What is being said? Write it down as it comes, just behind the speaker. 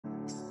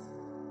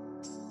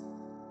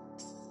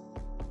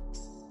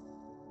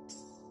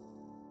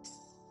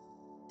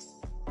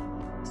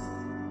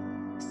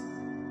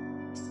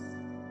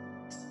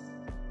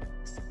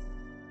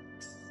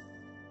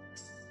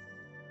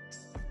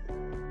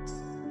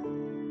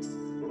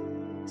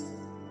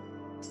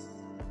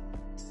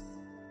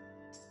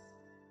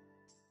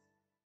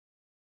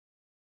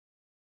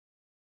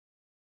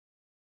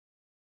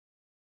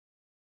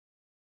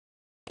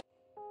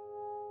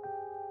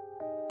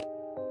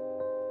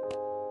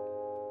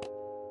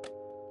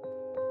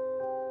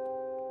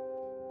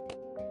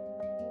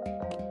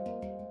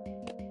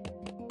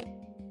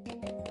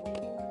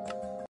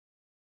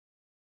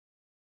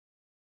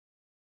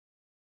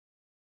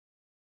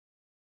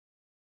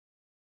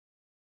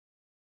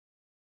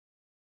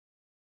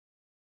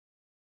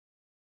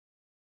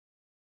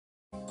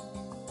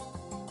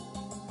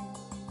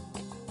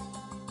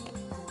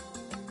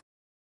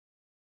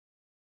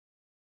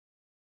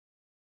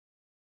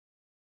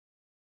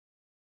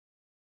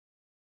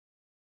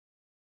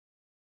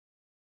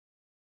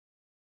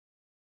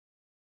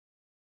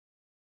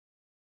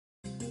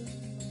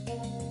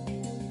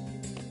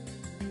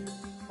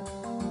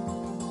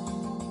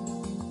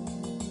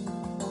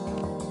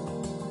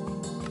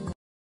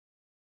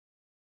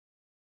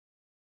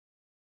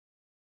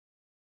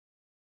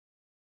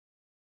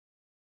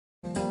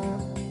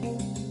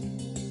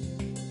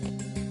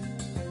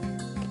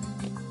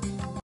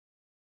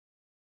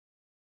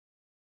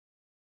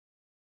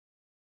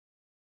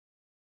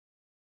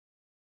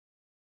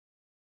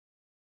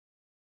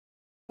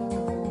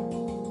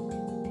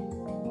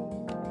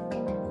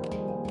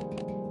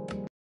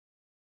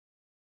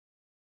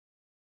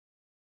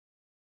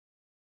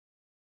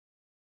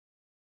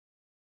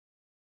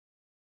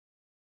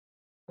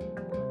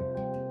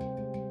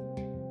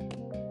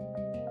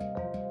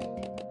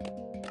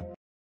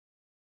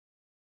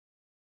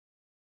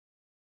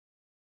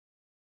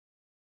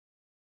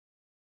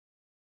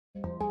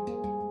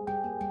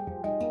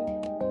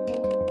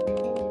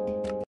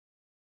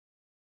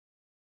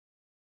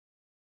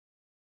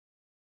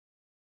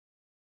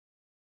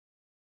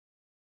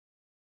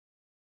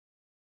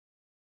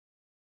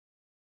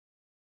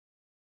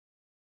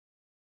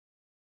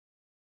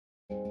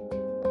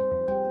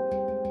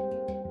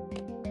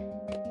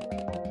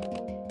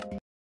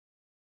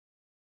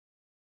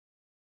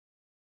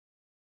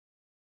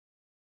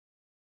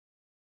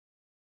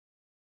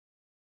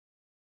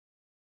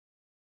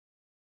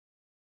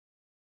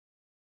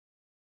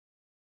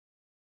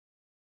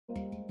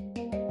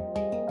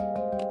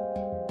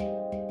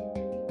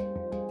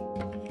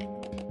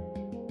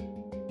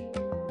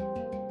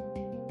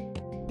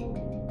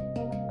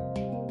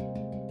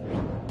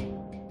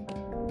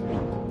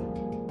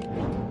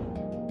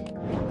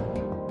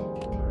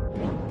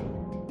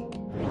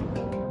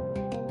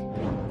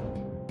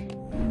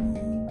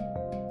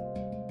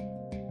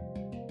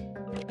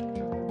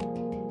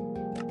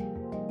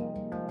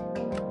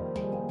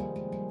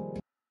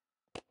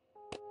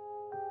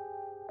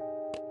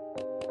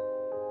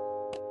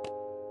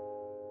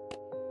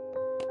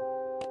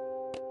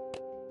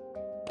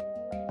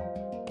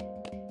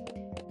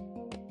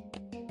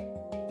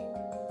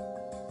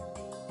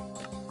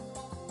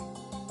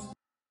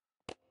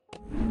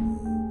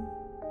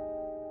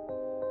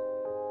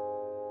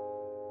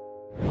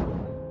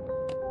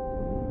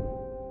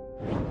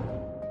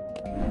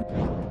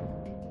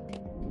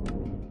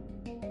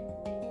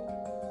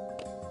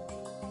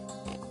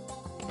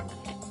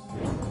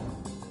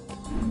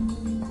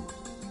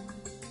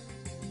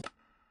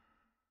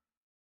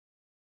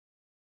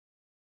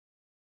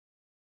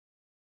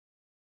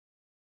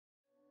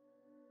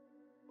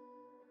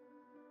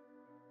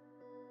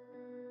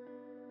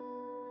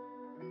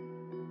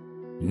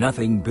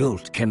Nothing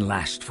built can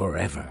last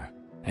forever,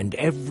 and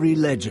every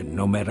legend,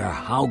 no matter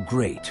how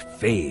great,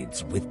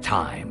 fades with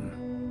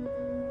time.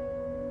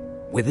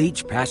 With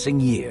each passing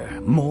year,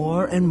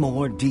 more and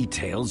more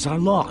details are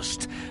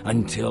lost,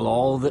 until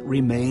all that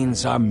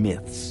remains are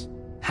myths,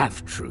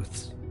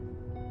 half-truths.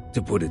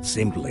 To put it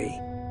simply,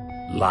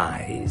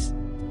 lies.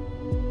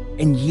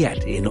 And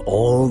yet, in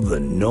all the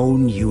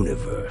known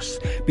universe,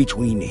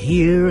 between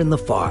here and the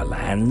far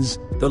lands,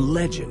 the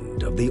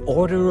legend of the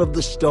Order of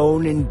the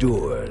Stone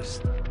endures,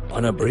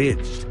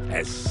 unabridged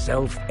as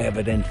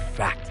self-evident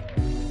fact.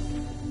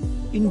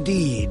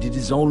 Indeed, it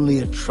is only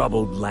a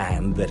troubled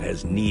land that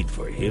has need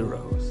for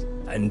heroes,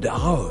 and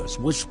ours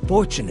was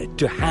fortunate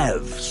to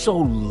have, so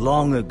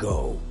long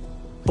ago,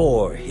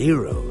 4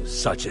 heroes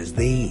such as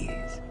these.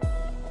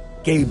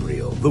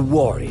 Gabriel the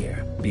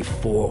warrior,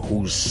 before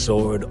whose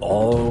sword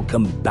all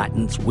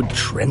combatants would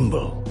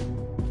tremble.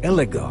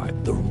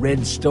 Eligard the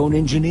Redstone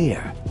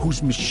engineer,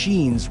 whose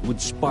machines would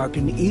spark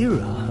an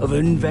era of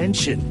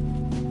invention.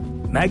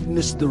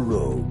 Magnus the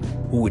rogue,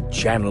 who would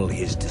channel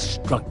his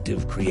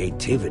destructive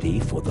creativity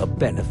for the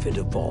benefit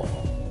of all.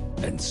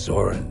 And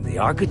Soren the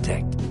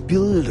architect,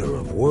 builder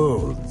of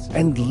worlds,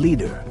 and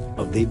leader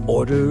of the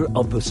Order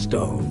of the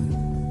Stone.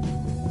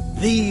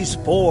 These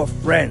 4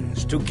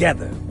 friends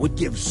together would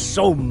give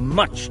so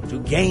much to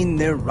gain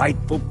their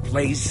rightful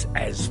place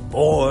as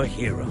 4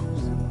 heroes.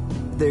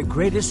 Their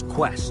greatest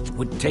quest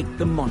would take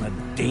them on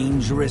a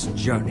dangerous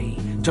journey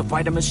to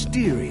fight a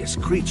mysterious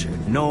creature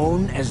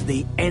known as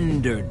the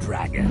Ender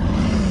Dragon.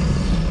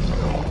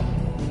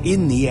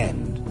 In the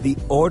end, the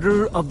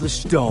Order of the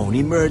Stone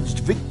emerged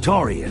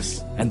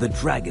victorious, and the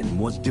dragon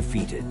was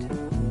defeated.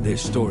 Their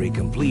story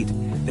complete,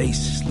 they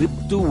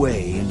slipped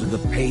away into the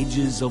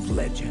pages of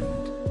legend.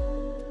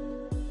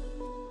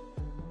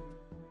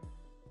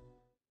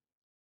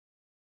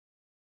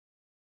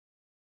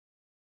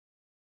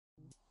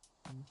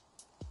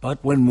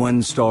 But when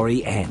one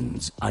story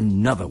ends,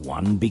 another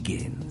one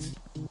begins.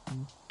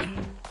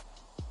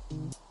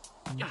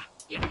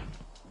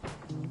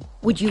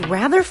 Would you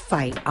rather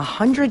fight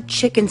 100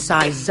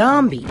 chicken-sized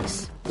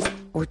zombies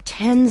or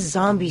 10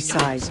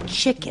 zombie-sized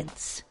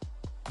chickens?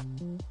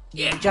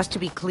 Yeah. Just to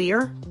be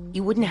clear,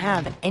 you wouldn't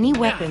have any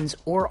weapons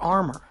or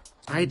armor.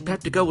 I'd have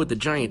to go with the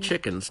giant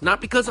chickens,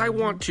 not because I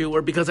want to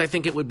or because I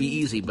think it would be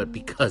easy, but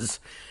because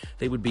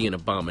they would be an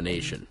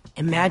abomination.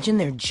 Imagine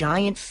their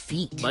giant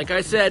feet. Like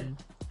I said,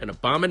 an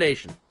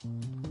abomination.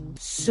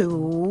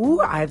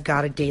 So, I've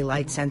got a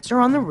daylight sensor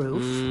on the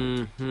roof.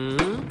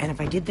 Mm-hmm. And if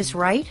I did this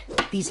right,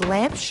 these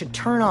lamps should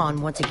turn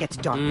on once it gets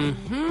dark.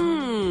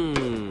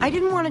 Mm-hmm. I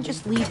didn't want to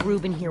just leave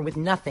Ruben here with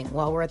nothing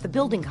while we're at the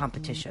building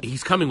competition.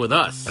 He's coming with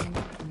us.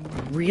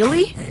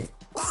 Really?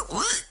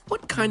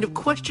 What kind of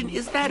question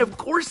is that? Of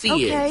course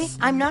he is. Okay,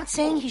 I'm not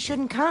saying he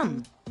shouldn't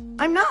come.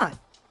 I'm not.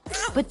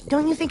 But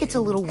don't you think it's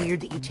a little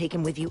weird that you take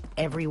him with you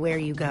everywhere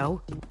you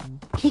go?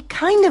 He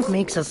kind of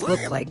makes us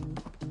look like,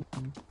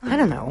 I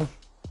don't know,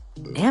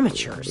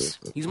 amateurs.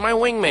 He's my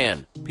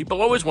wingman.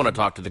 People always want to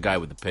talk to the guy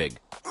with the pig.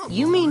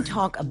 You mean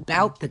talk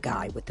about the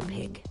guy with the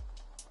pig?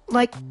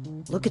 Like,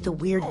 look at the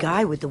weird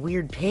guy with the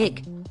weird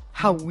pig.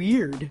 How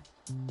weird.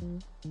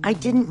 I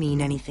didn't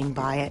mean anything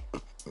by it.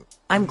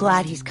 I'm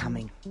glad he's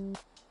coming.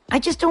 I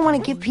just don't want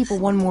to give people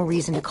one more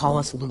reason to call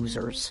us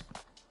losers.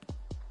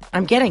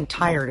 I'm getting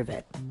tired of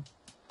it.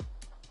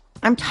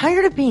 I'm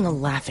tired of being a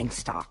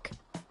laughingstock.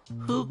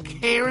 Who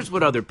cares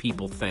what other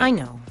people think? I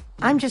know.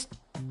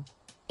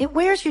 It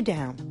wears you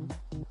down.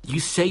 You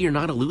say you're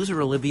not a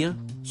loser, Olivia,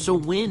 so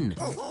win.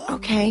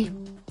 Okay,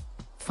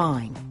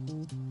 fine.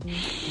 You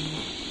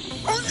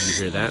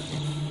hear that?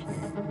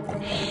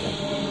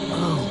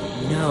 Oh,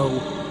 no.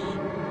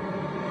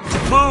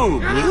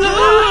 Boom!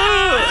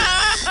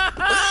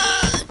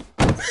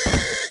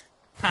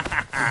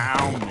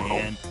 Oh,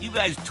 man. You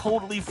guys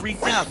totally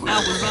freaked out.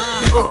 That was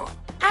on.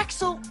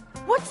 Axel,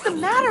 what's the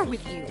matter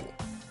with you?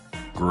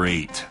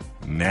 Great.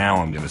 Now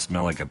I'm gonna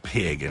smell like a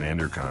pig in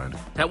Endercon.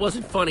 That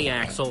wasn't funny,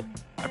 Axel.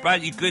 I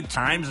brought you good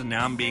times and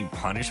now I'm being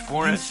punished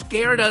for You it?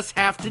 scared us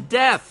half to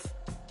death.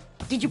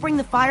 Did you bring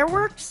the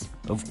fireworks?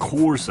 Of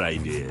course I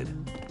did.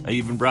 I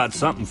even brought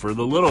something for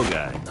the little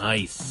guy.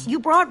 Nice. You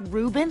brought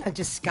Ruben a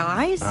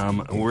disguise?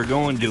 We're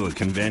going to a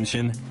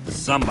convention.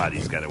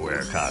 Somebody's gotta wear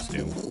a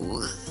costume.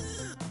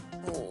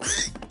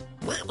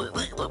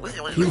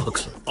 He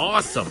looks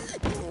awesome.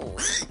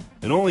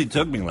 It only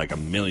took me like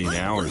 1,000,000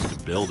 hours to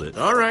build it.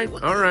 All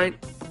right.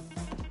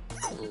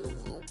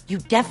 You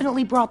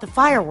definitely brought the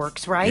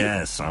fireworks, right?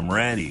 Yes, I'm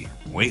ready.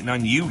 Waiting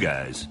on you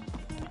guys.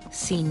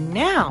 See,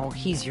 now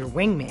he's your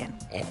wingman.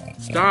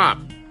 Stop.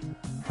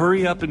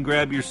 Hurry up and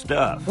grab your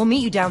stuff. We'll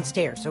meet you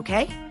downstairs,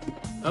 okay?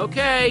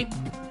 Okay.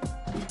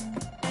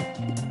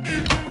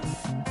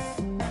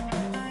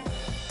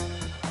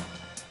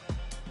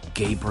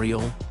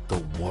 Gabriel the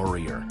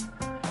Warrior.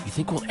 You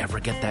think we'll ever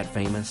get that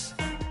famous?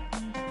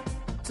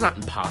 It's not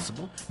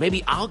impossible.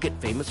 Maybe I'll get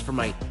famous for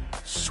my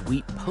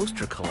sweet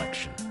poster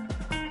collection.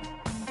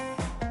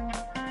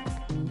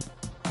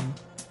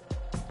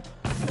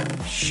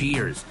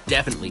 Shear's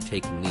definitely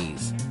taking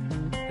these.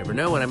 Never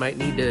know when I might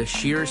need to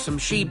shear some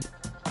sheep.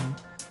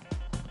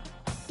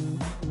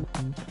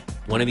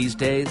 One of these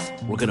days,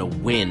 we're gonna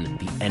win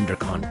the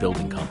Endercon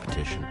building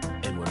competition.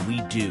 And when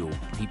we do,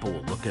 people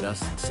will look at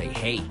us and say,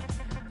 hey,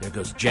 there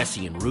goes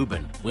Jesse and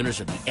Ruben, winners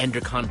of the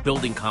Endercon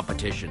building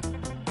competition.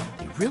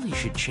 They really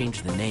should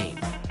change the name.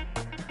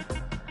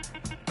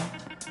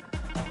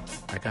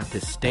 I got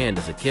this stand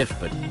as a gift,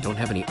 but don't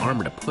have any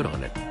armor to put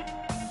on it.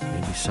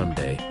 Maybe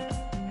someday.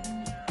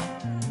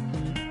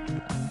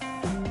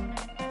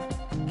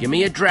 Give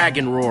me a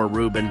dragon roar,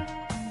 Ruben.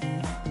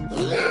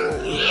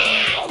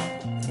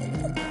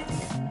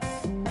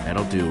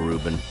 That'll do,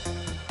 Ruben.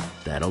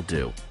 That'll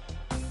do.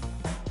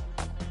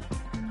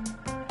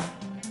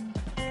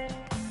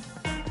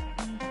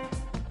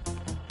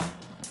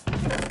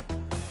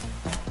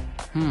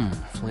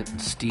 Flint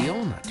and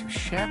steel, not too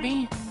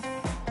shabby.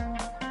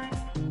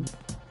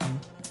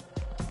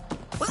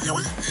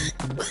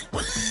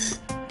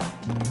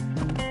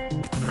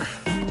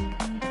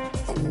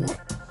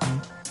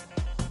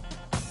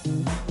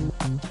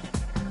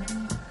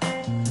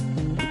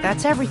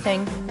 That's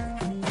everything.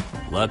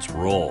 Let's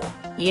roll.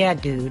 Yeah,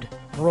 dude.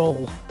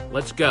 Roll.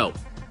 Let's go.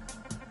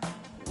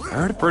 I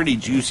heard a pretty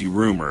juicy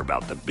rumor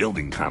about the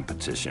building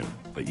competition,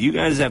 but you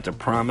guys have to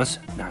promise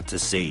not to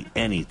say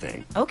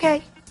anything.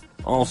 Okay.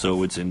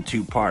 Also, it's in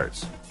 2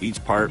 parts,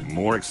 each part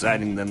more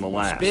exciting than the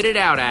last. Spit it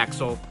out,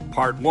 Axel.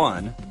 Part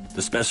 1,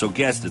 the special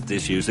guest at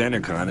this year's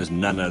Endercon is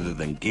none other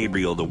than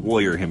Gabriel the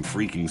Warrior him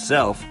freaking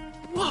self.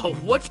 Whoa,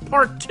 what's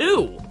part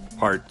 2?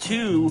 Part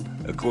 2,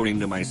 according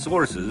to my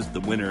sources,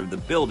 the winner of the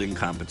building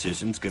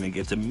competition's gonna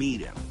get to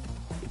meet him.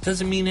 It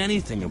doesn't mean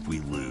anything if we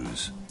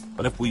lose,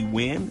 but if we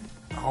win,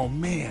 oh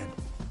man,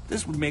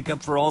 this would make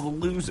up for all the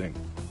losing.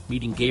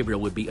 Meeting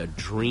Gabriel would be a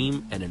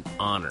dream and an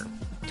honor.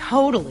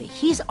 Totally.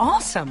 He's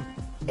awesome.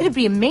 It'd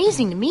be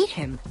amazing to meet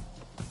him.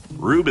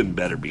 Ruben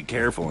better be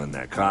careful in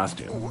that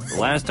costume. The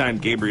last time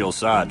Gabriel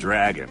saw a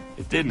dragon,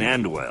 it didn't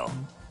end well.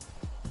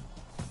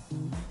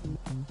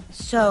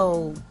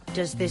 So,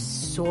 does this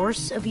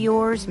source of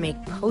yours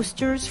make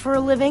posters for a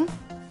living?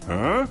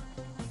 Huh?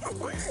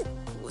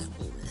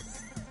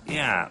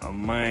 Yeah,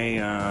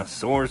 my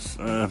source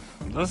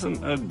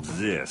doesn't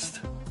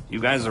exist. You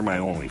guys are my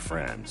only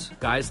friends.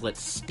 Guys,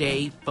 let's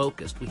stay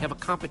focused. We have a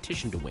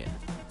competition to win.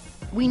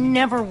 We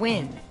never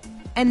win.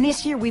 And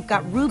this year we've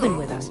got Ruben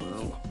with us.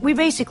 We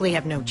basically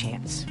have no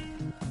chance.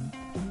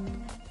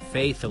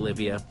 Faith,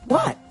 Olivia.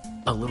 What?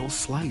 A little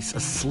slice, a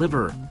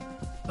sliver,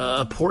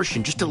 a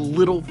portion, just a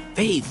little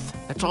faith.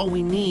 That's all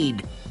we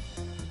need.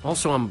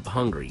 Also, I'm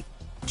hungry.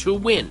 To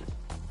win.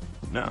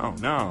 No,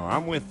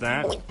 I'm with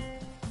that.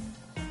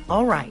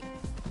 All right.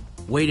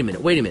 Wait a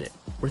minute.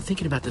 We're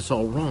thinking about this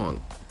all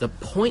wrong. The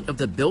point of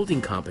the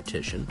building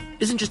competition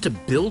isn't just to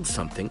build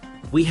something.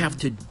 We have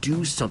to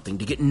do something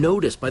to get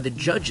noticed by the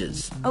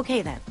judges.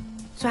 Okay then.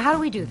 So how do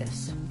we do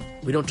this?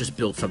 We don't just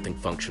build something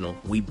functional.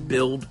 We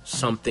build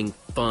something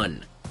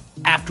fun.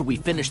 After we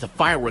finish the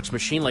fireworks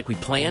machine like we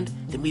planned,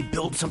 then we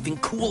build something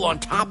cool on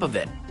top of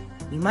it.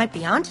 You might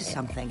be onto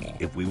something.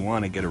 If we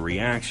want to get a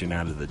reaction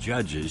out of the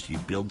judges, you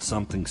build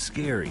something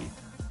scary.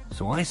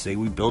 So I say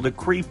we build a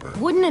creeper.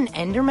 Wouldn't an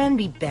Enderman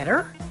be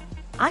better?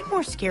 I'm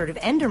more scared of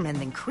Endermen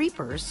than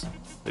creepers.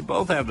 They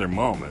both have their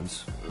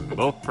moments.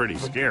 Both pretty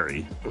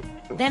scary.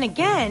 Then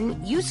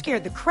again, you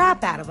scared the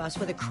crap out of us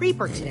with a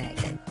creeper today.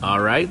 All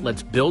right,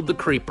 let's build the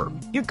creeper.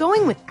 You're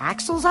going with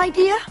Axel's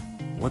idea?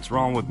 What's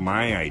wrong with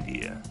my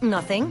idea?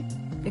 Nothing.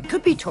 It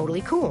could be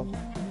totally cool.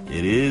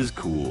 It is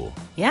cool.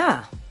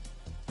 Yeah.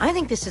 I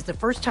think this is the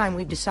first time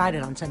we've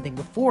decided on something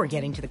before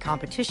getting to the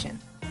competition.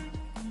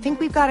 Think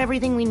we've got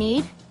everything we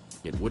need?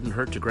 It wouldn't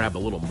hurt to grab a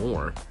little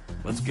more.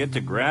 Let's get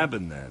to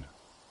grabbing then.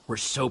 We're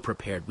so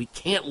prepared. We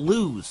can't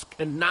lose.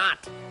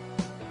 Cannot.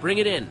 Bring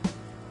it in.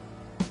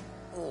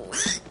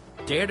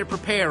 Dare to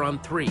prepare on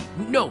 3.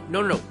 No.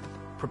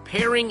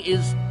 Preparing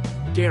is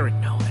daring.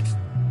 No,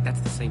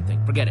 that's the same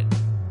thing. Forget it.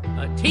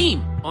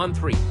 Team on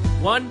 3.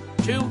 1,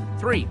 2,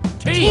 3.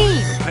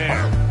 Team!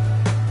 Prepare.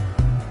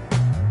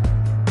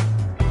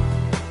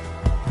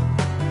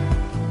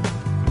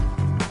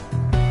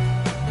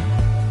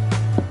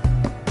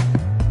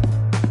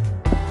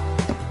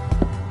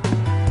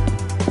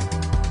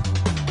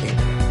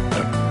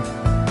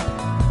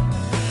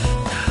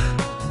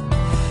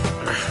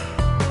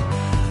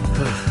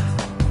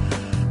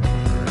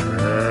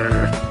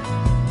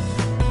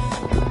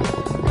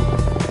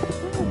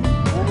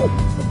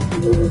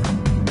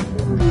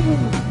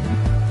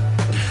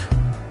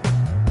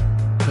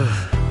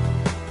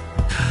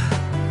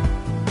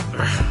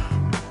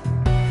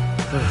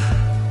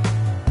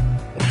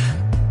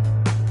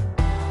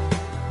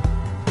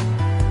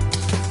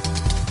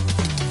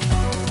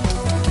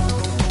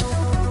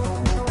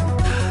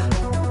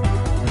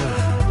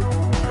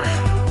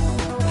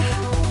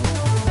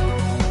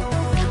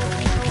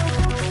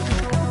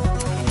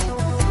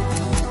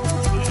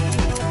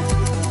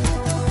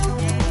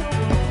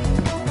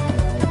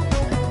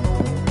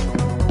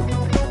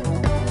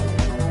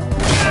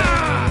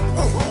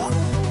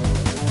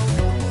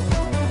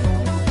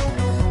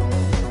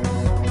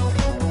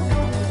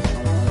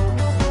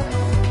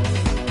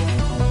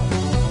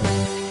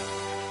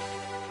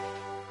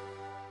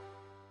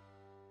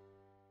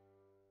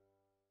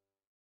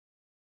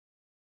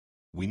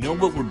 We know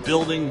what we're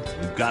building.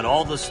 We've got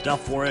all the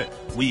stuff for it.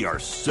 We are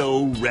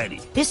so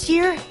ready. This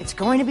year, it's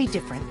going to be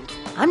different.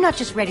 I'm not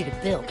just ready to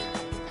build.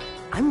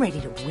 I'm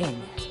ready to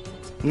win.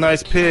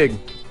 Nice pig,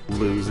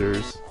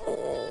 losers.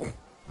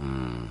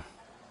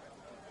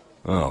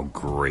 Oh,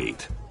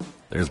 great.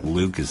 There's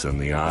Lucas and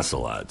the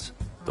Ocelots.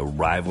 The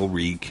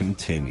rivalry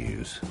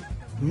continues.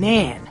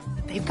 Man,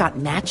 they've got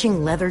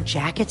matching leather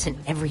jackets and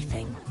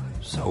everything.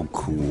 So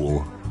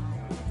cool.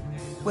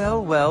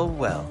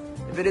 Well.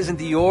 If it isn't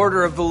the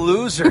Order of the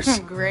Losers.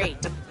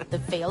 Great. The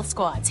fail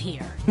squad's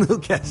here.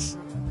 Lucas,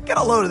 get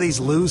a load of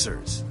these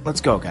losers. Let's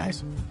go,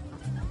 guys.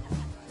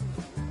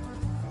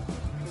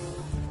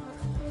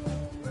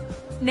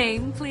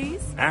 Name,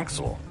 please?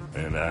 Axel.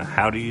 And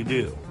how do you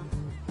do?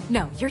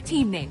 No, your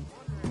team name.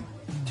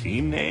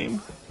 Team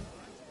name?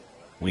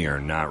 We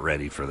are not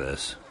ready for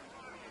this.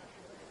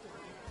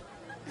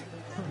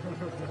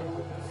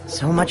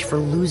 So much for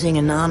losing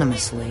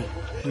anonymously.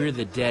 We're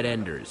the Dead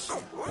Enders.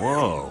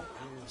 Whoa.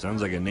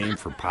 Sounds like a name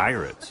for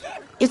pirates.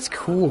 It's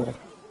cool.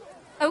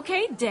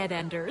 Okay, Dead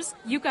Enders.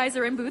 You guys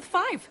are in booth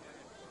 5.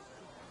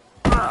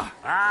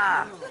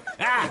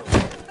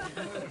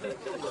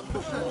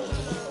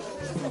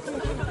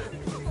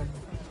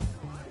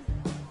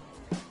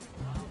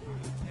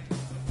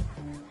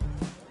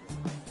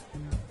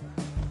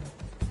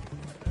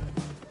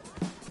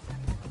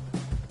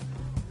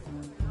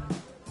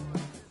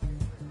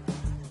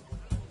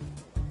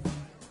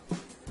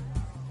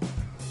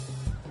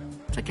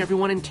 It's like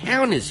everyone in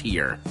town is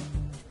here.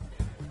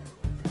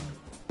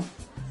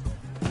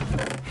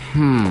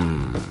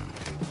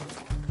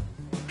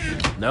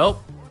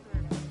 Nope.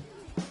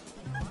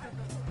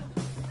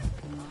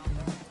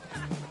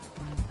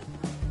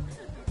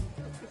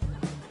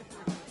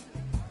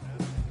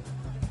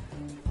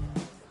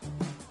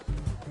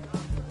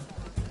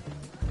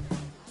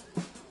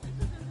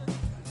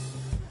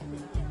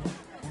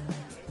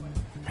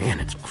 Man,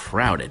 it's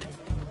crowded.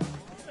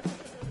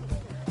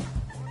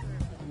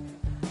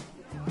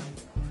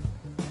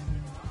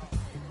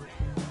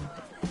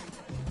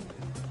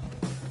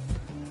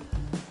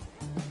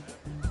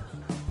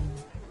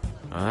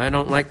 I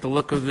don't like the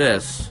look of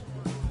this.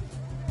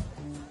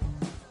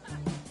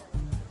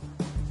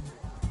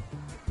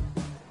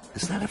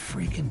 Is that a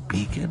freaking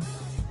beacon?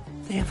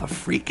 They have a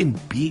freaking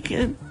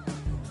beacon?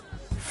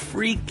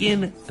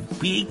 Freaking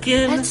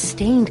beacon? That's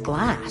stained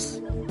glass.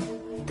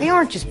 They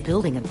aren't just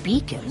building a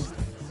beacon.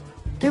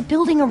 They're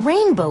building a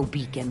rainbow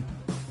beacon.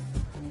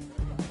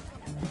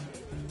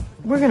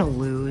 We're gonna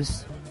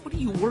lose. What are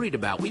you worried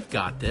about? We've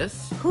got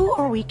this. Who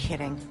are we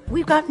kidding?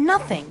 We've got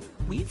nothing.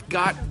 We've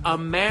got a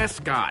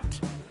mascot.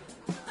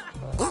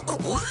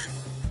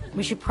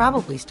 We should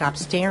probably stop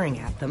staring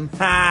at them.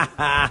 Ha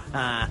ha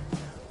ha.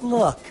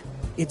 Look,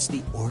 it's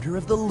the Order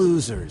of the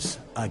Losers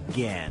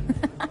again.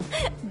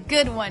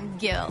 Good one,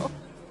 Gil.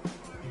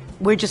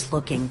 We're just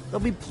looking. There'll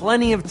be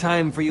plenty of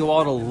time for you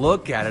all to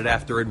look at it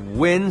after it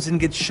wins and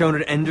gets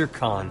shown at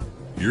EnderCon.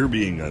 You're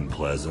being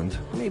unpleasant.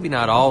 Maybe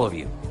not all of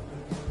you.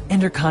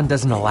 Endercon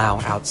doesn't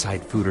allow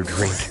outside food or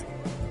drink.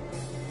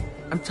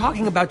 I'm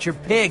talking about your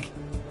pig.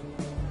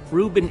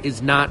 Reuben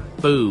is not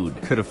food.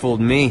 Could have fooled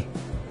me.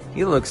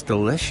 He looks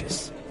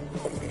delicious.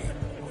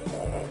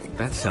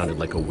 That sounded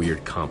like a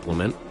weird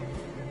compliment.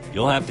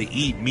 You'll have to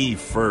eat me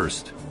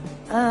first.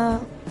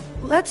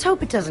 Let's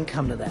hope it doesn't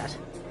come to that.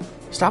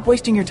 Stop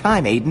wasting your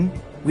time, Aiden.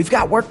 We've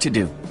got work to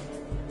do.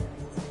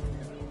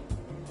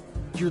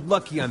 You're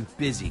lucky I'm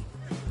busy.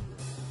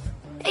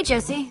 Hey,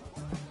 Jesse.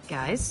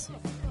 Guys.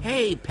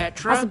 Hey,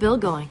 Petra. How's the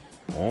build going?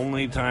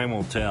 Only time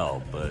will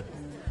tell, but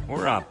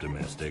we're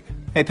optimistic.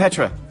 Hey,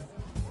 Petra.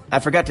 I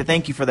forgot to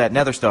thank you for that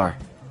nether star.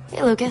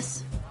 Hey,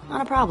 Lucas.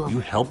 Not a problem.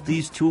 You help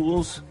these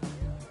tools?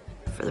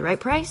 For the right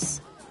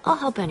price, I'll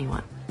help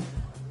anyone.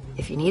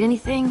 If you need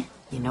anything,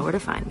 you know where to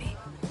find me.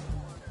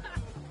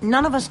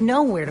 None of us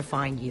know where to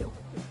find you.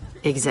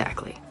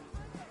 Exactly.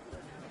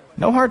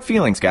 No hard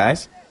feelings,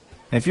 guys.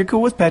 If you're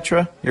cool with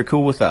Petra, you're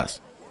cool with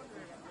us.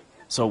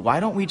 So why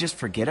don't we just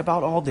forget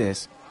about all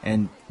this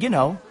and,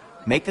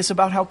 make this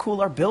about how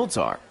cool our builds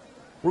are?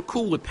 We're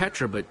cool with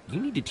Petra, but you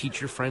need to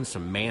teach your friend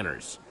some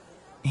manners.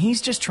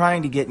 He's just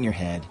trying to get in your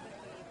head.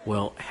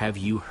 Well, have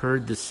you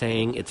heard the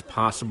saying, it's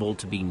possible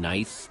to be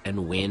nice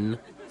and win?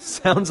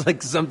 Sounds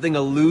like something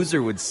a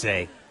loser would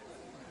say.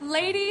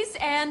 Ladies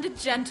and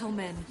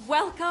gentlemen,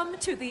 welcome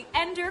to the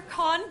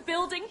EnderCon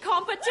building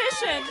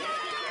competition.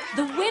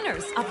 The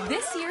winners of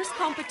this year's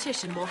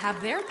competition will have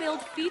their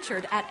build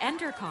featured at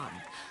EnderCon.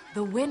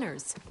 The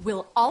winners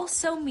will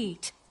also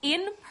meet,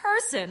 in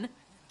person,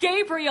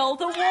 Gabriel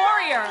the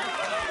Warrior.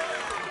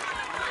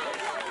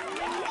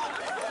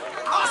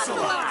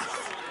 Ocelot!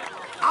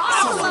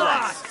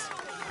 Ocelot!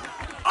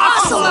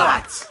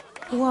 Ocelot!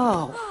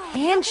 Whoa,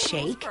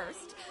 handshake?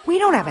 We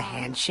don't have a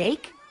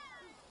handshake.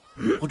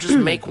 We'll just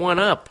make one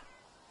up.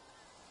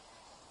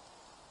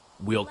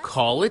 We'll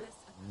call it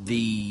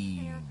the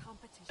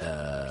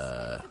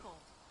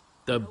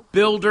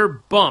Builder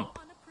Bump.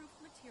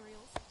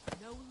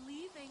 No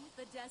leaving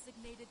the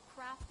designated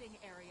crafting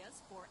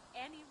areas for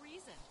any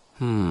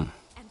reason.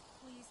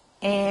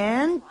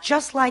 And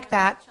just like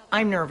that,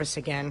 I'm nervous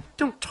again.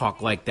 Don't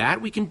talk like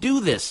that. We can do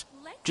this.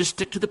 Just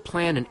stick to the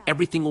plan and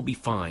everything will be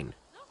fine.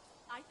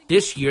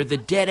 This year, the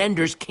Dead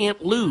Enders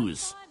can't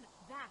lose.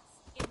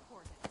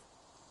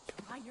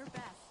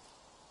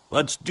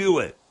 Let's do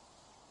it.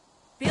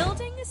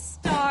 Building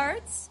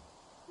starts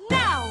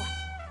now.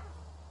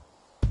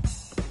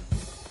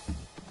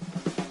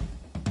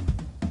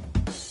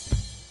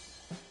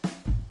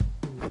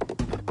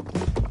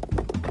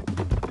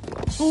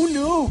 Oh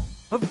no!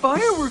 A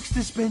fireworks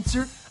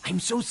dispenser! I'm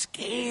so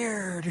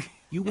scared.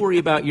 You worry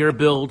about your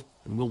build,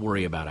 and we'll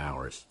worry about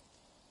ours.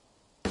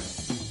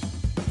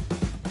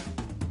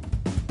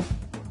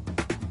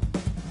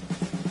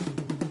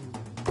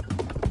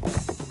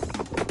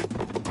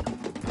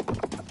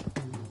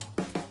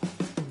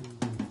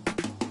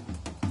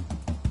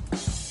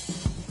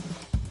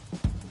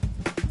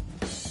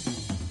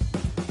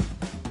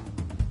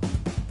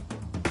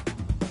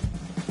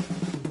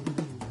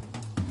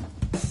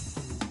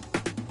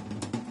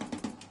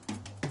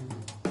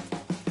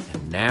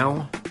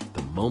 Now,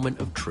 the moment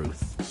of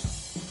truth.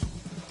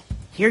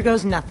 Here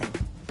goes nothing.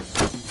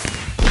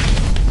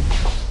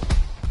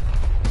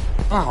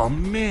 Oh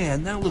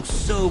man, that looks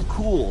so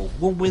cool.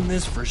 We'll win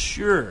this for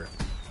sure.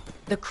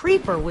 The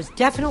creeper was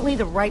definitely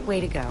the right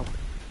way to go.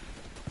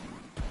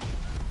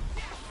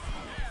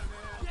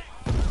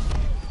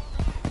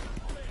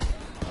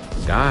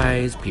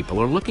 Guys,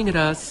 people are looking at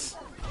us.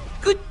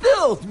 Good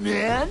build,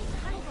 man!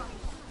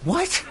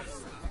 What?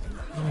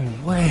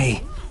 No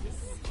way.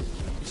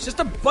 It's just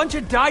a bunch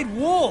of dyed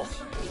wool.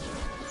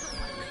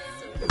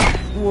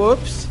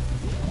 Whoops.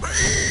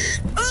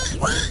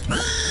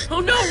 Oh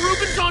no,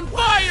 Reuben's on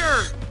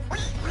fire!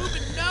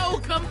 Reuben, no,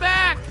 come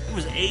back! It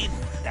was Aiden,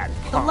 that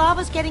The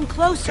lava's getting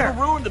closer.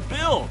 gonna ruin the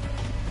build.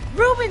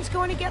 Reuben's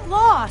going to get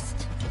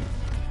lost.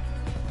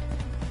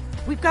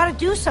 We've got to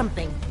do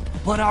something.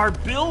 But our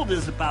build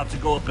is about to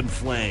go up in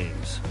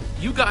flames.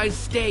 You guys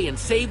stay and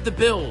save the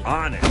build.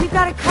 On it. We've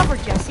got it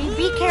covered, Jesse.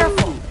 Be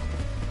careful.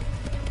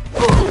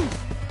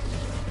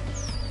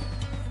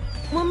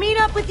 We'll meet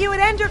up with you at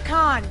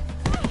EnderCon.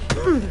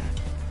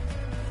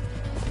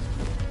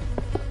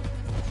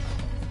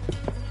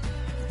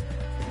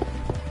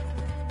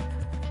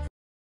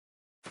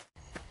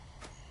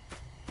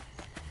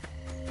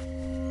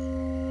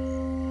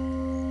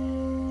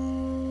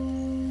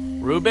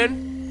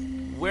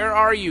 Reuben, where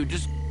are you?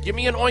 Just give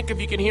me an oink if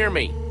you can hear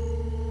me.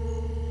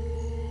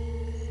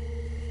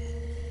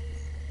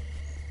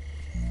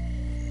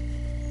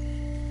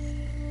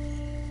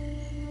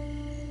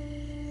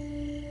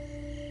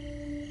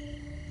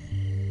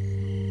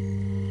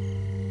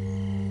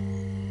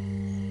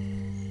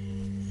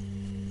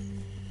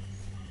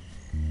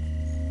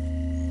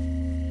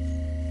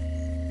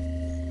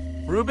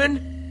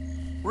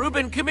 Reuben?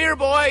 Reuben, come here,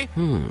 boy!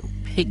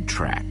 Pig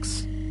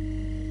tracks.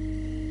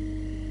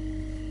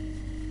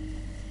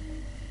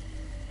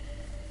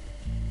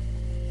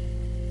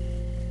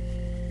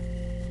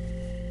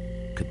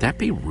 Could that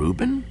be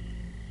Reuben?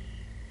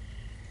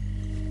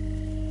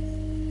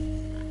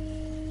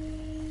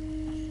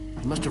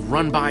 He must have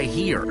run by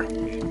here.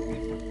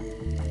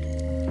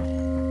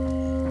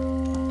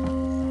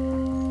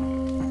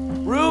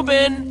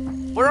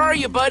 Reuben! Where are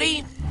you,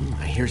 buddy?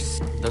 I hear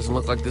doesn't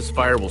look like this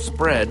fire will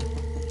spread.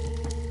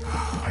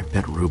 I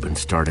bet Reuben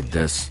started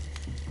this.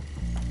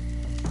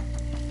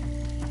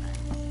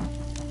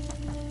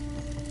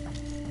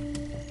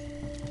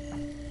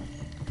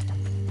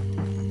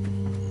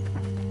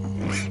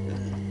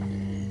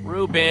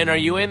 Reuben, are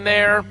you in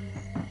there?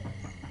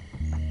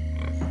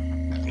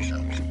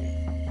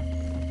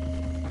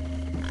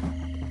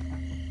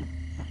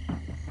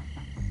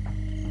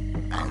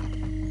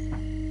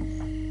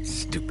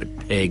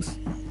 Stupid pigs.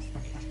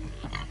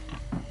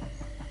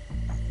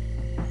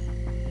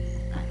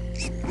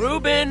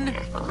 Reuben!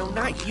 No,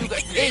 not you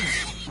guys.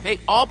 Pigs!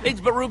 All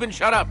pigs but Reuben,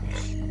 shut up!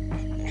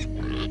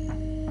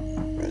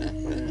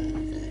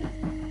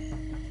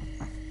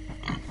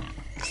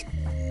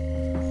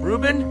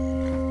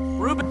 Reuben?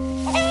 Reuben?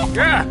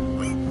 Yeah!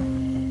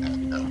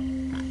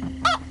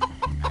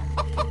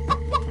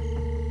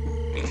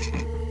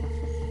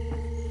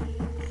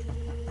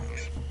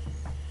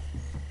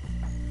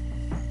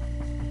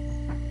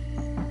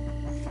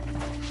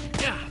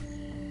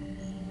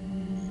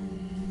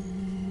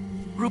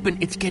 Reuben,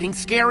 it's getting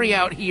scary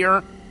out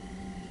here.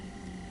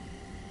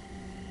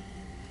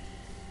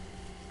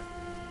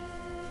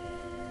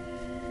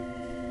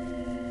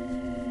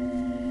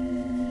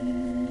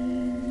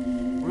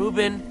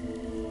 Reuben?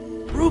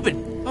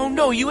 Reuben! Oh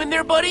no, you in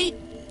there, buddy?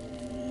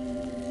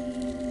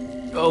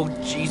 Oh,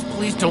 jeez,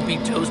 please don't be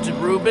toasted,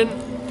 Reuben.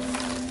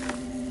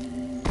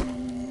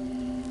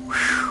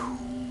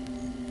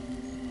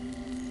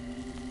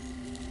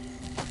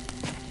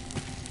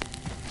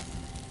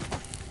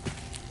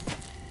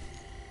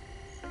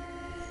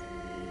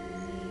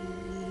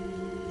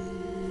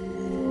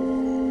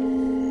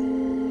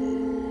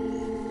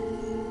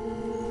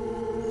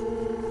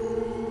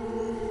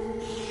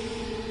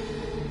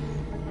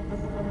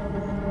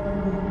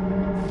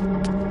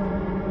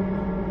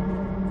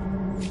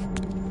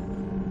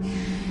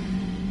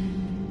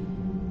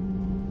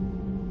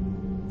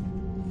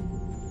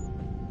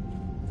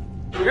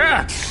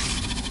 Yeah!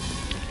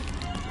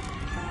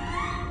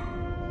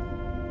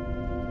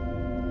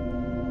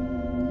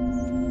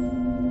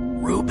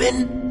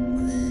 Reuben?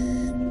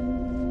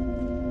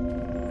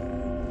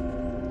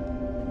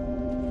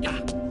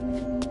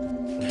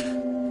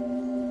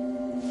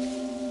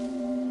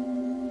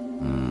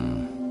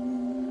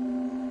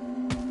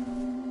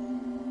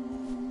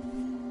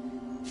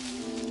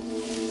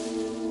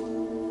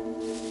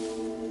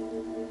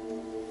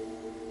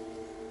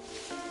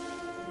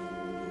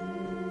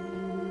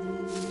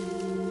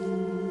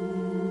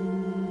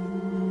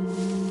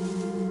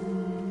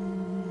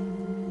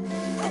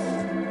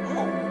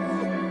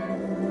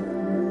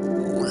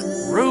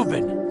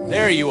 Reuben,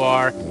 there you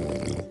are.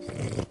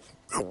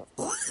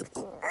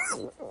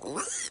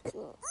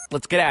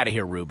 Let's get out of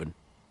here, Reuben.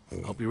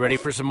 Hope you're ready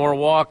for some more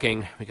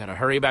walking. We gotta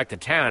hurry back to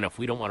town if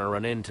we don't want to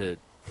run into...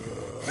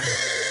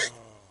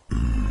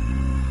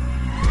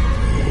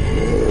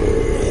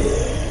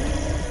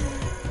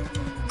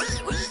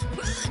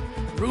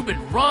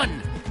 Reuben,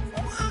 run!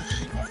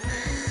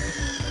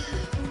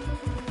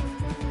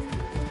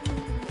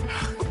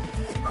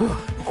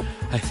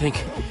 I think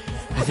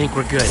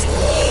we're good.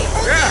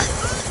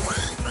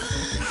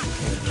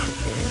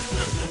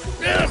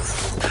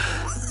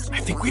 I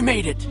think we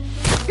made it.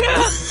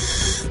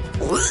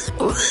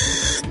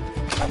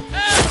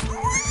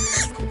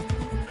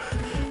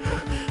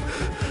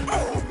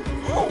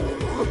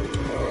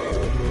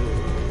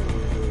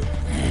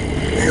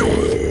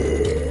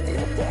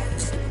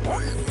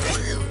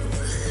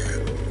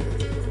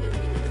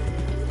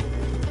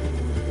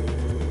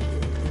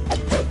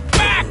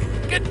 Back!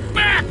 Get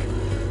back!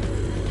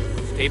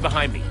 Stay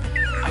behind me.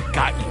 I've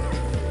got you.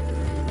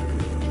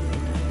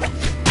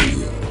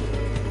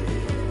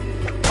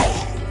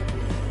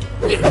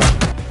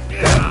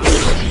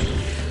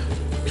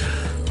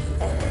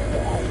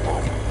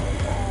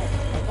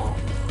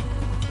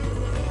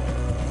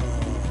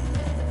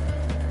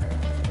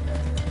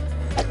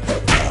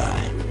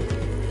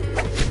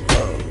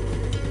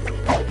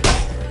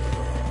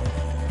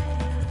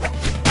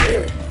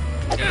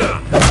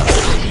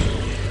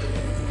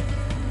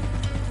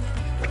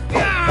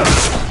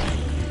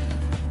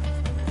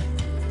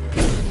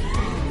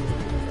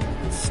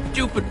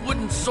 Stupid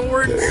wooden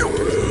sword.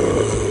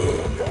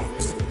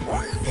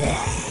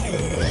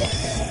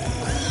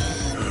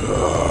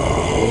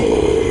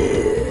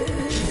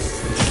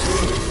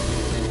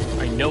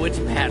 I know it's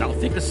bad. I'll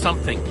think of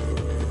something.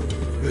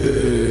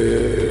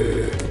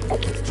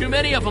 It's too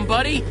many of them,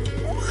 buddy.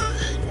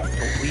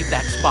 Don't leave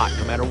that spot,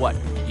 no matter what.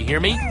 You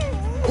hear me?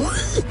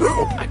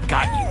 I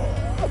got you.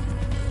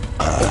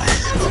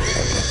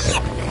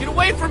 Get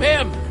away from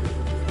him!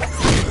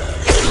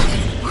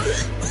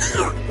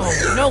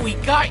 Oh no, he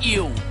got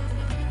you!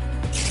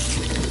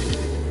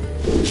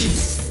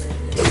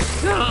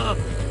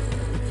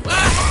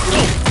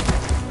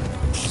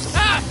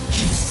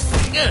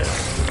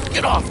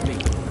 Get off me!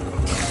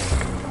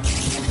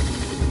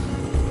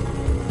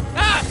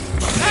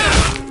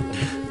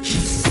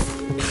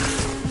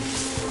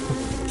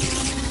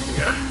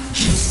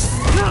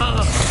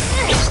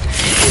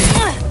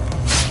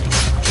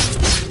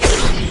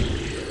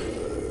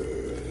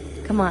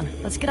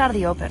 Let's get out of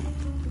the open.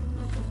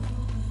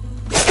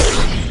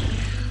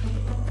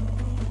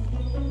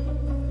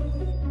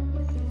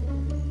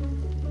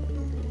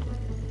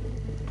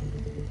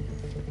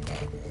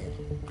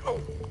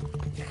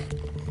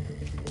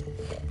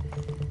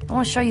 I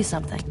want to show you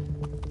something.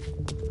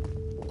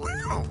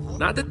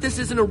 Not that this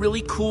isn't a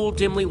really cool,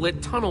 dimly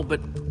lit tunnel,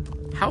 but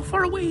how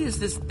far away is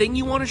this thing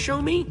you want to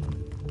show me?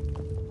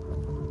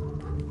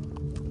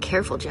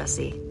 Careful,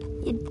 Jesse.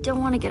 You don't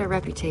want to get a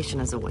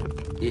reputation as a wimp.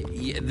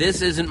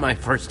 This isn't my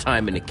first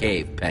time in a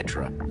cave,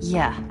 Petra.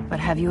 Yeah, but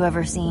have you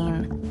ever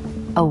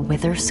seen a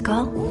wither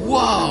skull?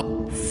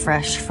 Whoa!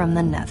 Fresh from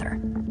the nether.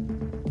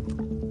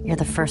 You're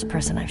the first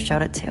person I've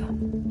showed it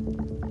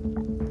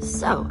to.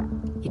 So,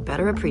 you'd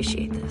better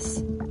appreciate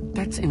this.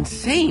 That's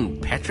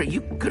insane, Petra.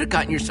 You could have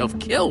gotten yourself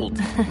killed.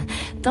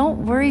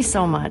 Don't worry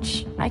so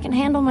much. I can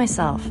handle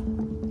myself.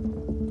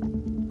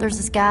 There's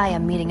this guy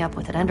I'm meeting up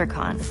with at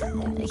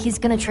EnderCon. He's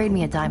gonna trade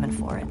me a diamond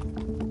for it.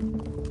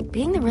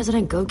 Being the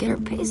resident go-getter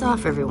pays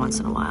off every once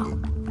in a while.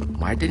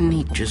 Why didn't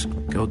he just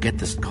go get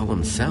the skull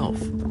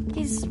himself?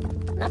 He's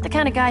not the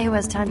kind of guy who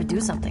has time to do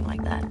something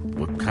like that.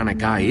 What kind of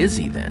guy is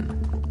he then?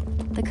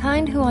 The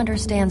kind who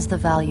understands the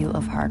value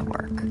of hard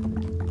work.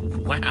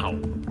 Wow.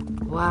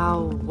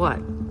 Wow, what?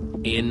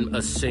 In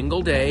a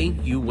single day,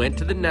 you went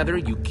to the nether,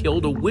 you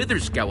killed a wither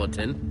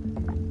skeleton.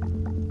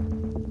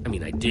 I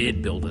mean, I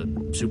did build a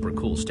super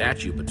cool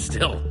statue, but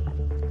still,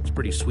 it's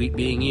pretty sweet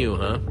being you,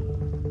 huh?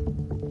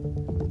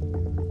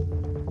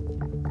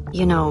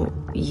 You know,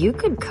 you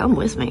could come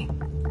with me.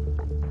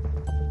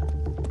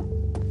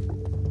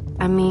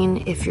 I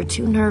mean, if you're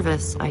too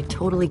nervous, I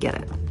totally get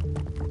it.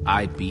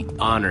 I'd be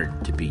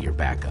honored to be your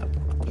backup.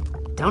 You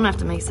don't have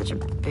to make such a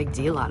big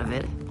deal out of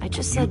it. I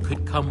just said... You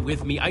could come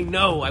with me. I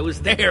know. I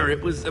was there.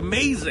 It was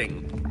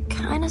amazing.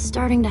 Kinda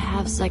starting to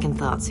have second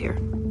thoughts here.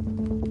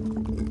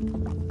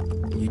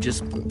 You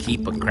just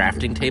keep a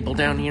crafting table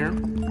down here?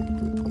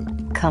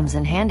 Comes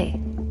in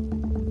handy.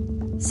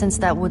 Since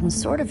that wooden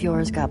sword of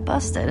yours got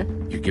busted...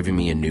 You're giving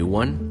me a new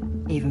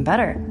one? Even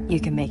better. You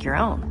can make your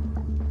own.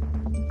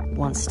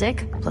 1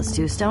 stick plus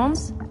 2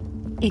 stones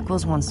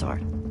equals 1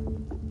 sword.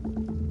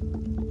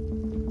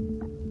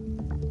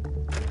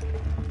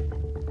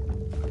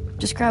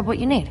 Just grab what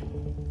you need.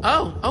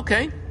 Oh,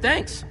 okay.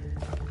 Thanks.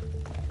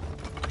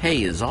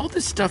 Hey, is all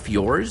this stuff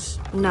yours?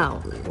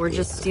 No, we're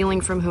just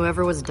stealing from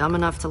whoever was dumb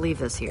enough to leave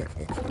this here.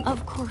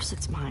 Of course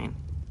it's mine.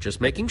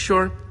 Just making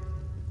sure.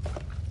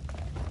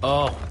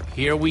 Oh,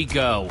 here we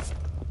go.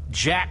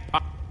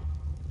 Jackpot.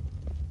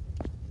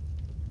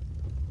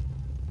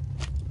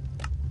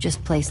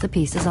 Just place the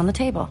pieces on the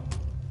table.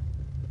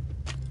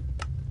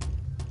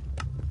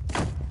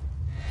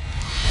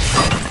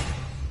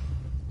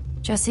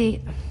 Jesse,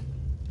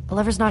 a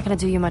lever's not gonna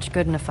do you much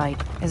good in a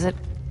fight, is it?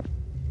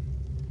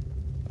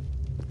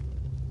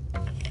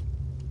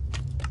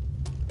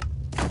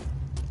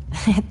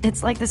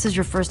 It's like this is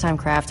your first time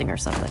crafting or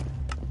something.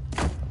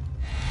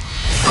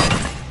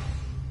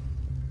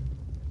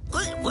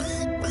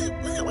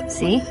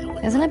 See?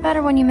 Isn't it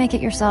better when you make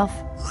it yourself?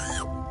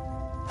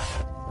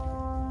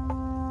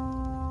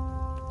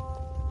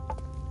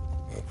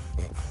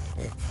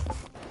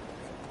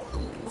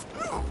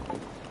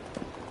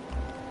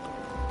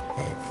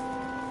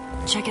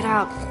 Check it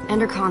out.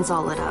 EnderCon's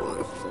all lit up.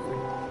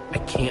 I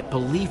can't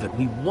believe it.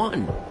 We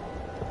won.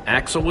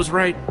 Axel was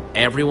right.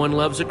 Everyone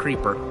loves a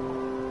creeper.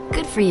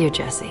 Good for you,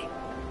 Jesse.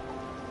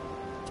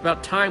 It's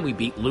about time we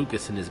beat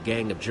Lucas and his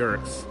gang of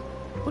jerks.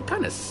 What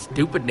kind of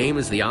stupid name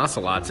is the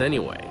Ocelots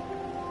anyway?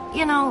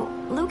 You know,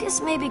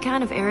 Lucas may be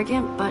kind of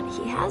arrogant, but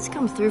he has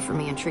come through for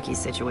me in tricky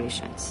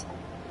situations.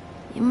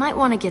 You might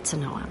want to get to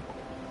know him.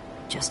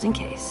 Just in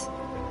case.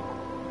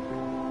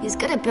 He's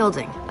good at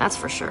building, that's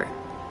for sure.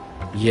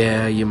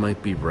 Yeah, you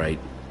might be right.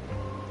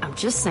 I'm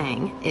just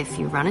saying, if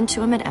you run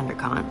into him at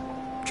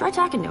EnderCon, try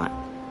talking to him.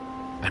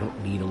 I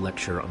don't need a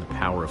lecture on the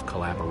power of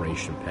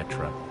collaboration,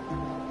 Petra.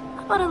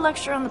 How about a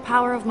lecture on the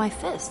power of my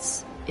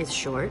fists? It's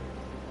short,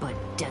 but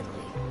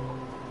deadly.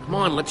 Come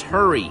on, let's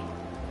hurry.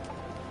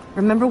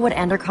 Remember what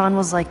EnderCon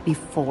was like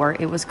before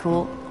it was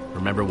cool?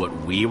 Remember what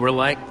we were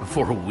like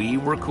before we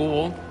were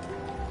cool?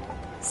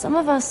 Some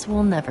of us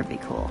will never be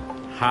cool.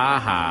 Ha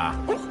ha.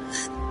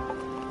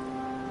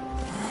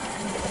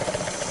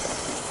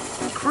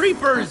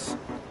 Creepers!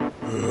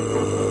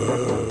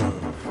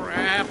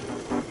 Crap.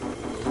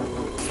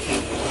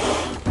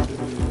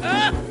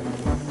 Ah!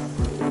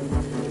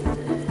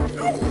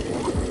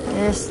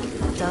 This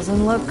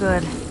doesn't look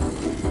good.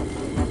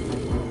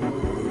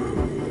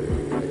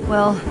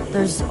 Well,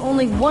 there's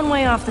only one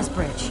way off this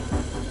bridge.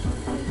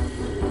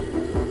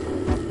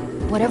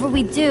 Whatever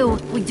we do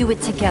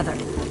it together.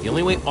 The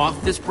only way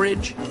off this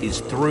bridge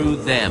is through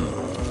them.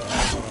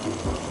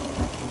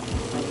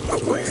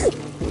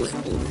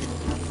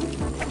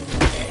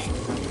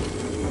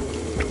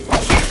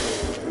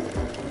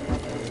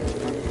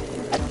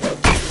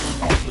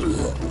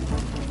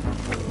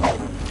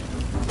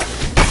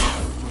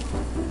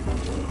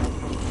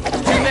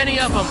 Too many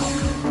of them.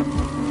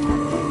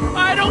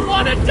 I don't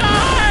want to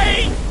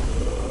die!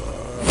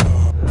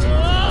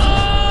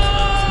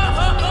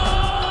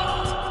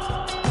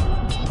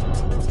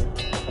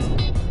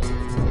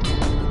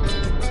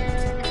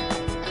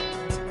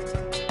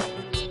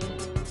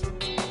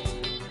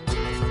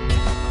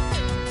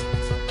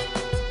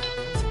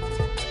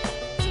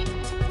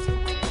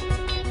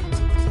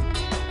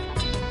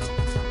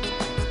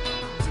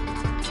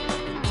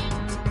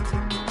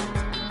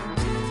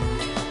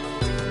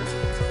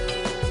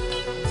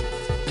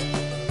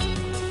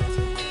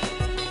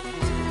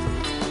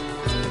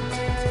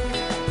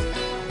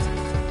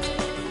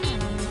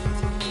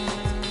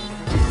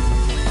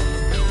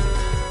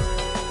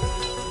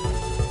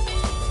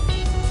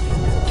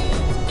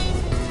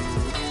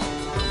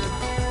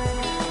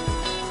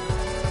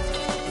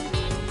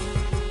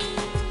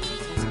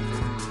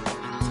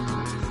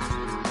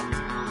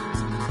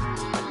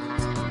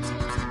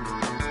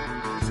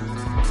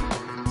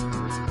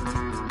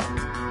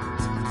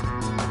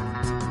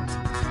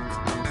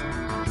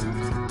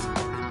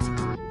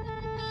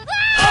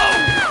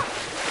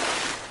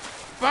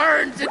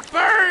 burns! It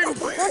burns!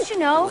 Don't you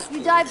know?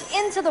 You dive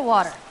into the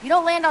water. You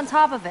don't land on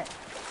top of it.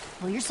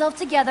 Pull yourself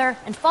together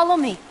and follow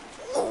me.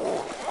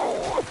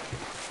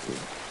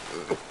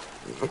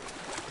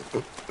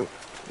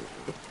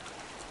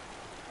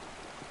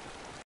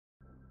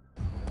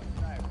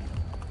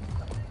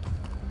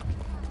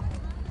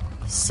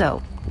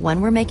 So, when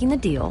we're making the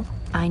deal,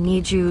 I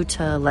need you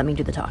to let me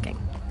do the talking,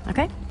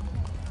 okay?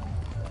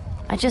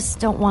 I just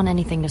don't want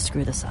anything to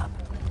screw this up.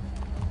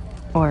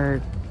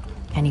 Or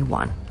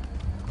anyone.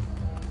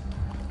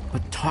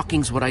 But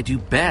talking's what I do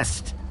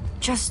best.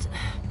 Just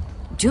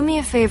do me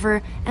a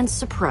favor and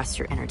suppress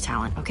your inner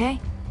talent, okay?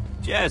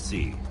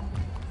 Jesse.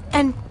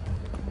 And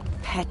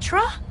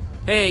Petra?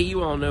 Hey,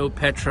 you all know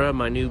Petra,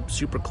 my new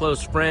super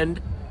close friend.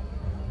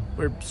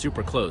 We're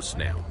super close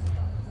now.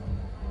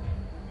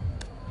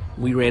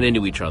 We ran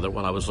into each other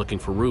while I was looking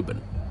for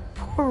Reuben.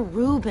 Poor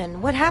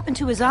Reuben. What happened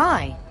to his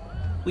eye?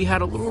 We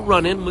had a little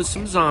run-in with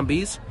some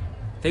zombies.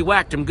 They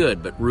whacked him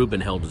good, but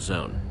Reuben held his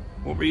own.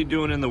 What were you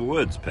doing in the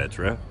woods,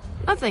 Petra?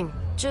 Nothing.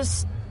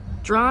 Just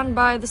drawn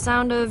by the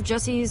sound of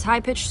Jesse's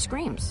high-pitched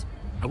screams.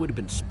 I would have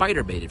been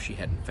spider bait if she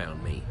hadn't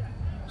found me.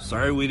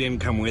 Sorry we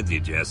didn't come with you,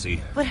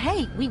 Jesse. But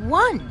hey, we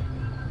won.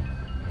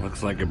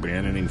 Looks like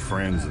abandoning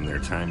friends in their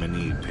time of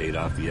need paid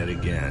off yet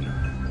again.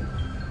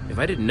 If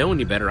I didn't know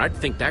any better, I'd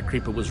think that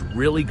creeper was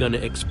really gonna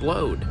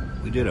explode.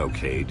 We did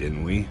okay,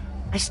 didn't we?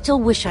 I still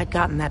wish I'd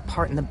gotten that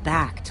part in the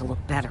back to look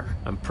better.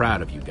 I'm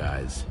proud of you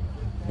guys.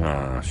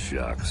 Aw,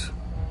 shucks.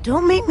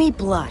 Don't make me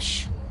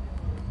blush.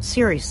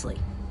 Seriously,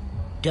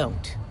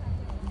 don't.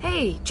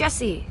 Hey,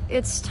 Jesse,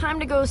 it's time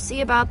to go see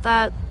about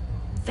that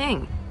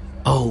thing.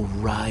 Oh,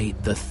 right,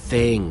 the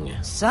thing.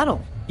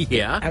 Subtle.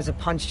 Yeah? As a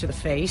punch to the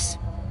face.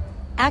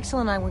 Axel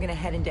and I were gonna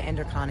head into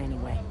Endercon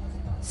anyway.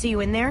 See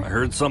you in there? I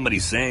heard somebody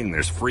saying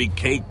there's free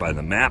cake by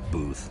the map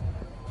booth.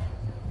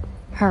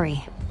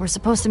 Hurry. We're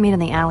supposed to meet in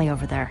the alley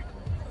over there.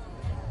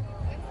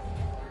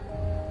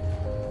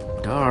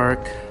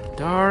 Dark,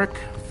 dark,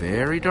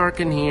 very dark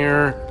in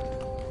here.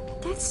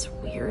 That's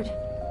weird.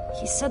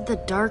 He said the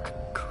dark,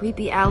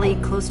 creepy alley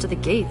close to the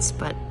gates,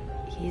 but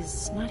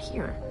he's not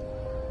here.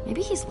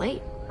 Maybe he's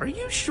late. Are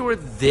you sure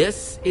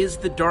this is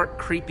the dark,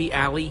 creepy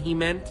alley he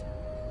meant?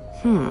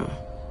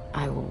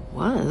 I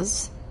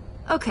was.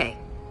 Okay,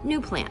 new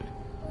plan.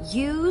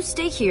 You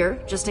stay here,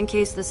 just in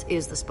case this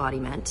is the spot he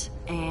meant,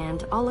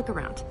 and I'll look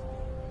around.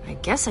 I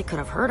guess I could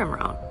have heard him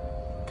wrong.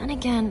 Then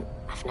again,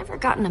 I've never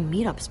gotten a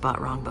meetup spot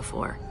wrong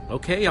before.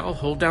 Okay, I'll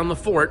hold down the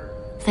fort.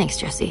 Thanks,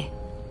 Jesse.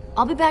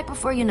 I'll be back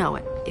before you know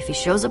it. If he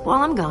shows up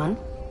while I'm gone,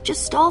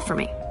 just stall for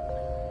me.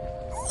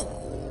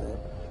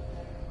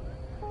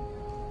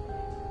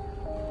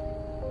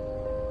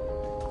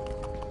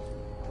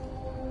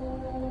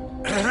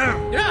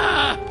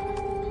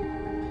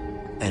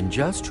 And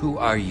just who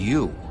are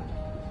you?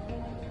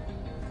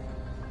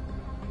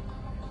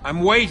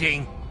 I'm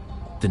waiting.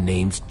 The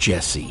name's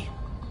Jesse.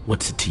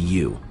 What's it to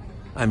you?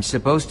 I'm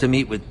supposed to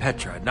meet with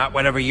Petra, not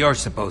whatever you're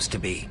supposed to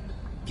be.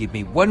 Give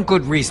me one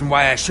good reason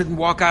why I shouldn't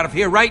walk out of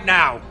here right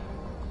now.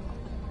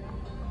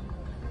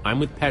 I'm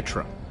with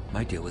Petra.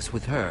 My deal is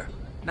with her,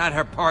 not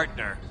her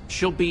partner.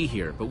 She'll be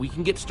here, but we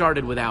can get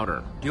started without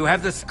her. Do you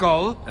have the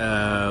skull?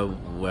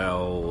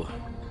 Well...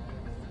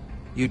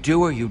 You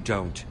do or you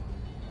don't?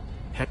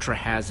 Petra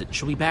has it.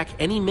 She'll be back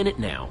any minute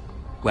now.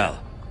 Well,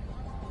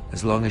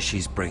 as long as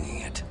she's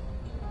bringing it.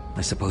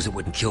 I suppose it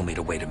wouldn't kill me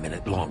to wait a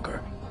minute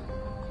longer.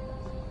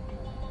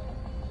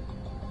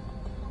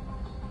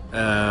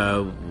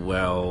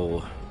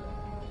 Well...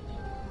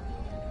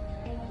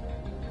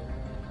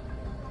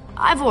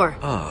 Ivor!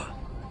 Ah,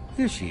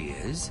 here she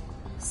is.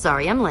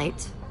 Sorry I'm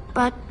late,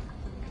 but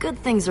good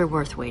things are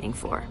worth waiting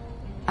for.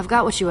 I've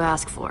got what you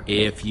asked for.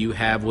 If you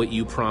have what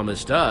you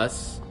promised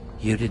us...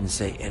 You didn't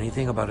say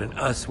anything about an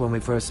us when we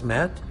first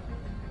met?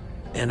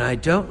 And I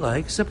don't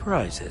like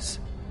surprises.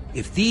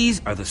 If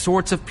these are the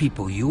sorts of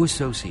people you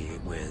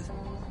associate with,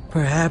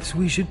 perhaps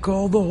we should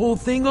call the whole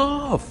thing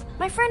off.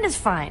 My friend is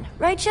fine,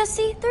 right,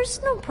 Jesse?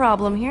 There's no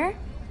problem here.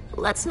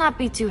 Let's not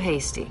be too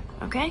hasty,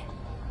 okay?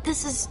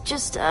 This is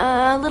just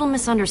a little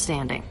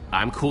misunderstanding.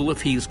 I'm cool if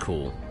he's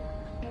cool.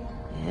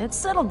 It's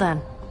settled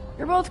then.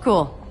 You're both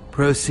cool.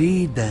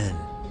 Proceed then.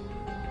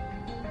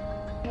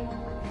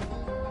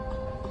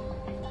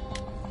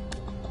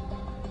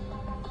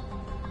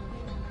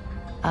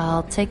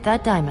 I'll take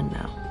that diamond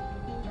now.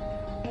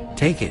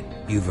 Take it.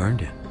 You've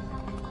earned it.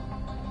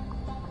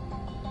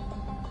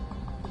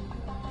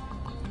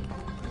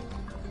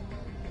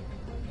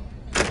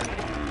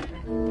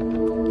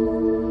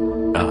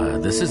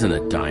 This isn't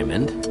a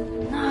diamond.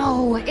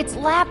 No, it's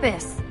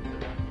lapis.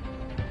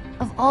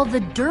 Of all the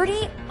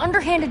dirty,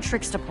 underhanded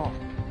tricks to pull.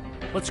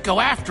 Let's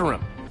go after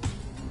him.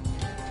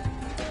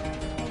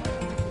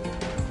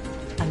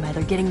 I'm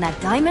either getting that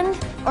diamond,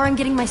 or I'm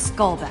getting my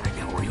skull back.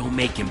 Or you'll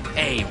make him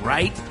pay,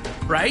 right?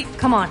 Right?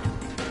 Come on.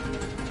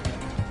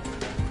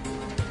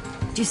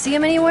 Do you see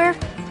him anywhere?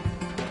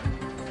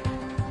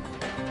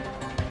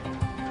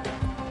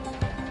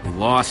 We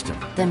lost him.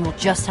 Then we'll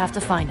just have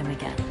to find him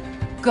again.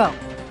 Go.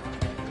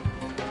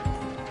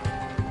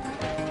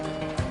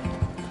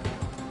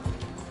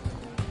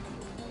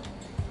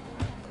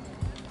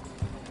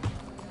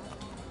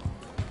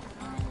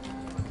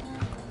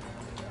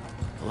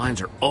 lines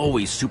are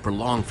always super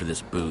long for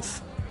this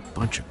booth.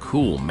 Bunch of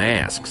cool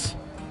masks.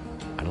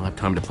 I don't have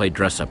time to play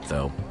dress-up,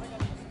 though.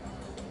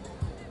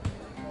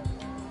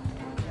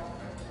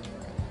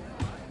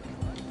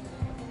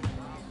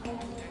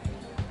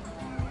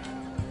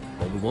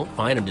 Well, we won't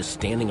find him just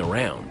standing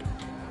around.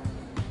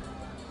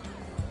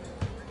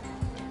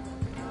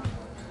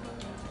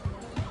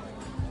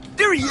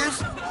 There he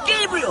is!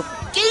 Gabriel!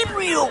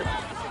 Gabriel!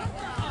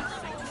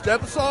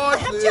 Step aside, I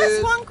have please.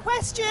 just one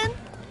question.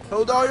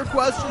 Hold all your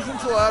questions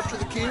until after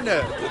the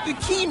keynote. The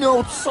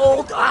keynote's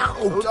sold out!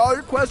 Hold all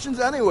your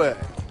questions anyway.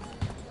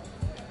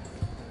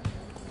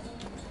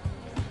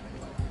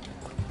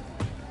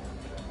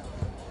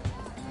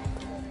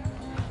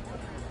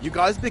 You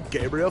guys big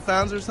Gabriel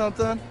fans or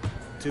something?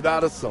 Too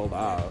bad it's sold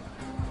out.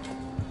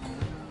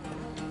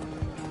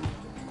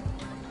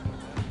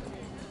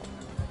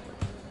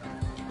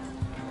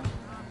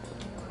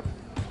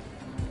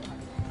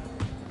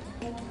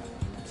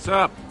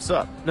 Sup?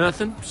 Sup?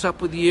 Nothing?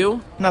 Sup with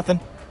you?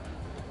 Nothing.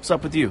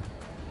 Sup with you?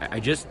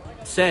 I just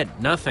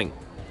said nothing.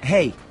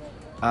 Hey,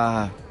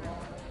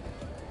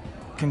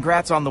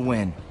 congrats on the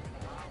win.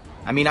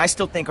 I mean, I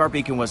still think our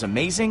beacon was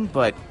amazing,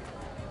 but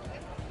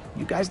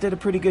you guys did a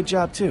pretty good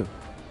job too.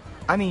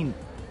 I mean,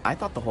 I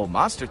thought the whole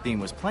monster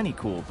theme was plenty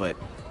cool, but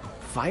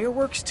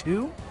fireworks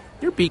too?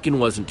 Your beacon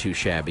wasn't too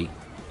shabby.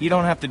 You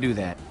don't have to do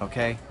that,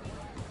 okay?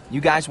 You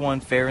guys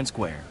won fair and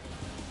square.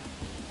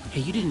 Hey,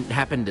 you didn't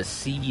happen to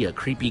see a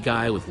creepy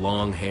guy with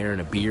long hair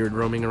and a beard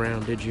roaming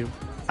around, did you?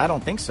 I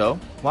don't think so.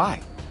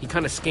 Why? He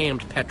kind of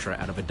scammed Petra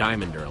out of a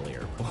diamond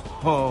earlier.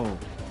 Oh,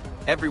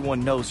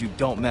 everyone knows you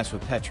don't mess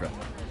with Petra.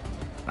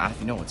 Not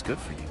if you know what's good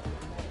for you.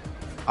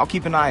 I'll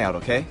keep an eye out,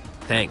 okay?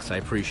 Thanks, I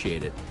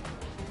appreciate it.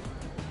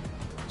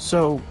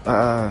 So,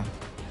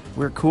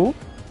 we're cool?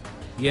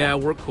 Yeah,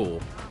 we're cool.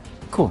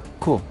 Cool.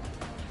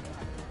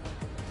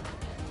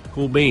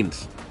 Cool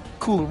beans.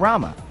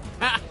 Coolorama.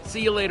 Ha!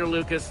 See you later,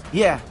 Lucas.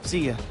 Yeah,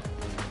 see ya.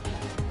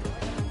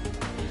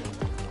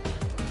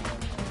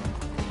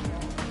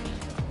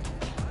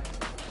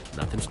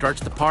 Nothing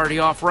starts the party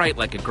off right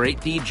like a great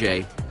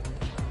DJ.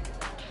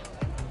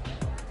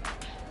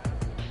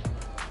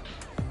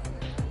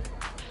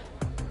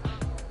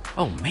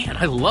 Oh man,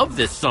 I love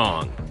this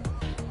song.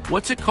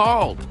 What's it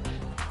called?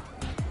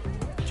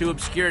 Too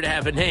obscure to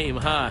have a name,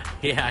 huh?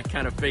 Yeah, I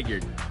kind of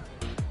figured.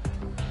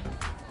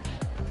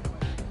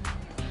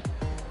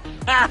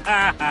 Ha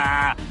ha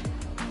ha!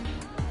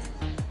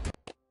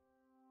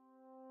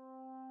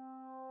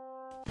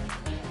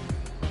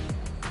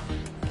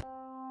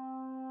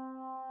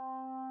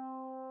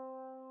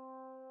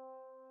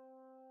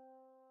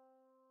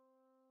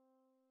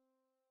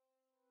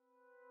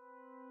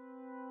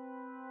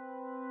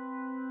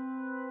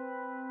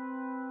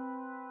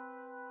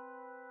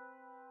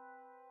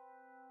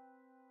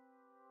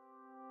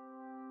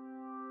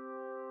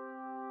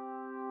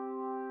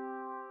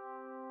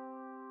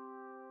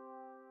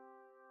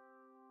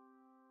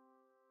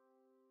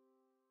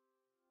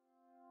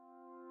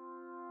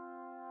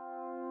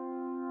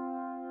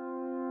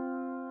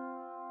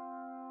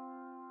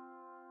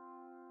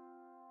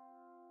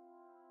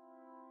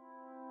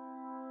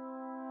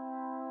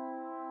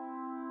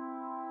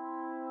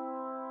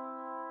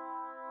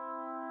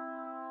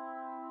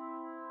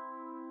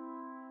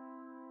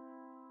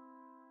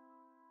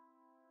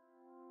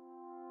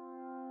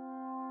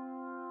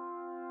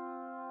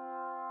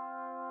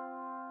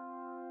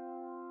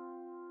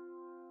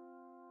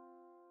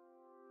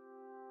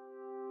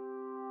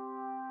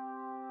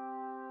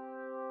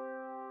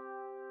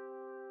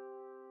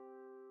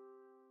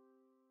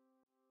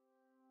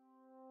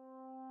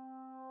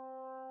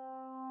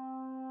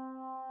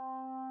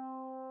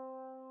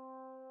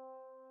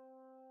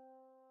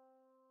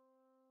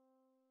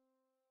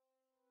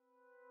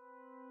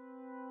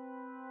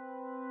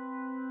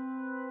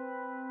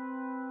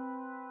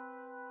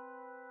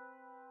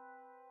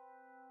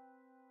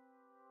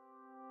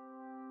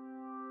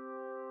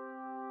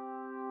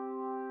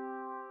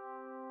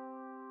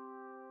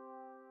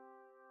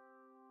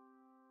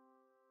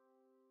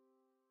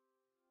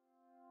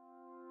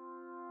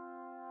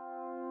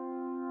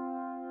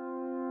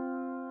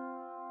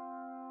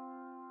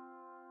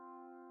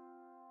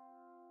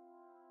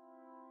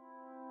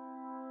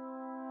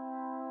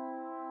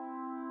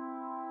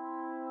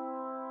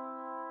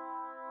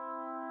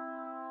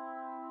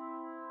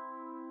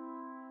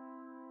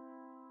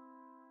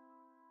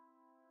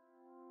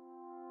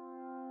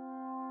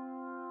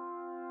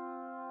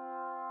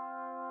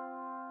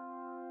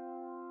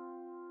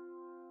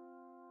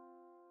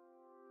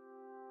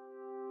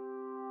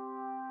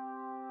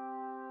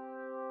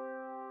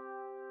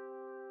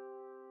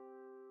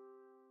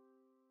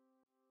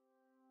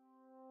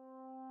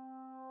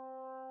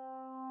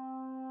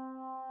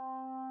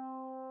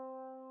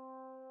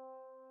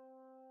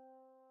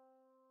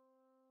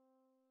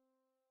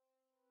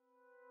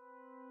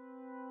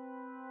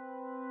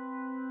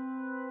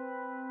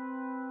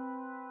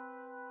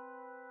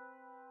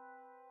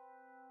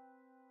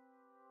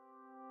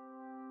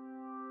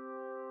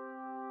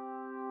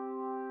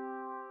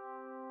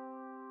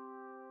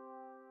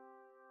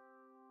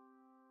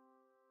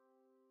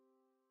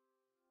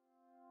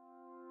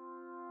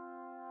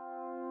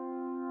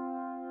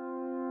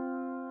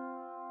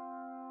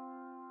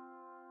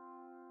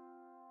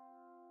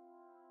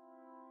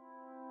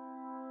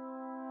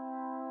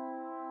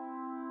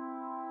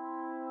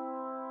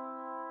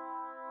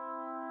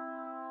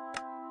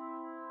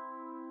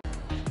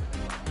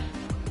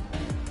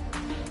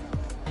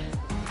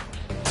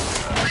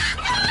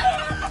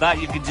 thought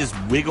you could just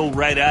wiggle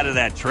right out of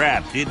that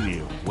trap, didn't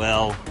you?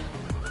 Well,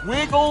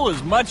 wiggle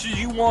as much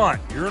as you want.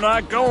 You're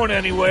not going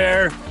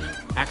anywhere.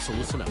 Axel,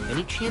 listen up.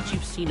 Any chance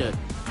you've seen a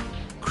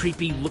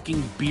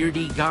creepy-looking,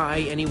 beardy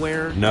guy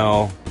anywhere?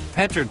 No.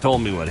 Petra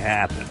told me what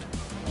happened.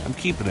 I'm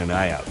keeping an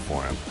eye out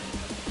for him.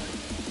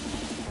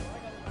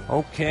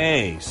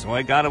 Okay, so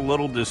I got a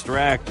little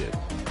distracted.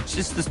 It's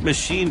just this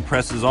machine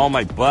presses all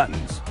my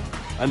buttons.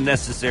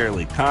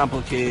 Unnecessarily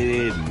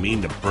complicated,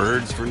 mean to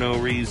birds for no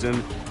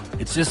reason.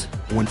 It's just,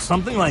 when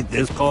something like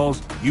this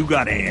calls, you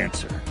gotta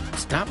answer.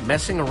 Stop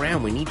messing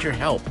around, we need your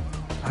help.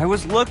 I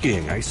was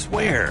looking, I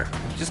swear.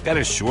 I've just got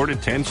a short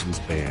attention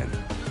span.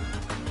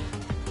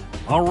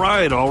 All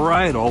right,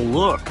 I'll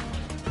look.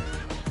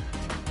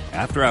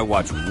 After I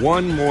watch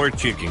one more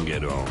chicken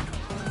get owned.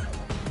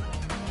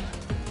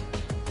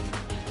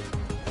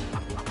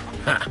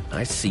 Ha,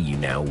 I see you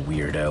now,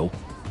 weirdo.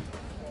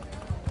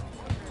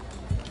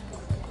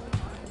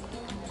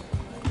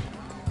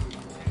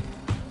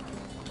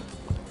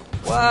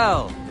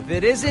 Well, if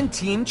it isn't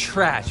Team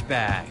Trash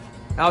Bag.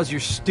 How's your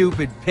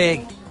stupid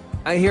pig?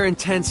 I hear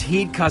intense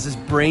heat causes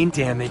brain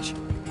damage.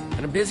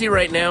 And I'm busy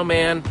right now,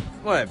 man.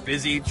 What,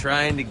 busy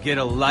trying to get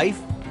a life?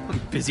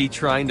 I'm busy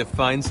trying to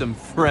find some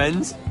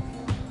friends?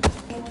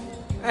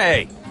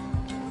 Hey!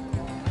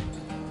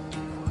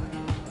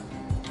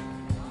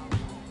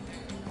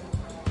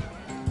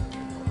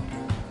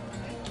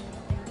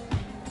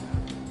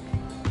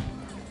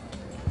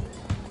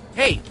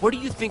 Hey, what do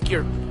you think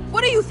you're...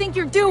 What do you think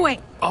you're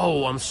doing?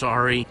 Oh, I'm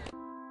sorry.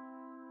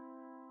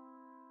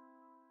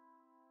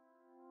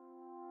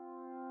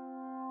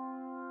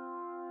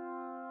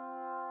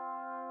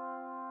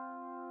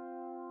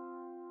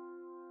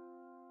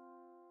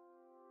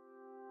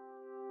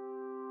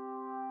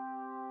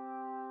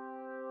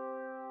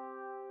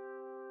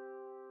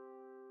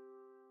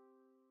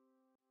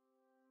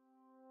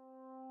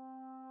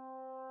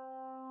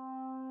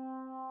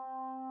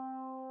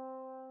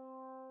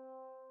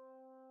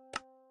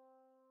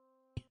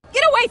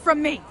 Get away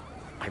from me!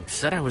 I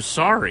said I was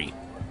sorry.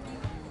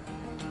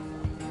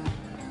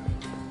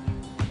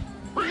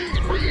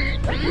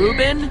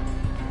 Reuben?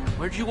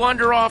 Where'd you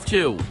wander off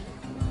to?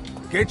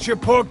 Get your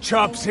pork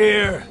chops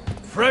here,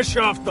 fresh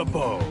off the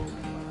bone.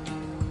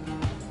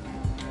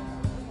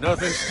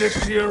 Nothing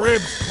sticks to your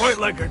ribs quite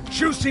like a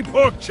juicy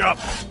pork chop.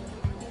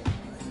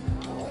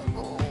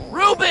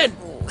 Reuben!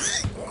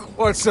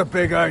 What's the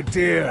big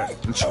idea?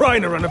 I'm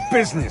trying to run a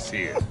business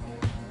here.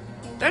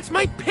 That's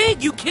my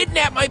pig! You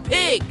kidnapped my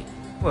pig!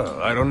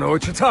 Well, I don't know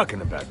what you're talking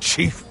about,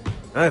 Chief.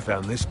 I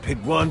found this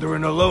pig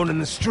wandering alone in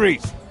the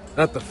streets.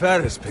 Not the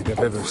fattest pig I've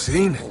ever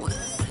seen.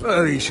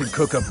 But he should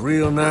cook up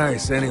real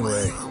nice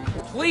anyway.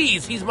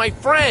 Please, he's my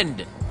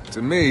friend!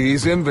 To me,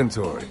 he's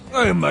inventory.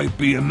 I might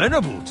be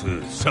amenable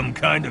to some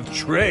kind of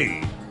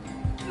trade.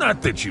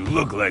 Not that you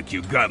look like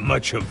you got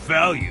much of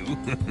value.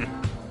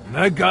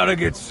 I gotta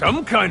get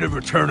some kind of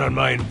return on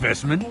my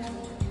investment.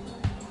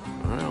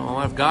 Well, all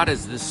I've got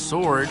is this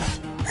sword.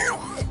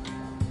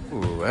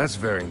 Ooh, that's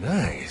very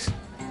nice.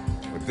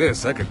 With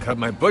this, I could cut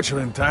my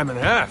butchering time in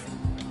half.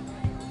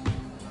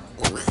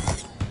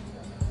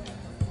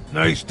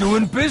 Nice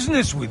doing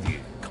business with you.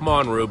 Come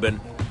on, Reuben.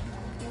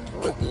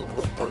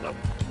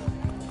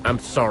 I'm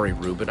sorry,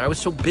 Reuben. I was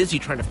so busy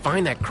trying to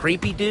find that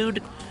creepy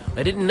dude,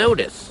 I didn't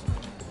notice.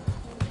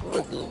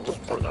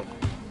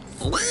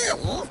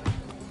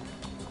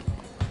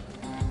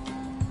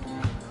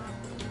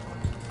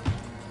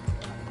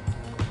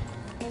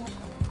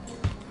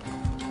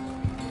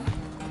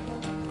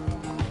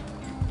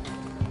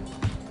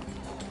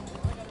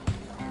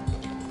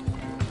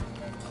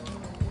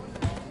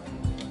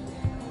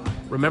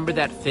 Remember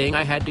that thing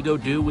I had to go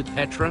do with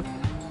Petra?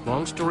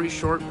 Long story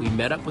short, we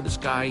met up with this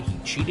guy, he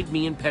cheated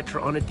me and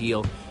Petra on a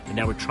deal, and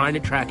now we're trying to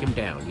track him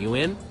down. You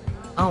in?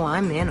 Oh,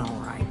 I'm in, all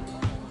right.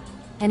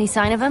 Any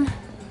sign of him?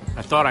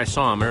 I thought I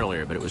saw him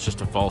earlier, but it was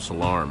just a false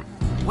alarm.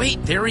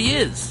 Wait, there he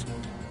is!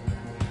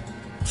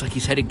 Looks like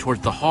he's heading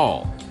towards the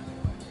hall.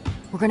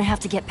 We're gonna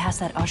have to get past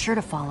that usher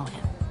to follow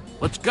him.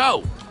 Let's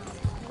go!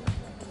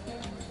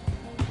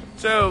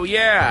 So,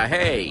 yeah,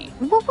 hey.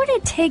 What would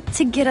it take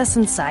to get us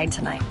inside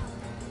tonight?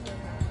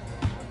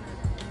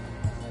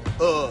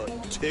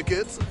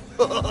 Tickets?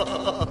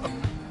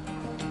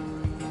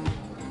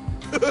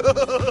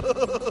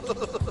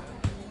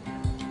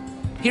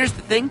 Here's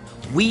the thing.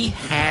 We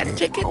had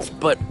tickets,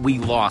 but we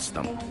lost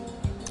them.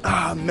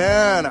 Ah,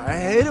 man, I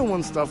hate it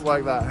when stuff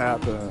like that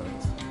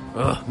happens.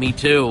 Ugh, me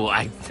too.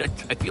 I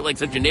feel like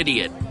such an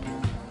idiot.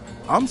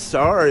 I'm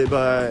sorry,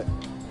 but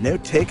no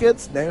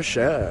tickets, no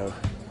show.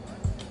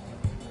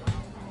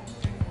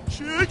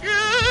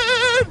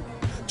 Chicken!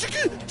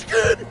 Chicken!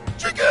 Chicken!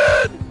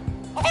 Chicken!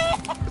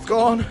 It's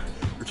gone.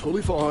 You're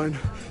totally fine.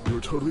 You're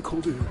a totally cool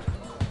dude.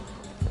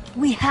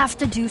 We have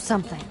to do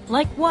something.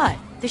 Like what?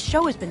 This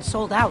show has been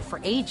sold out for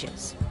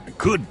ages. I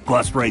could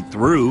bust right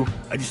through.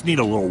 I just need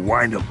a little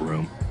wind-up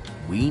room.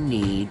 We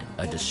need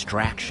a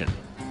distraction.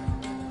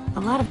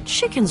 A lot of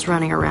chickens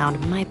running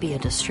around might be a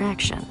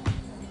distraction.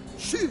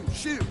 Shoot!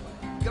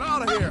 Get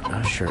out of here!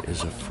 Usher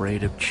is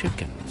afraid of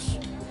chickens.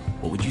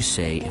 What would you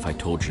say if I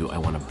told you I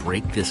want to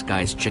break this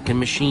guy's chicken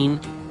machine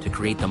to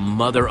create the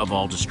mother of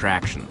all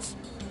distractions?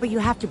 But you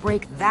have to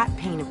break that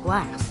pane of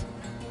glass.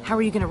 How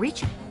are you gonna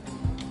reach it?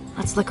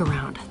 Let's look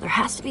around. There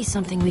has to be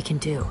something we can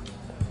do.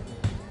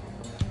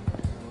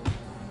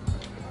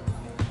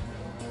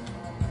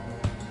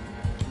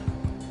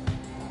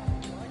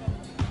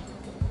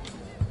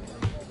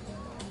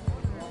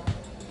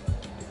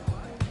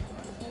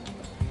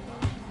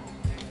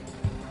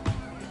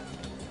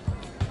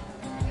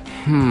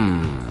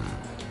 I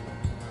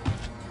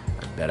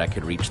bet I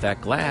could reach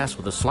that glass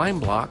with a slime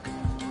block.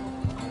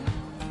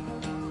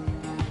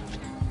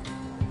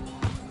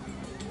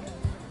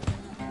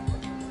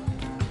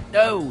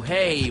 Oh,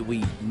 hey,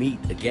 we meet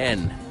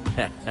again.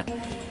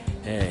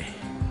 Hey.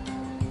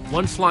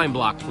 One slime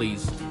block,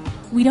 please.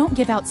 We don't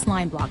give out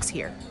slime blocks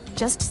here,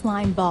 just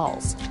slime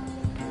balls.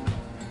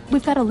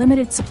 We've got a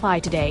limited supply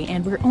today,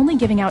 and we're only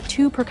giving out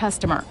 2 per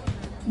customer.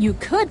 You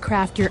could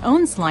craft your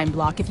own slime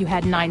block if you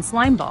had 9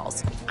 slime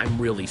balls. I'm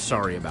really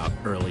sorry about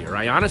earlier.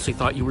 I honestly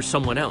thought you were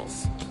someone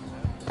else.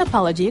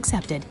 Apology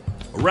accepted.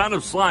 A round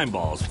of slime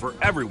balls for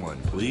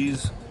everyone,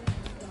 please.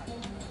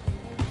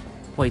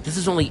 Wait, this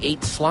is only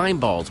 8 slime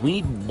balls. We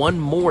need 1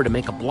 more to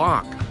make a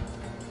block.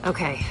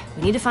 Okay,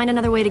 we need to find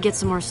another way to get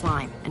some more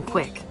slime, and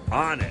quick.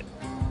 On it.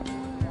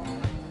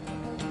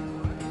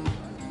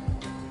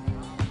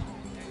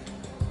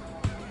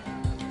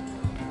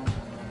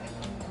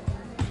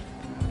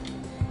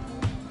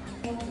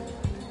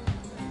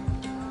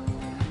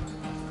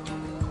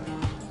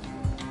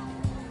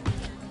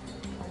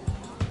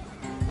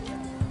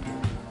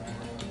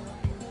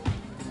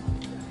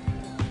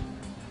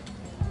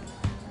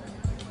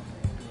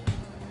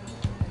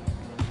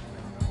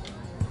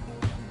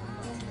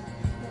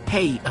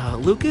 Hey,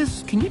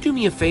 Lucas, can you do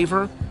me a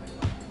favor?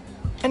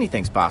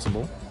 Anything's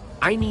possible.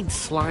 I need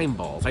slime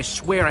balls. I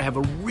swear I have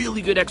a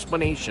really good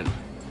explanation.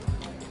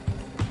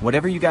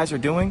 Whatever you guys are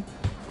doing,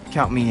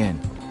 count me in.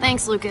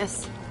 Thanks,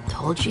 Lucas.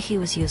 Told you he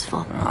was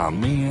useful. Oh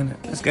man,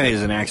 this guy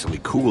isn't actually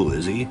cool,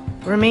 is he?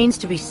 Remains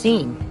to be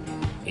seen.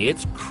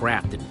 It's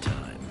crafting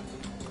time.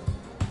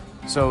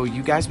 So,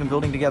 you guys been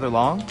building together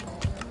long?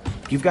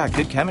 You've got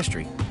good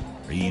chemistry.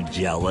 Are you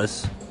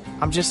jealous?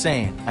 I'm just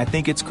saying, I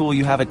think it's cool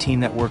you have a team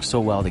that works so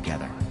well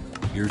together.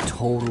 You're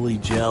totally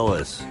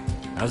jealous.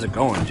 How's it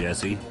going,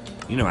 Jesse?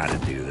 You know how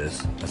to do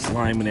this. A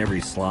slime in every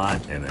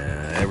slot, and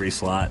every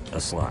slot, a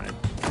slime.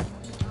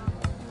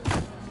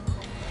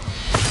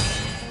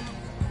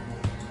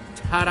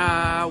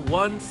 Ta-da!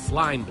 1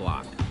 slime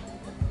block.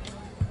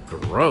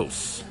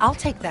 Gross. I'll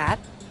take that.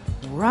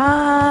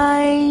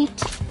 Right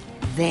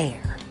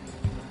there.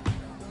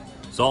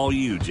 It's all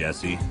you,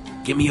 Jesse.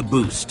 Give me a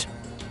boost.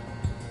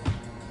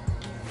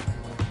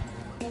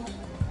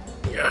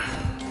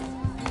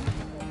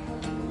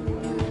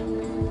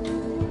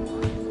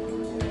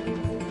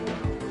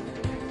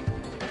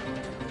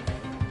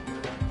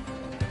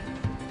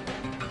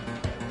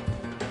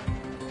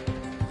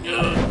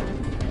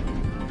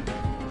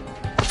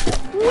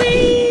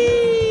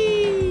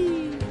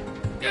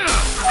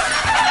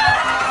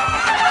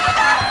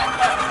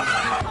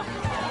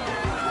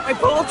 My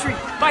poultry!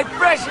 My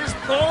precious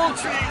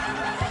poultry!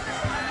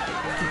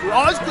 Keep your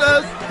eyes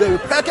closed. They will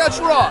peck at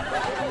your eye.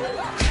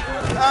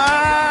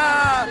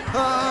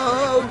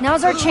 Ah!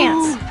 Now's our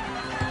chance.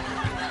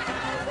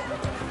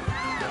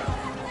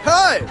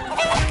 Hey!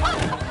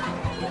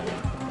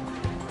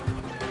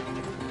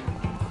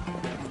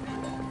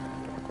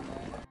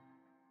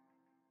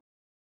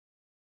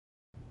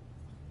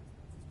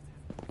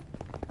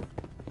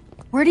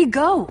 Where'd he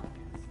go?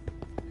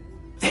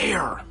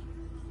 There!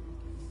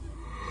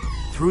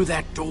 Through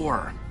that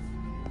door.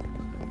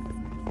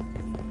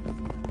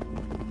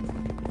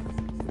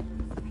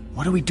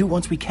 What do we do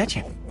once we catch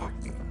him?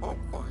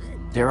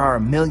 There are a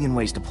million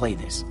ways to play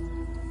this.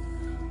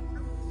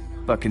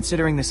 But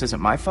considering this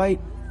isn't my fight,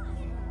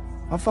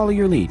 I'll follow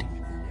your lead.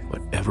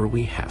 Whatever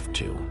we have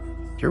to.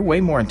 You're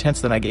way more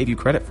intense than I gave you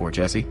credit for,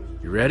 Jesse.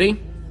 You ready?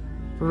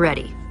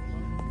 Ready.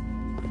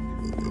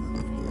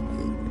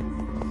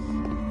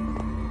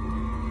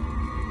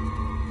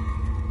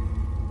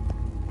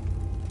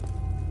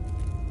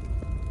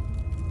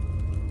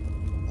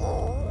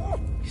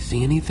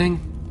 See anything?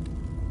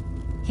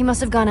 He must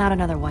have gone out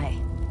another way.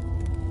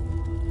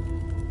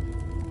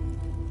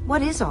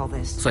 What is all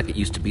this? Looks like it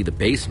used to be the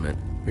basement.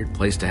 Weird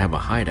place to have a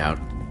hideout.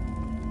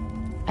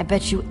 I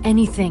bet you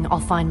anything I'll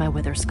find my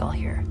wither skull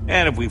here.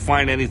 And if we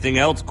find anything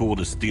else cool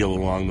to steal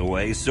along the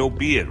way, so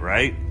be it,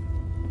 right?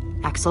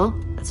 Axel,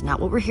 that's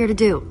not what we're here to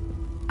do.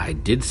 I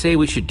did say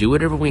we should do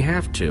whatever we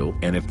have to.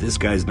 And if this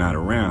guy's not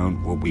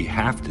around, what we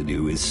have to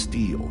do is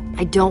steal.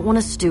 I don't want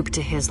to stoop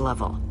to his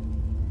level.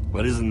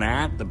 But isn't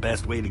that the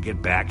best way to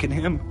get back at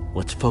him?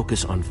 Let's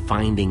focus on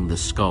finding the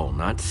skull,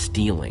 not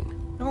stealing.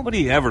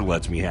 Nobody ever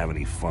lets me have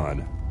any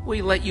fun.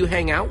 We let you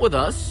hang out with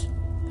us.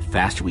 The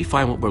faster we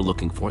find what we're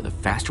looking for, the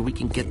faster we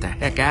can get the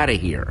heck out of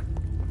here.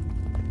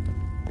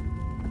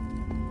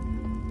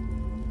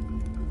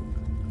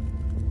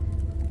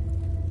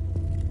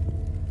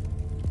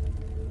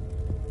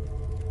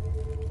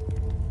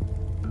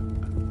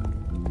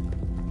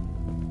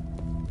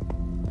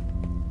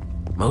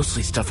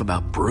 Mostly stuff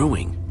about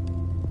brewing.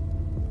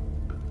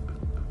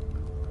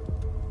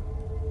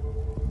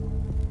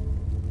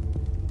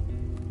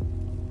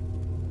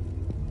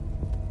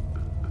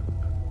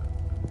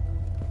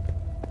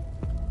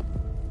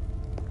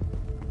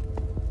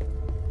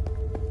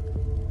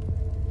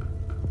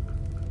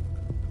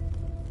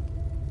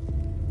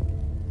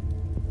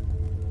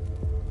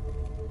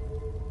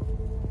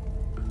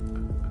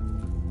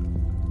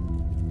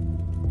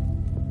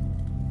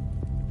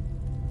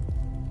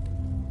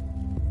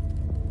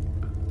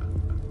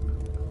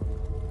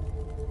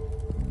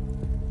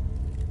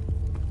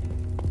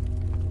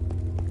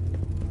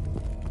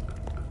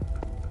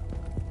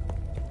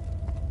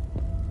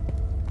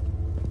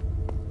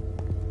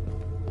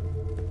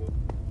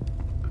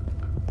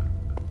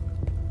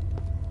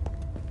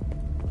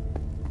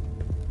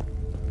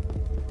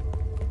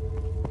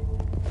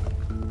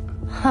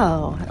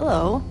 Oh,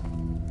 hello.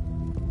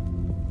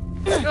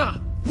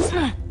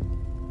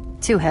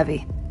 Too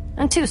heavy.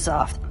 And too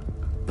soft.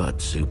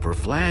 But super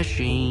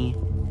flashy.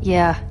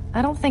 Yeah,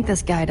 I don't think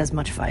this guy does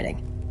much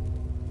fighting.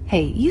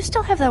 Hey, you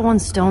still have that one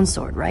stone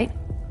sword, right?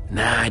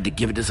 Nah, I had to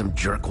give it to some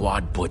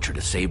jerkwad butcher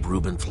to save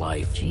Reuben's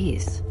life.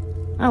 Jeez.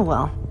 Oh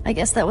well, I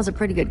guess that was a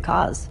pretty good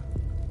cause.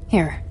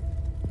 Here.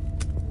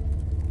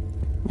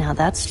 Now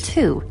that's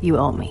 2 you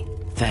owe me.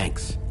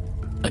 Thanks.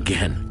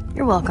 Again.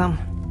 You're welcome.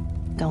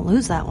 Don't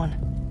lose that one.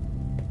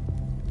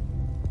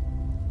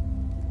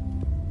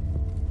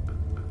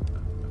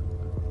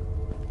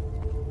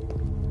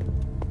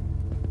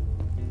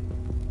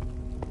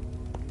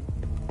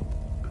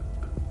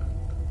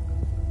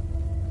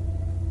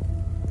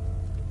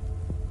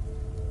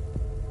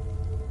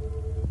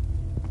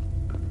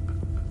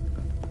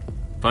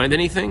 Find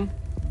anything?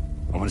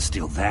 I want to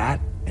steal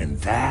that and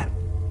that.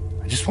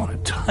 I just want to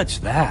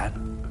touch that.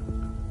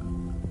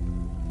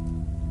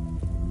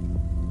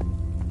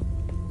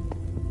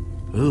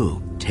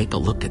 Ooh, take a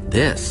look at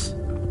this.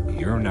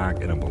 You're not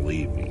gonna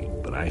believe me,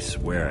 but I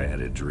swear I had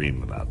a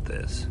dream about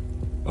this.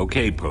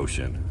 Okay,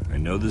 Potion, I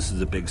know this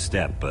is a big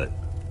step, but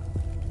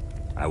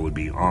I would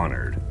be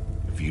honored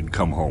if you'd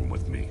come home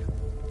with me.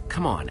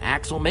 Come on,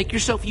 Axel, make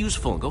yourself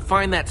useful and go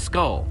find that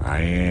skull. I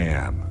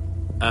am.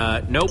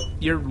 Nope.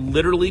 You're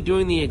literally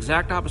doing the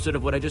exact opposite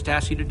of what I just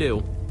asked you to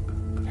do.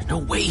 There's no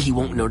way he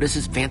won't notice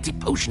his fancy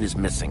potion is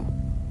missing.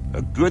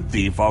 A good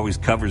thief always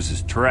covers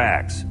his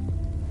tracks.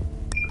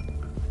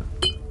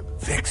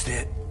 Fixed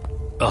it.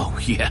 Oh,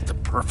 yeah, the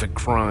perfect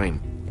crime.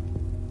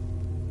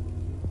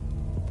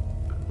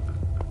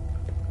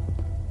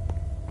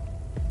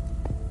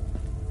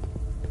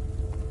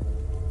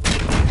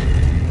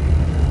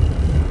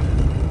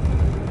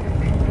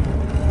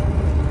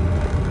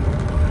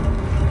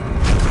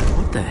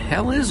 What the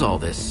hell is all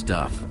this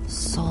stuff?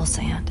 Soul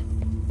sand.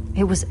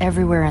 It was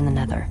everywhere in the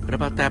Nether. What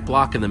about that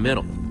block in the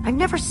middle? I've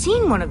never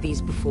seen one of these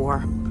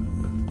before.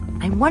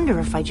 I wonder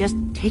if I just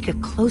take a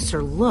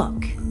closer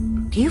look.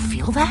 Do you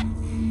feel that?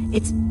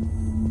 It's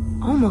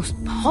almost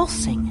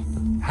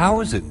pulsing. How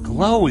is it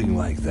glowing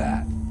like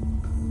that?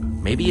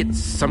 Maybe it's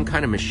some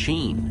kind of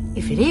machine.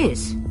 If it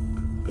is,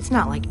 it's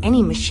not like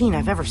any machine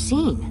I've ever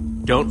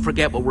seen. Don't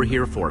forget what we're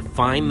here for.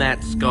 Find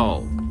that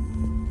skull.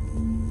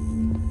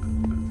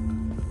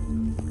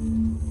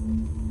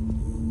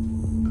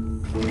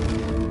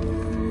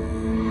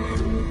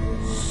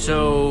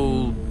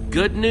 So,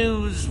 good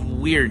news,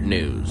 weird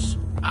news.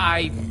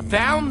 I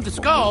found the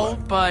skull,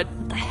 but...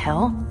 What the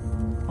hell?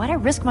 Why'd I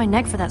risk my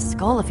neck for that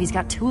skull if he's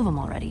got 2 of them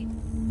already?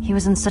 He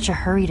was in such a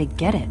hurry to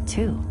get it,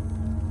 too.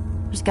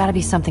 There's gotta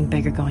be something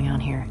bigger going on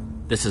here.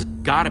 This has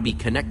gotta be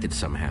connected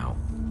somehow.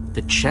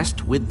 The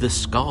chest with the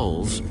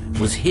skulls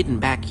was hidden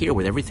back here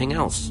with everything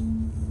else.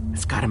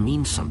 It's gotta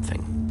mean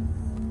something.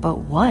 But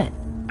what?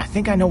 I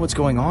think I know what's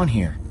going on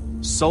here.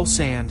 Soul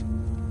sand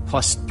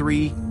plus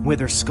 3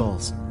 wither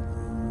skulls.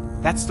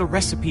 That's the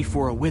recipe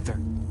for a wither.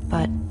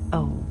 But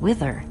a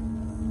wither?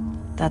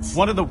 That's...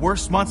 one of the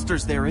worst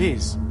monsters there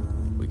is.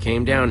 We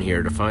came down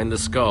here to find the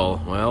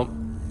skull. Well,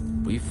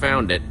 we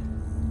found it.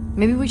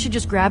 Maybe we should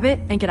just grab it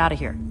and get out of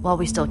here, while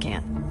we still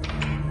can.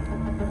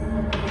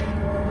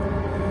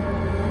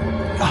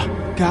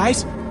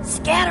 Guys?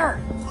 Scatter!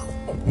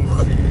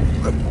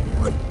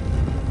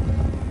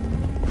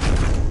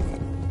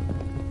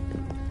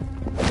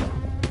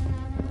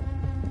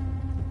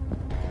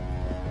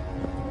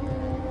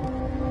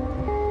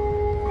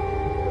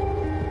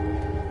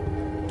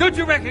 Don't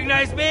you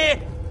recognize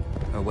me?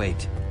 Oh,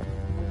 wait.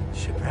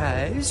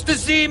 Surprised to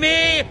see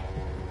me?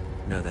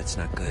 No, that's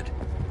not good.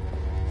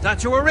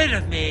 Thought you were rid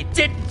of me,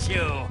 didn't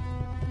you?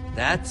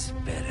 That's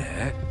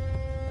better.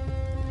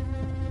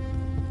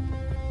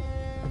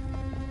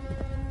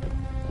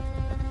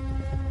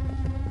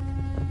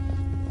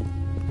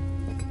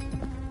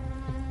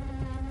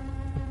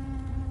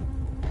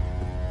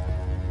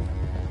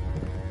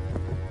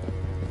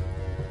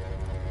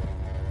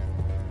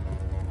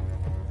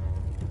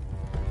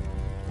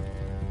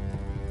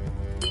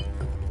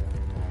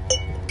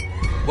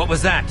 What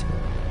was that?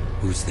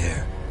 Who's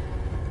there?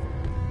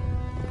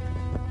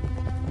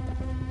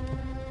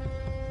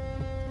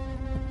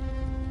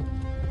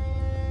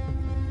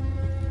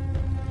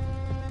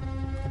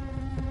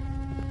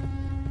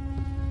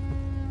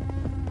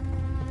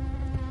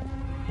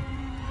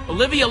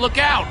 Olivia, look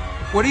out!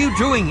 What are you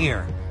doing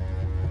here?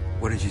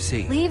 What did you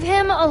see? Leave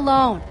him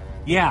alone.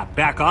 Yeah,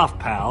 back off,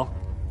 pal.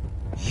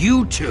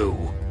 You two!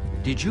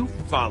 Did you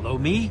follow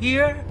me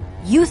here?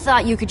 You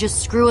thought you could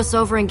just screw us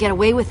over and get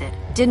away with it,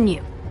 didn't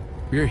you?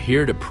 We're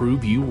here to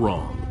prove you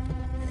wrong.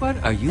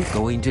 What are you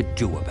going to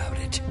do about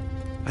it?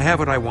 I have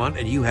what I want,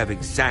 and you have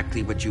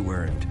exactly what you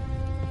earned.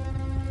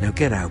 Now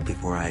get out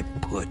before I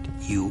put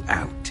you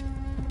out.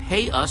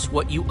 Pay us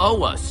what you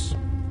owe us.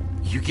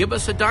 You give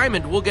us a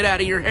diamond, we'll get out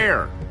of your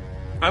hair.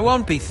 I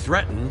won't be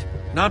threatened.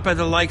 Not by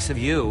the likes of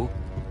you.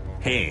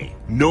 Hey,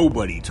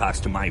 nobody talks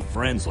to my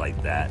friends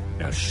like that.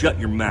 Now shut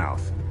your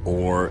mouth,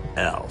 or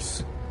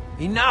else.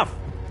 Enough!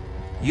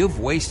 You've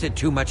wasted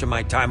too much of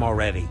my time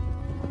already.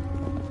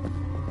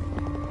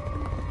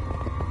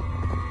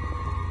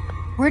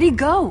 Where'd he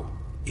go?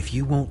 If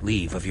you won't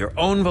leave of your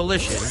own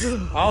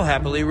volition, I'll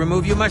happily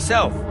remove you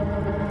myself.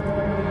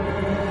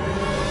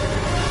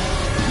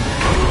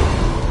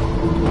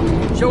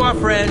 Show our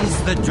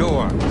friends the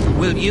door,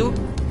 will you?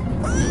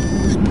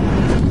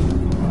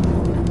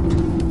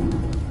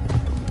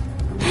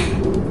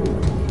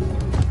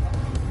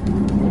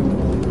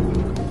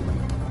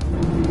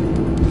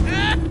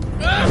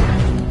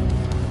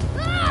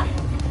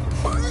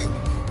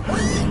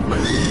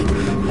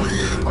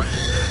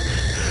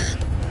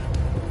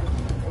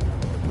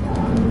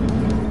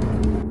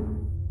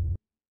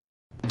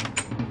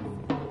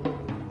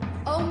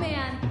 Oh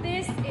man,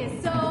 this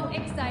is so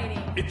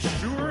exciting. It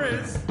sure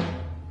is.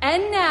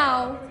 And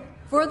now,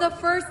 for the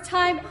first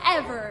time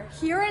ever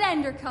here at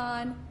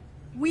EnderCon,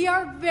 we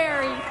are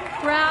very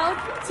proud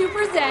to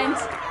present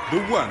The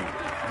one,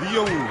 the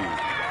only.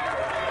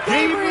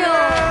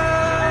 Gabriel!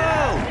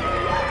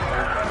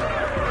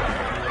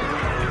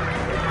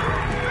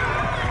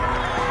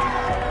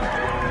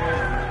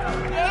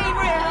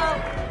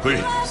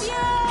 Please,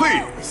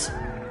 please.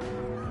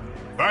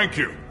 Thank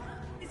you.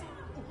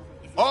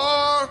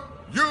 Are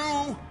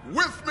you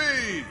with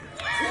me?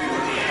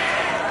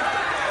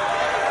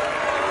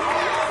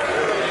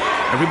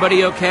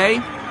 Everybody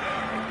okay?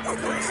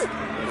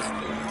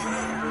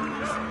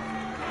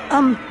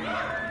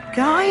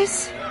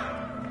 Guys?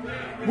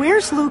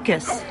 Where's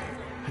Lucas?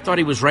 I thought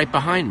he was right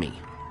behind me.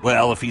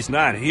 Well, if he's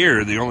not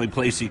here, the only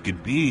place he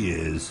could be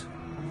is...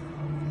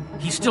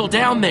 He's still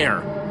down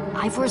there.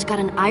 Ivor's got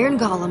an iron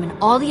golem and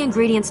all the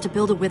ingredients to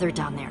build a wither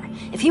down there.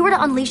 If he were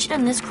to unleash it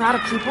on this crowd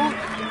of people,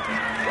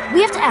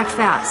 we have to act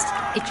fast.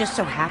 It just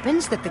so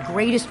happens that the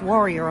greatest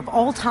warrior of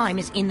all time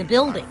is in the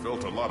building.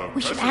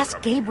 We should ask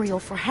Gabriel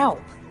for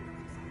help.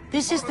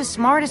 This is the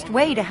smartest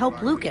way to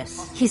help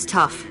Lucas. He's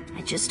tough.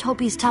 I just hope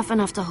he's tough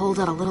enough to hold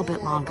out a little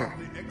bit longer.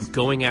 I'm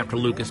going after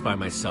Lucas by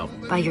myself.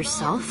 By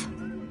yourself?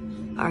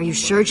 Are you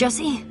sure,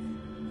 Jesse?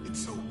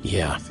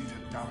 Yeah.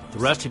 The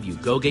rest of you,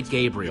 go get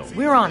Gabriel.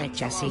 We're on it,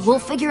 Jesse. We'll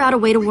figure out a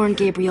way to warn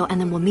Gabriel, and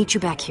then we'll meet you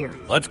back here.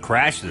 Let's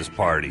crash this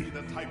party.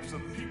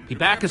 Be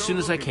back as soon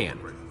as I can.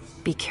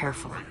 Be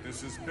careful.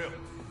 This is built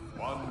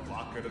one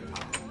block at a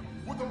time.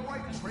 With the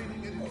right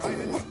training and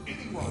guidance,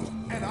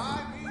 anyone, and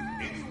I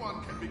mean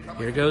anyone, can become.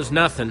 Here goes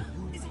nothing.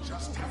 You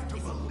just have to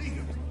believe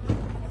it.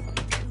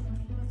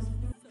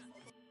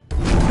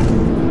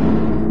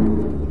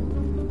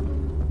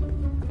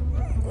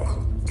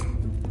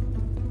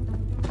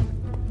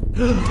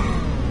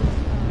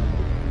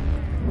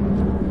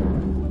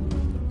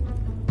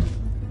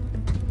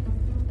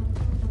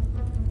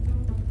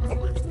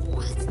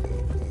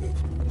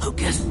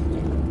 Lucas,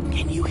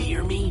 can you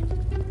hear me?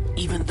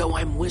 Even though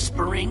I'm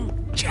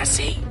whispering?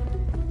 Jesse?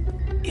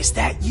 Is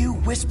that you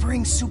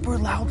whispering super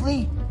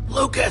loudly?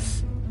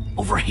 Lucas!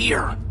 Over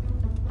here!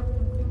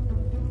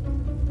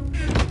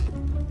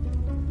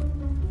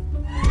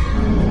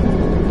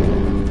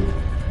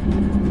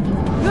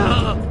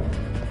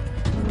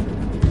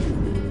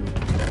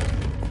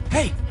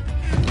 Hey!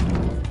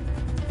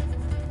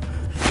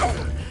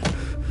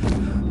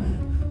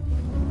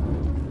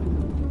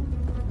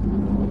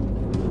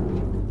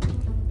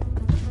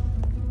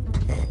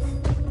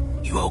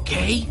 You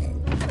okay?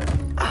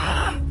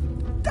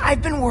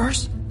 I've been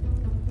worse.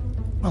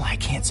 Well, I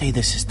can't say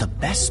this is the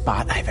best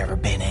spot I've ever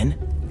been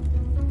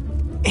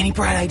in. Any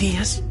bright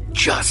ideas?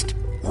 Just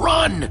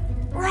run!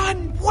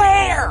 Run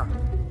where?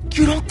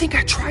 You don't think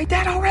I tried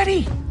that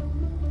already?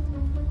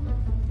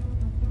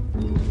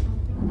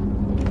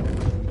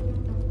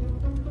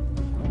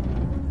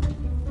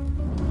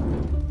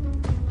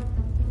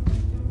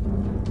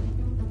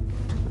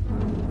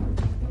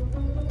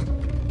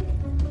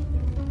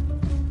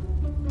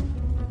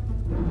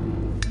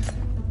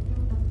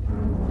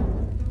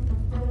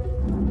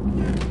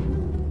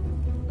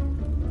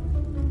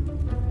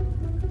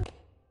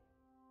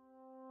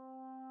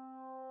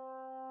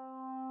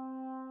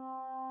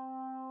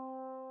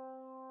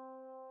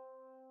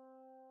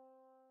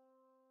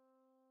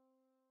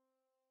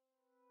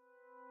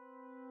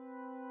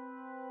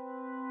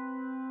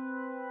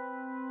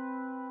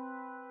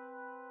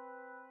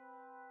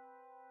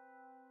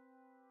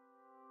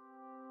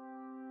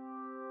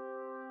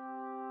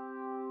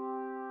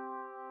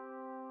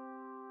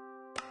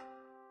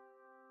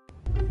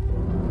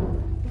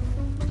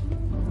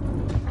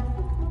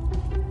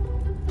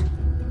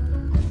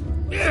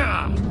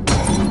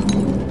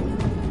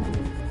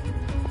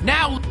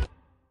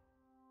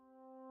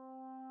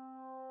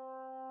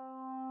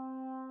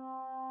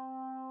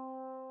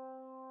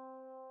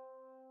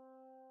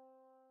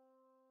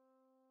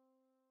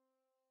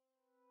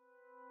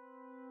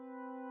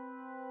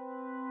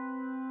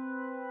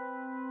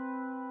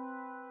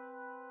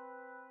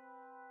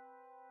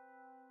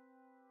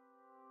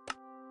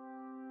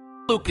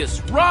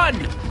 Lucas! Run!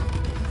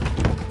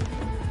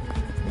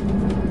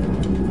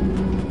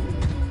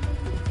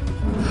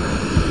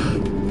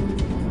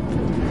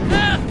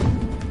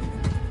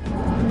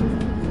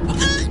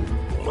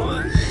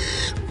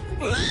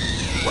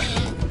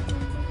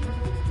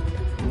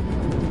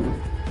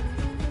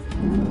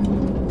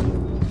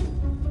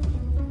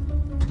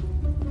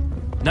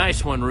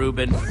 Nice one,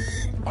 Reuben.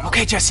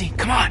 Okay, Jesse,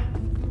 come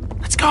on.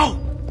 Let's go.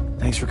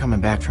 Thanks for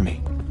coming back for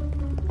me.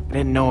 I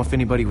didn't know if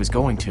anybody was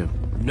going to.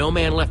 No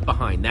man left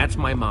behind. That's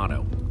my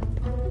motto.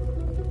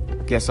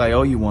 Guess I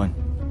owe you one.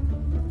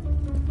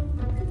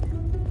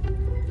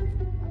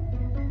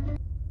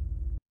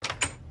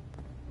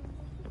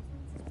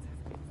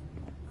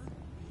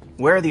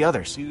 Where are the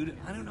others? Dude,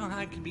 I don't know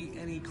how it can be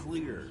any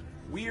clearer.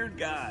 Weird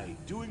guy,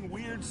 doing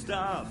weird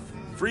stuff.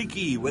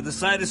 Freaky, with a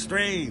side of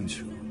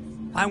strange.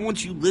 Why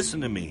won't you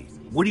listen to me?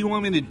 What do you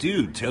want me to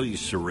do? Tell you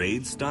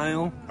charade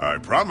style? I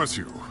promise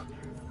you,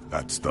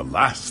 that's the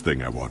last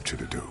thing I want you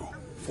to do.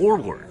 4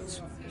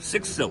 words,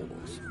 6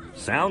 syllables.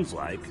 Sounds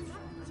like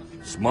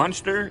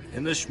Smonster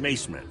and the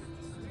Schmasmith.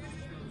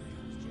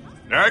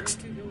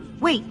 Next.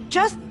 Wait,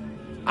 just...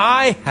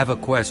 I have a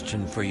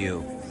question for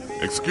you.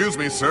 Excuse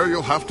me, sir,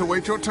 you'll have to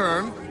wait your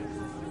turn.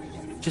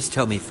 Just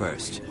tell me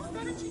first.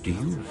 Do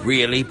you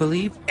really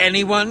believe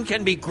anyone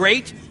can be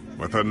great?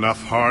 With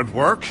enough hard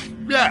work,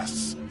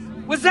 yes.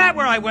 Was that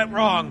where I went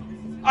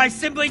wrong? I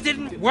simply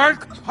didn't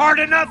work hard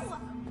enough?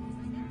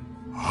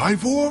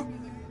 Ivor?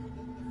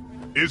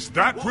 Is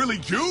that really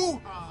you?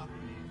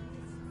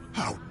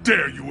 How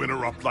dare you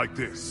interrupt like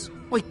this?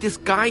 Wait, this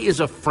guy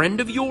is a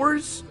friend of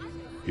yours?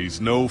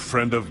 He's no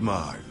friend of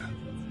mine.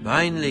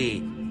 Finally,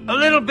 a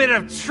little bit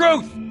of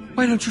truth!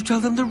 Why don't you tell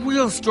them the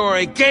real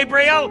story,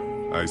 Gabriel?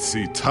 I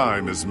see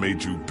time has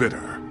made you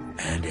bitter.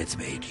 And it's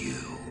made you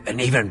an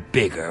even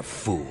bigger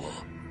fool.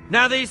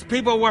 Now these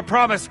people were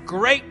promised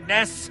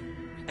greatness,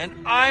 and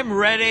I'm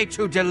ready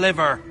to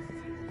deliver.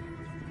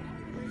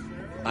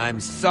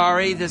 I'm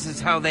sorry this is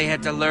how they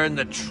had to learn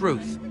the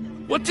truth.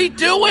 What's he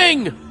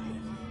doing?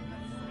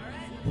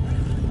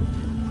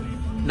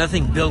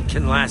 Nothing built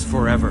can last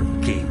forever,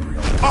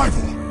 Gabriel.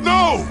 Ivor,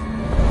 no!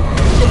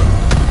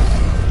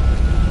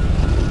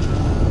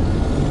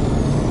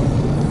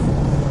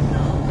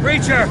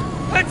 Creature,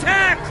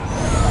 attack!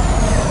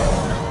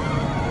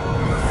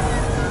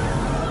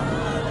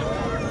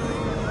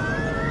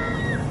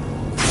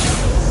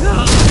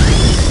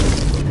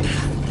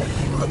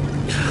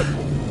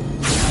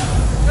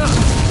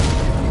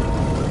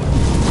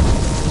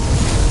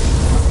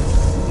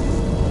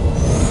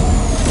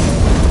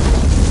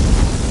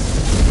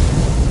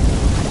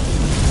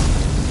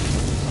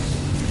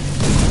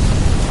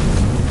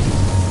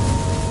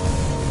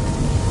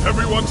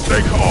 Everyone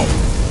stay calm.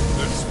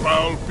 This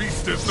foul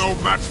beast is no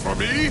match for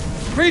me.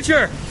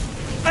 Creature,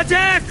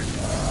 attack!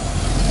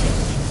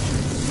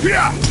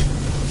 Yeah!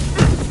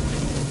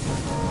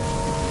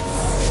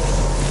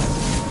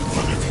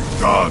 What have you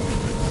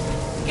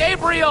done?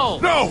 Gabriel!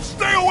 No,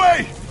 stay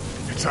away!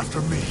 It's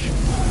after me,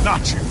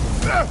 not you.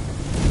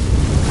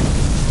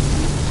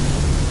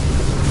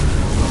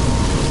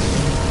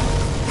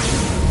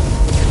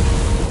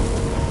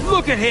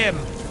 Look at him!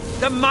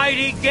 The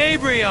mighty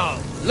Gabriel!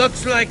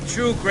 Looks like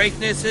true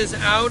greatness is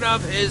out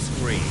of his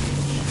reach.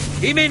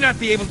 He may not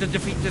be able to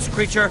defeat this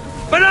creature,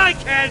 but I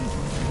can!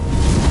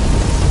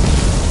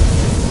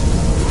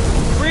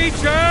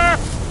 Creature,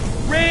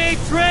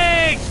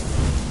 retreat!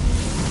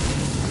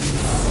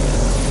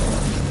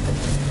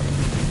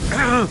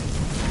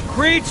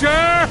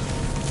 Creature,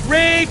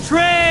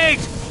 retreat!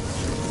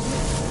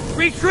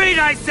 Retreat,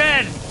 I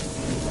said!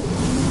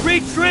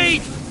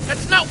 Retreat!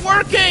 That's not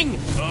working!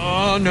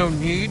 Oh, no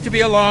need to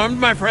be alarmed,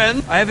 my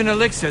friend. I have an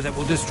elixir that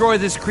will destroy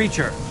this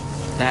creature.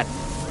 That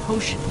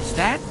potion, is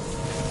that?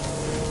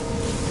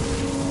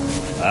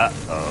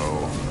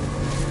 Uh-oh.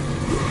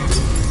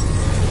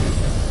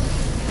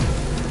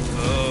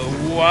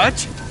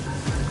 What?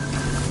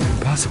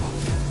 Impossible.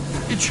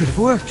 It should have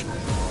worked.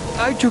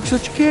 I took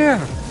such care.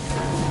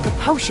 The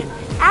potion.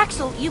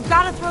 Axel, you've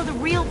got to throw the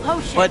real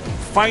potion. But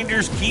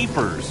finders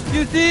keepers.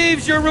 You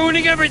thieves, you're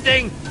ruining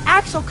everything.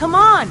 Axel, come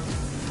on.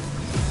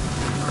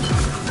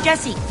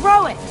 Jesse,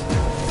 throw it.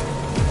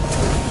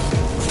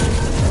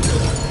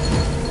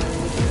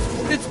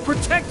 It's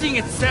protecting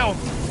itself.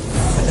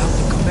 Without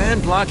the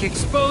command block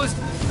exposed,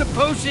 the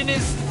potion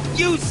is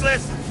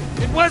useless.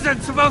 It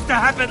wasn't supposed to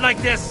happen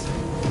like this.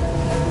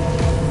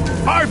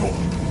 Ivor!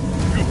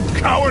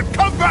 You coward,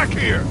 come back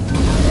here!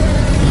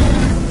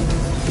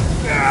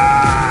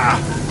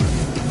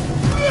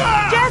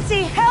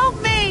 Jesse,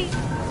 help me!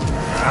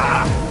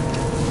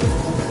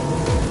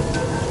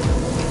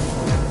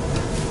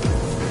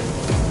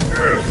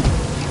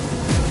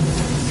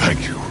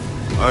 Thank you.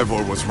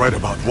 Ivor was right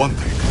about one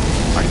thing.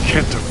 I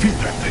can't defeat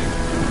that thing.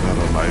 Not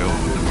on my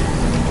own.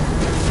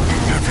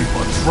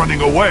 Everyone's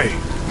running away.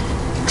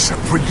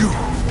 Except for you.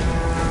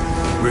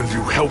 Will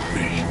you help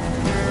me?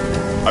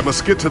 I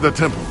must get to the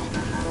temple.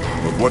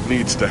 But what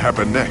needs to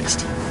happen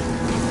next?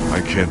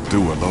 I can't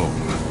do alone.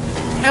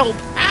 Help!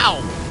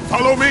 How?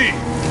 Follow me!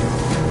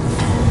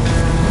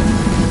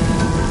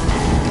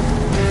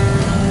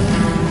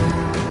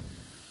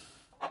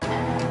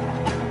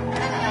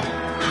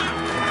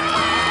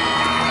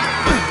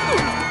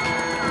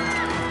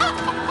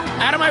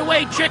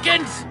 way,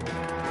 chickens!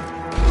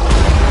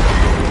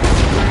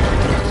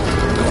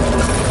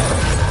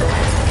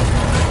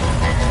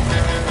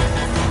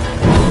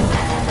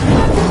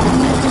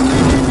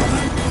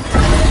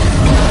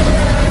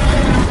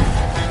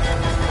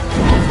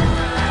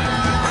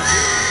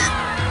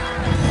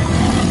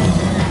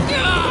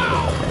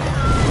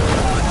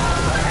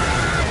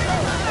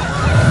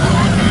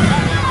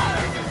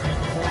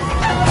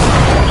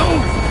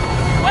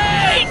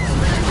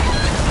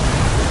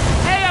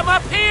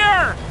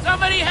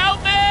 Somebody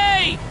help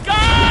me!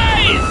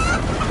 Guys!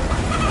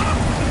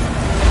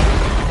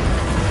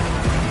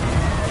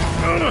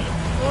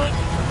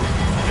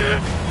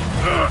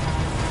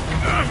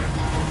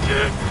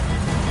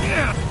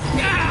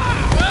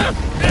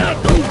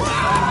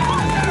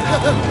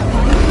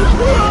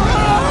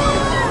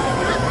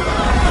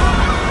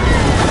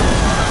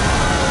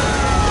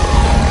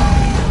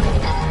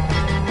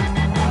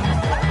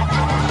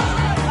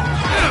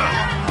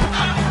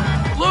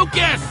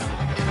 Lucas!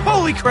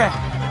 Holy crap!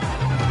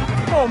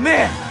 Oh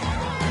man!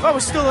 If I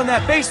was still in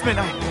that basement,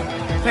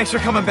 Thanks for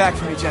coming back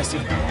for me, Jesse.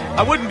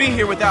 I wouldn't be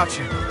here without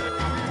you.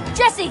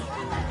 Jesse!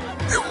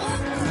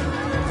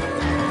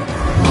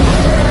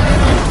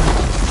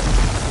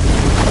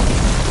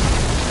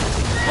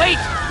 Wait!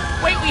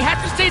 Wait, we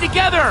have to stay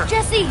together!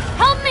 Jesse,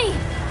 help me!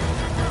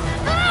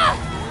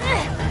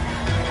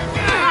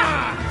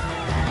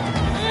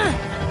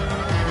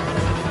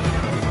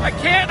 I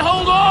can't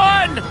hold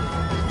on!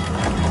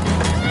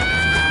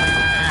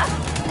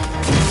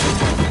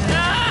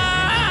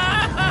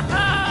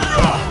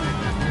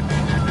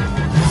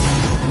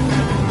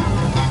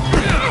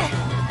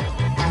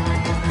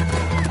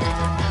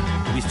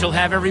 We still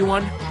have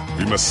everyone?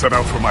 We must set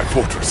out for my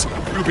fortress.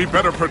 We'll be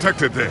better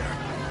protected there.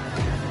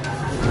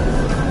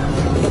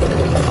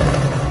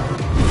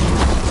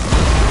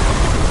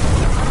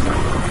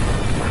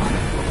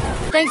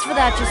 Thanks for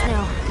that just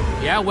now.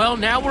 Yeah, well,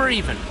 now we're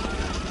even.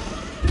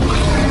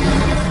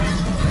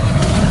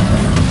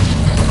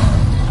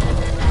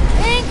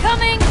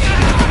 Incoming!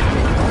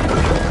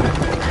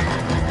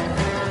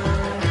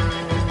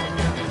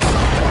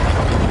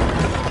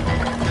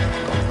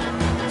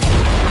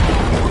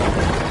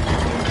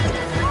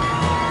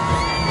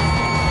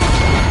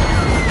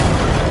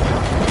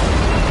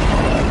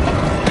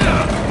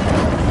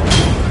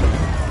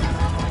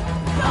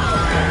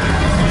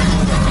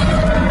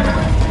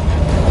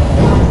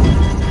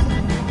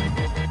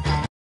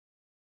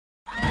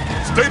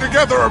 Stay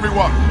together,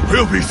 everyone!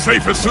 We'll be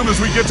safe as soon as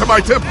we get to my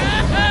temple!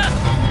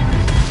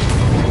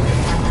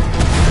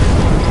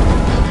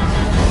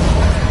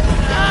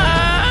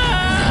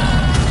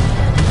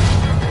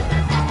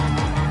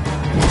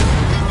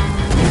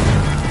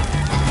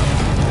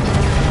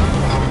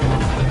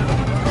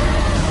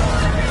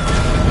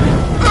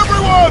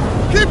 Everyone!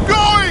 Keep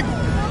going!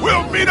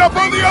 We'll meet up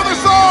on the other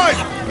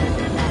side!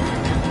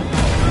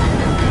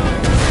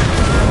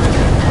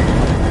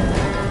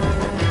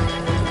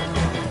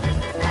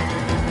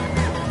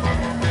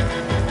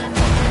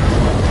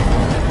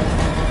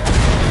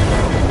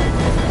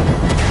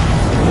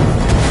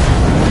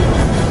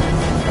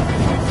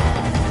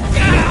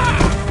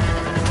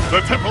 The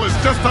temple is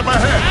just up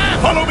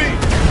ahead! Follow me!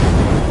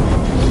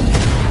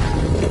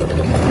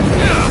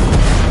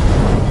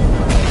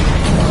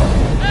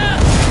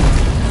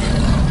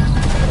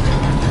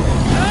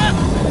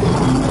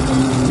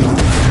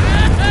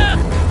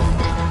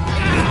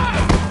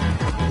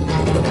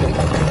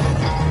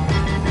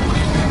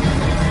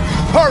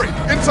 Hurry!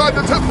 Inside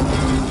the temple!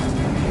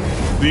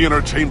 The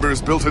inner chamber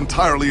is built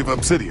entirely of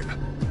obsidian.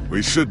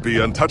 We should be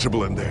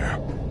untouchable in there.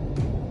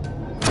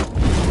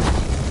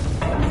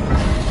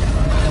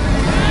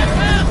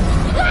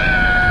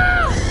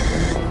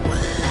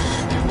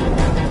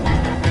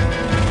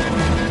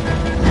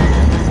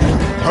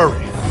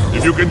 Hurry!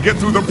 If you can get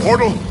through the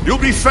portal, you'll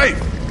be safe!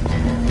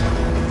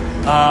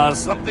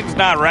 Something's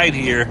not right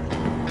here.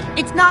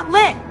 It's not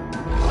lit.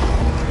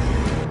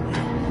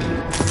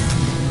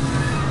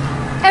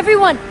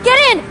 Everyone, get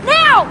in,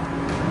 now!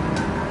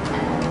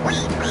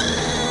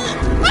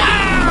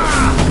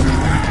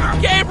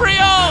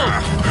 Gabriel!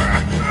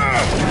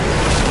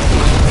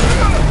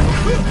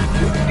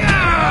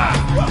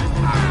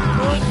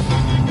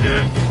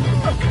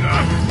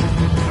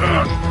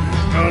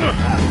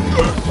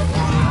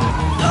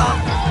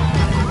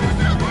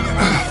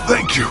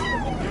 Thank you.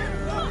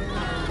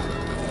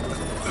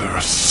 There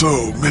are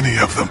so many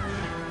of them.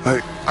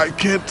 I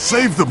can't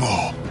save them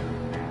all.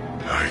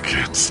 I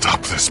can't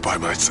stop this by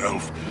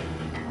myself.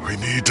 We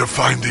need to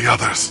find the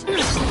others.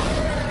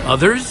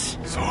 Others?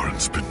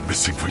 Soren's been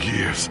missing for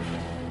years.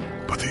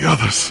 But the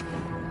others,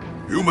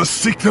 you must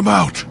seek them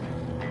out.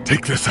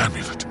 Take this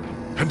amulet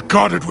and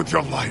guard it with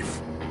your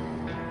life.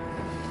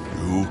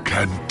 You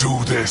can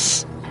do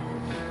this.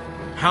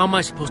 How am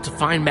I supposed to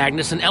find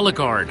Magnus and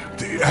Ellegaard?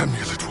 The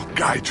amulet will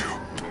guide you.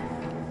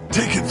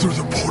 Take it through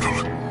the portal,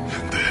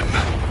 and then...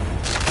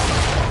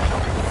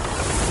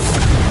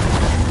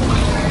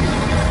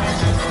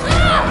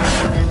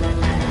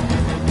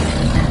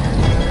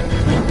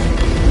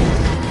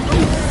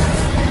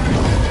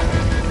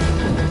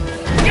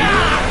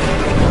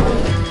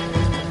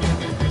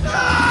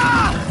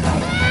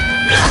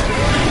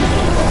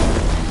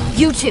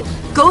 You two,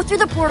 go through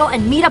the portal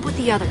and meet up with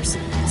the others.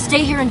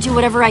 Stay here and do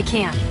whatever I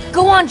can.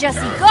 Go on, Jesse,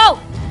 go!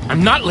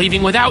 I'm not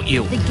leaving without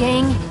you. The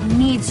gang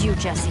needs you,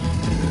 Jesse.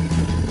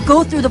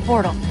 Go through the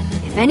portal.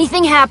 If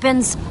anything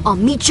happens, I'll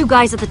meet you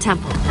guys at the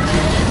temple.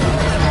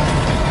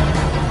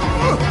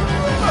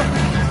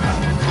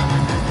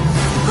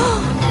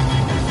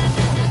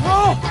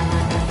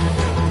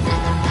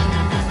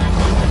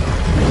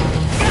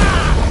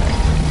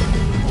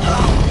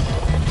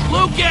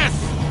 Lucas!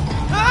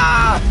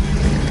 Ah!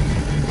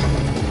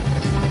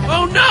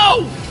 Oh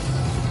no!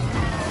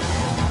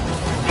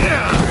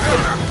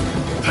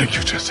 Thank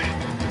you, Jesse.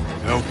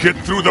 Now get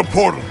through the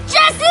portal.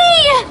 Jesse!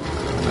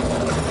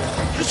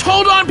 Just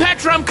hold on,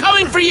 Petra, I'm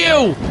coming for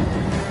you!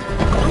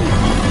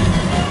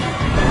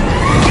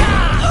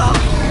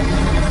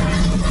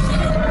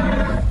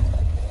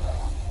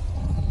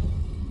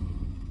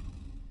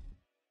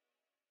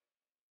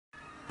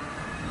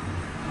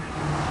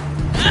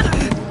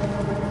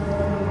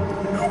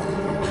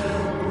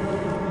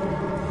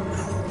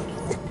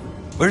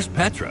 Where's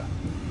Petra?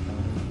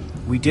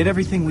 We did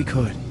everything we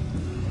could.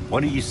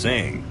 What are you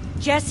saying?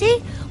 Jesse?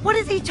 What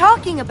is he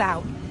talking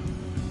about?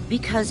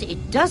 Because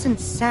it doesn't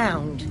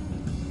sound...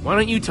 Why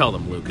don't you tell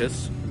them,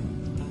 Lucas?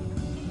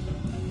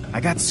 I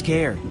got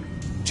scared.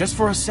 Just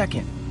for a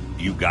second.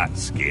 You got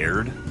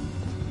scared?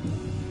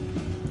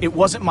 It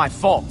wasn't my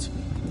fault.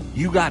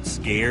 You got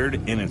scared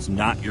and it's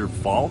not your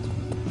fault?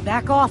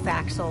 Back off,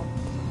 Axel.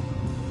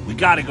 We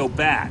gotta go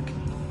back.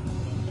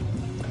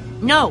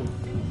 No.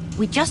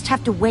 We just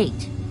have to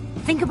wait.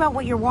 Think about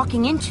what you're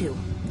walking into.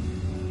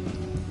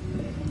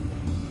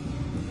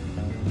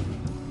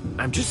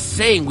 I'm just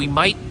saying we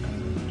might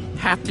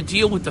have to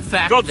deal with the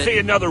fact Don't that... say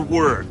another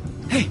word.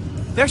 Hey,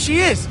 there she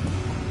is!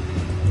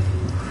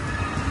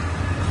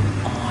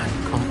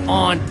 Come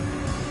on.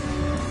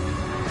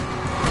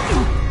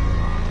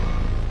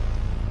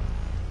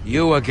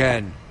 You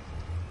again.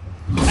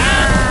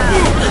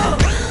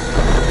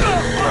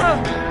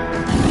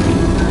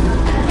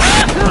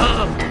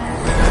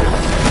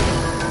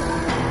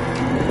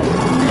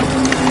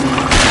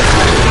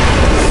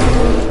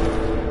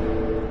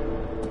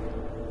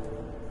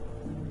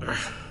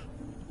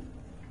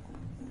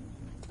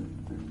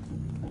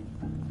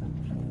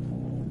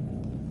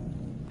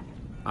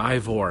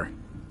 Ivor.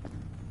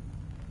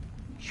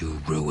 You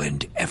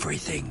ruined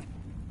everything.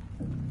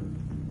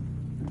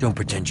 Don't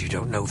pretend you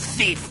don't know,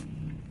 thief!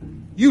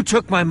 You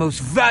took my most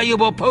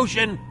valuable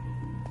potion!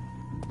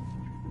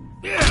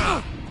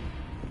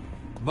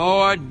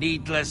 More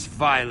needless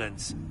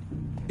violence.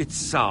 It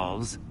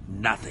solves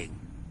nothing.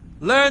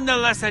 Learn the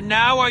lesson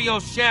now or you'll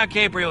share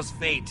Gabriel's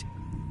fate.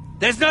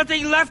 There's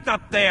nothing left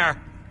up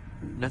there!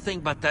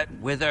 Nothing but that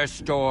wither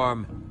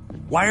storm.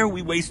 Why are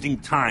we wasting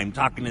time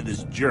talking to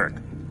this jerk?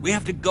 We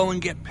have to go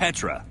and get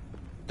Petra.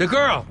 The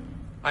girl!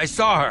 I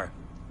saw her.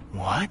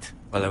 What?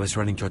 While I was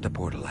running toward the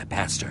portal, I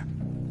passed her.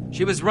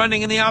 She was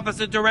running in the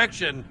opposite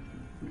direction.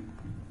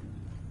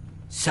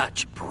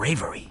 Such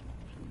bravery.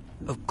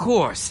 Of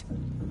course.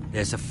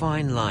 There's a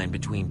fine line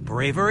between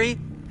bravery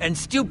and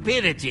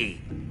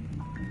stupidity.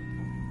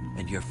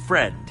 And your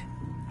friend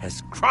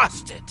has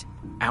crossed it.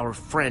 Our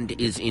friend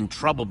is in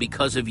trouble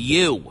because of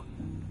you.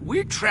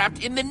 We're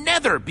trapped in the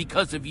Nether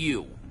because of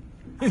you.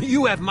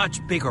 You have much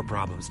bigger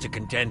problems to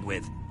contend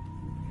with.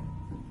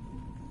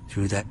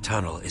 Through that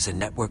tunnel is a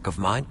network of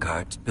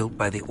minecarts built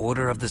by the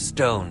Order of the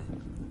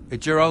Stone.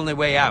 It's your only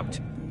way out.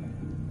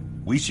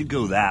 We should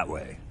go that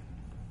way.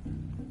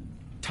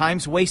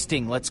 Time's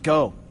wasting, let's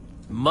go.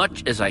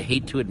 Much as I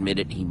hate to admit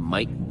it, he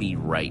might be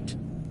right.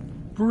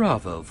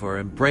 Bravo for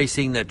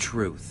embracing the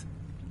truth.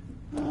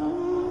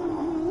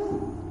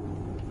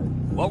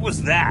 What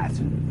was that?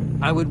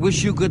 I would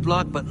wish you good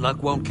luck, but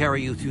luck won't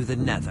carry you through the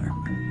Nether.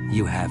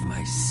 You have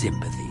my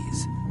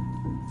sympathies.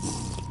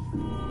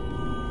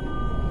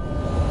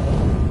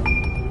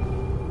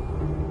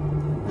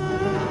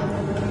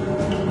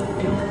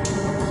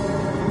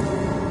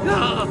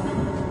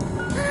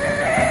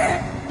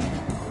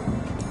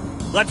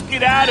 Let's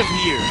get out of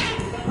here!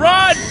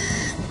 Run!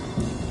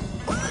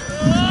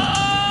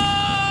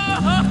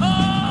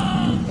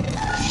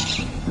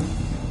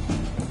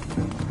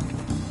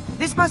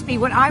 This must be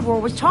what Ivor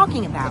was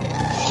talking about.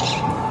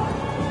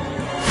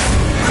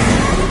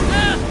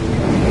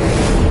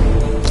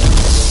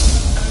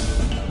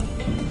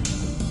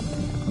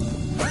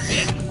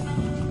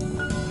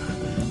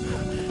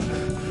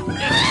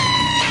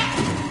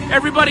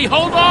 Everybody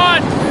hold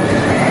on!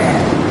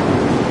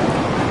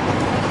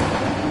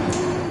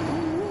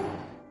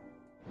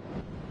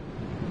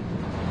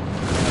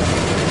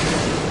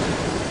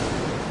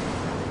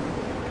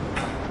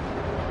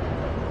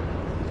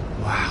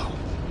 Wow.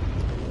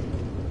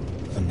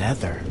 The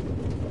Nether.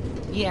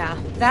 Yeah,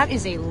 that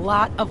is a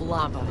lot of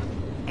lava.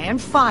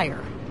 And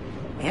fire.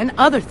 And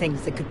other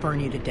things that could burn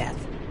you to death.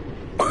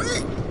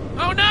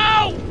 Oh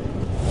no!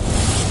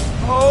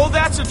 Oh,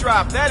 that's a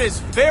drop. That is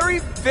very,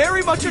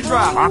 very much a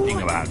drop.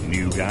 Talking about,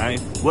 new guy.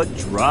 What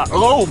drop?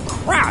 Oh,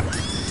 crap!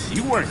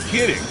 You weren't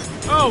kidding.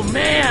 Oh,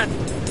 man!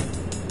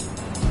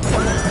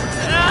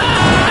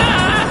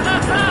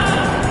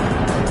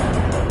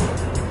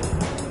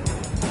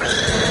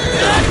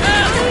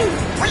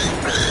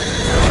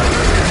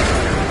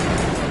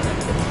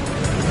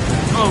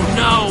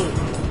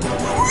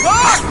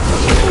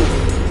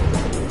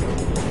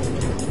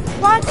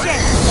 touch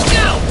it!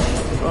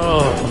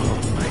 Oh,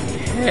 my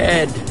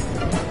head.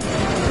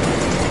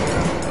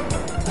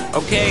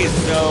 Okay,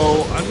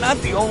 so I'm not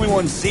the only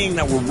one seeing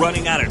that we're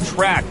running out of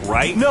track,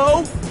 right?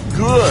 No?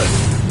 Good.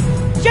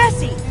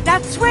 Jesse,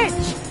 that switch!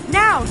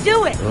 Now,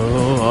 do it!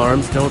 Oh,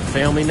 arms don't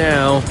fail me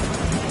now.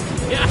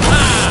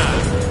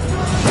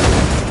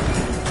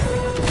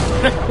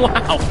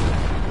 Wow.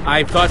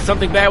 I thought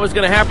something bad was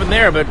going to happen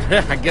there, but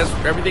I guess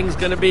everything's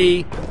going to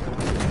be...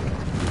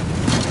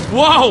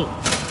 Whoa!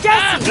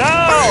 Jesse!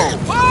 No!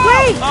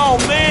 Wait! Oh,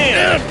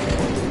 man!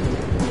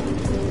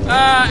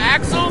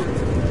 Axel?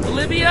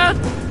 Olivia?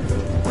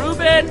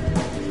 Ruben?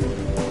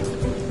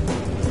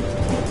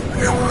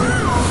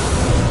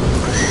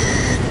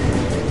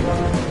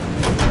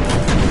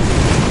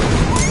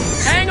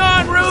 Hang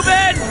on,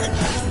 Ruben!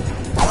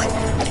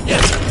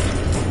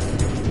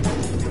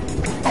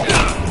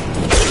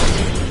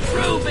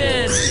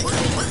 Ruben!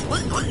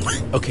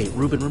 Okay,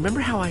 Ruben,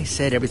 remember how I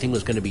said everything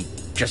was going to be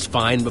just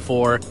fine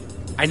before?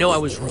 I know I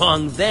was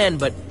wrong then,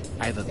 but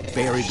I have a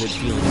very good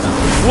feeling about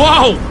it.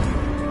 Whoa!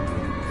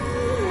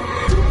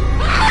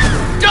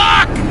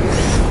 Doc!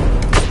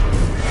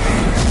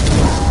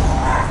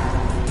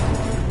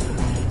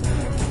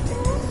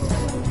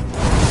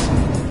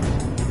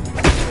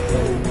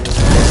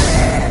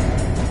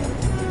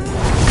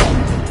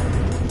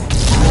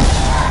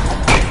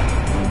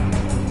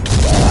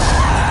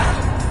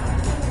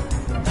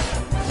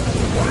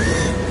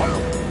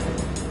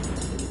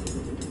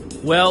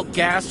 Well,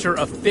 gas are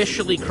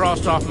officially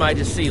crossed off my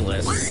to see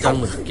list. Done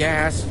with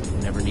gas.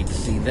 Never need to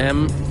see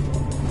them.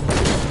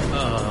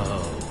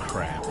 Oh,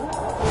 crap.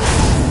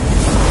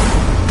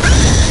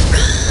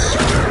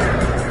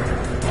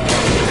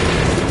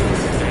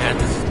 Bad,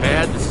 this is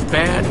bad, this is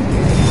bad.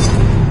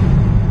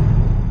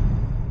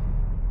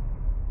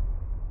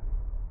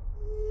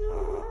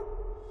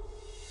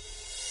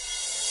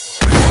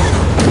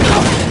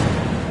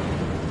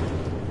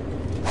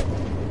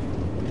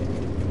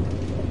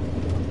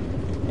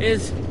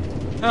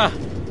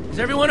 Is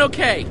everyone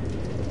okay?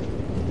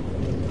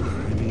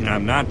 I mean,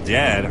 I'm not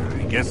dead.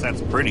 I guess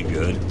that's pretty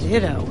good.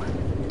 Ditto.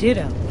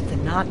 Ditto with the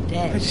not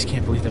dead. I just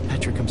can't believe that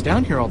Petra comes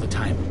down here all the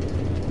time.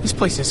 This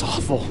place is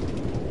awful.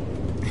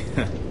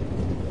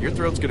 Your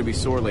throat's gonna be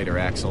sore later,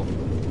 Axel.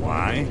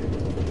 Why?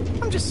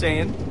 I'm just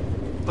saying.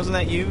 Wasn't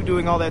that you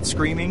doing all that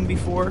screaming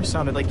before?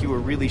 Sounded like you were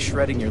really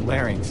shredding your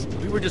larynx.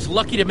 We were just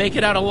lucky to make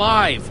it out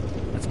alive.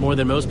 That's more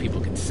than most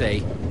people can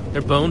say.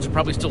 Their bones are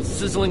probably still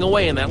sizzling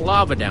away in that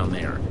lava down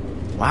there.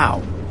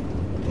 Wow.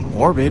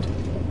 Morbid.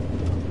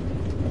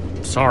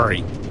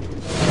 Sorry.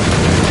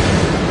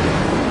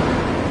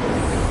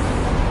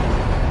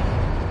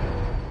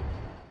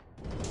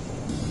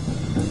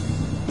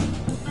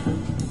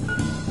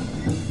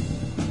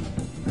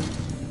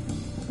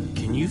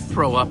 Can you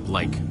throw up,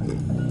 like,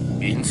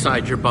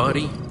 inside your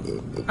body?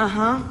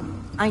 Uh-huh.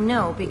 I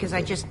know, because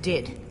I just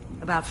did.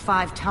 About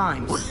 5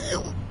 times.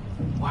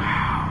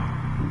 Wow.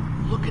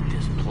 Look at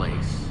this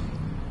place.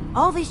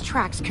 All these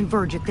tracks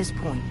converge at this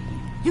point.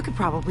 You could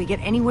probably get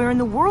anywhere in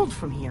the world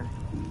from here.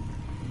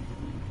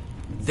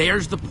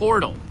 There's the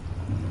portal.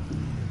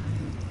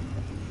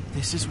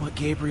 This is what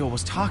Gabriel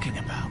was talking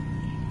about.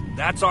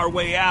 That's our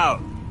way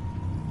out.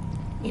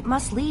 It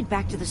must lead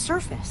back to the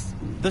surface.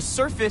 The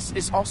surface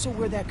is also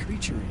where that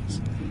creature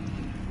is.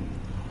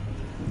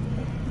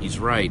 He's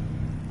right.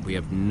 We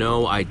have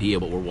no idea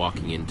what we're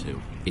walking into.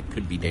 It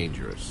could be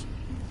dangerous.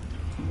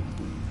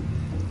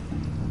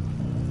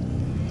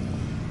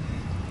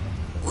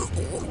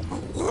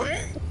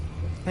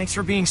 Thanks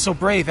for being so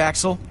brave,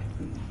 Axel.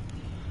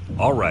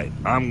 All right,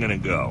 I'm gonna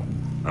go.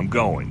 I'm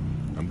going.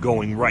 I'm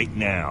going right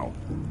now.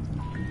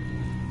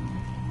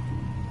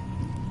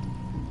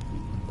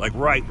 Like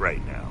right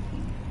now.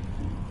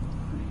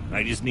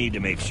 I just need to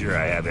make sure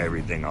I have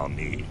everything I'll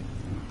need.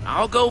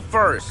 I'll go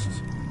first.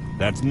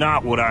 That's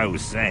not what I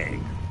was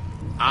saying.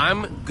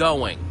 I'm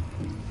going.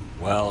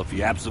 Well, if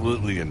you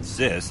absolutely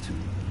insist.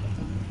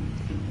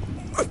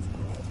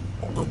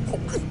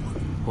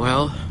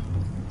 Well,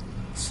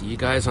 see you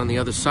guys on the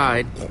other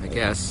side, I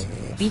guess.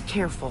 Be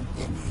careful.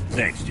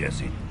 Thanks,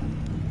 Jesse.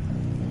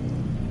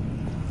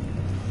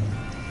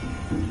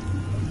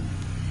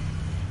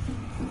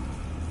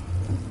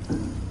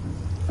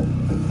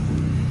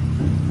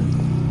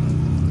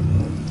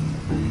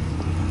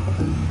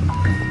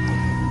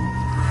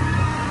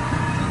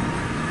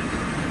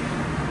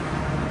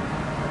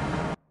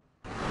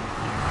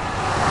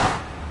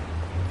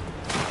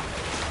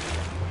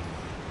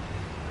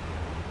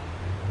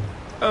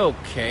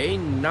 Okay,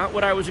 not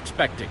what I was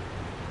expecting.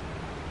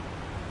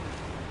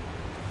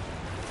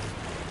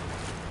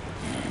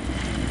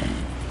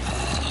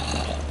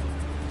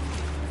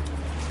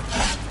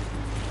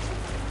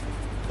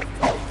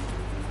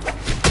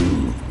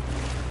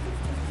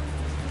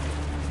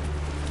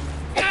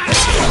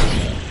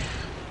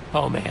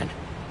 Oh man,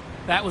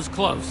 that was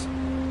close.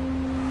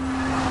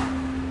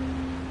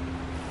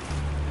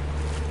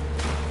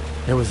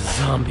 There was a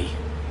zombie.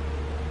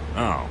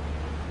 Oh.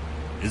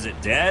 Is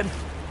it dead?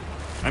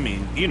 I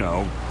mean, you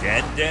know,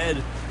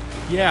 dead?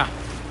 Yeah.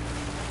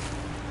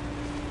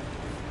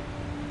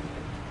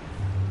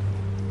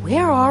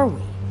 Where are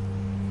we?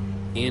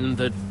 In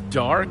the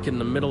dark, in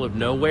the middle of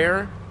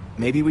nowhere?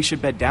 Maybe we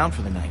should bed down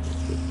for the night.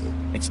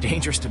 It's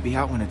dangerous to be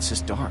out when it's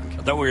this dark.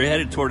 I thought we were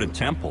headed toward a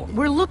temple.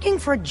 We're looking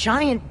for a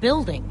giant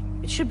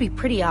building. It should be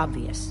pretty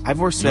obvious.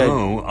 Ivor said...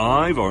 No,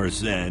 Ivor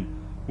said...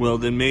 Well,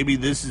 then maybe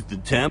this is the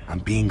temple? I'm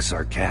being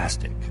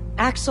sarcastic.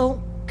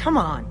 Axel, come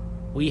on.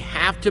 We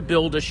have to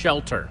build a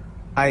shelter.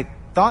 I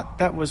thought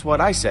that was what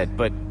I said,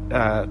 but,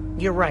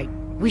 You're right.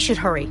 We should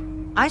hurry.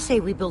 I say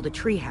we build a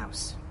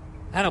treehouse.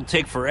 That'll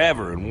take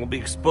forever, and we'll be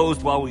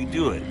exposed while we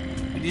do it.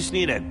 We just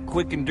need a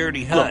quick and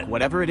dirty hut. Look,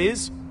 whatever it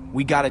is,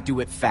 we gotta do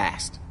it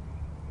fast.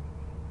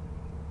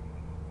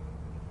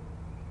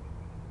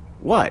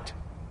 What?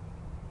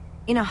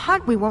 In a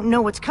hut, we won't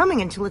know what's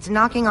coming until it's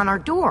knocking on our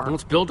door.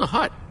 Let's build a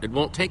hut. It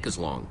won't take as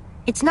long.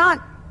 It's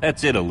not...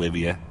 That's it,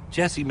 Olivia.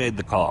 Jesse made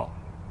the call.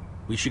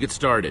 We should get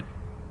started.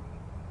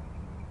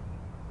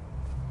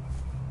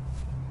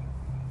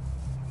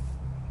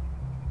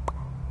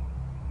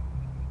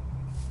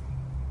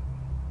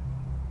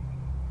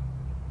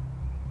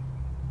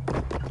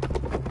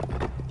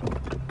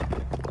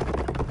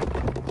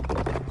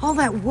 All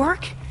that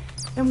work?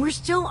 And we're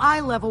still eye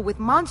level with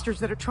monsters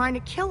that are trying to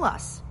kill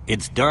us.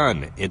 It's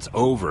done. It's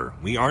over.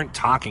 We aren't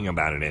talking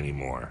about it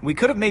anymore. We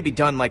could have maybe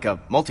done like a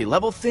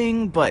multi-level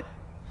thing, but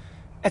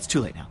that's too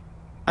late now.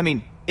 I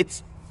mean,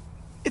 it's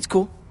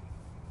cool.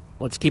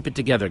 Let's keep it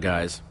together,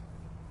 guys.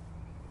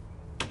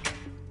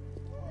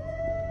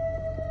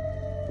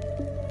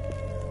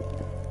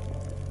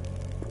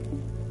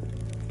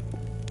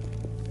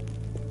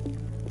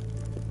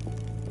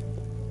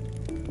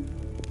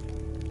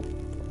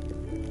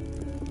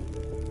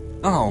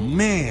 Oh,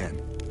 man.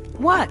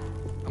 What?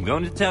 I'm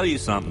going to tell you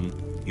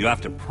something. You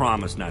have to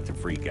promise not to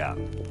freak out.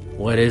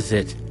 What is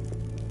it?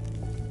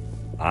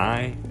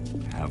 I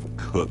have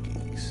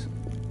cookies.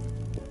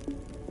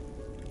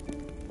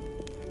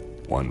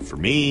 One for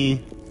me.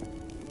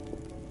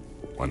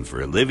 One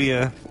for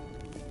Olivia.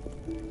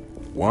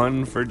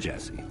 One for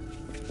Jesse.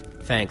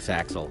 Thanks,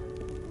 Axel.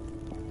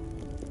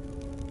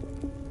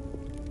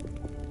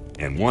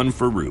 And one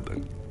for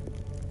Reuben.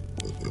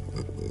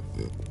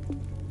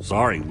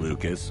 Sorry,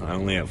 Lucas. I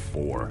only have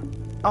 4.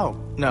 Oh,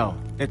 no.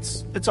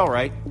 It's all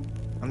right.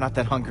 I'm not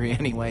that hungry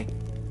anyway.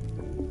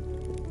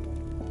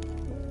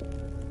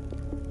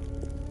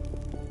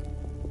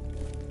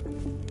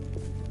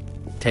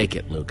 Take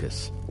it,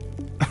 Lucas.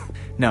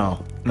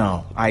 No.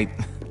 I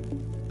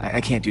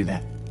can't do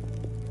that.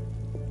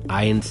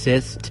 I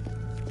insist.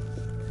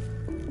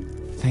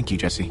 Thank you,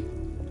 Jesse.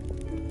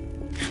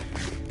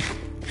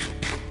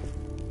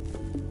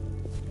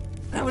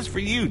 That was for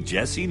you,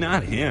 Jesse,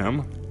 not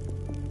him.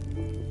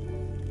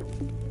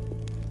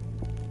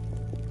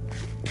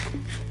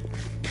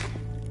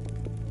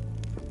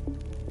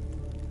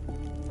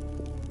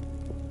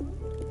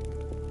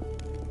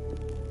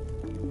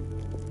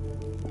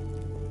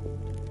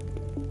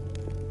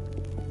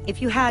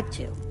 If you had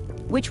to,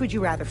 which would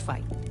you rather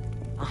fight?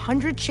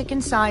 100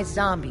 chicken-sized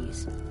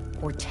zombies,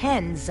 or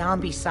 10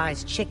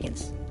 zombie-sized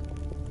chickens?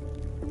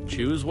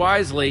 Choose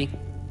wisely.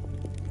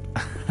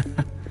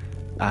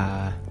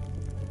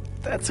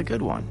 That's a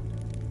good one.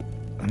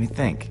 Let me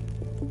think.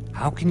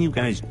 How can you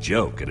guys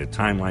joke at a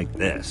time like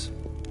this?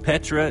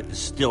 Petra is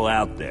still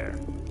out there.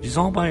 She's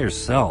all by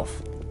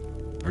herself.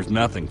 There's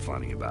nothing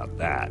funny about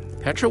that.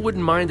 Petra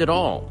wouldn't mind at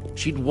all.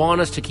 She'd want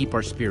us to keep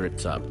our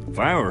spirits up. If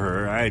I were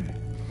her,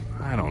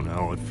 I don't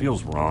know, it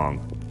feels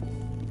wrong.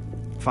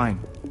 Fine.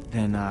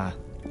 Then,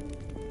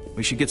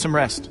 we should get some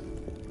rest.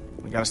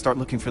 We gotta start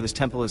looking for this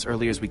temple as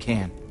early as we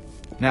can.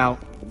 Now,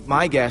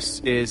 my guess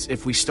is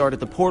if we start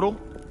at the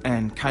portal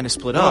and kind of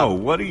split up... Oh,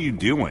 what are you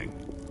doing?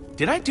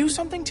 Did I do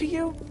something to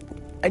you?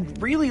 I'd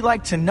really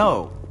like to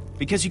know,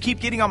 because you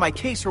keep getting on my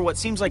case for what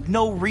seems like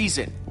no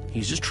reason.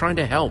 He's just trying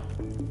to help.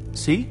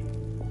 See?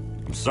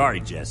 I'm sorry,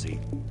 Jesse.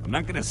 I'm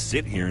not gonna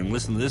sit here and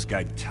listen to this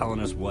guy telling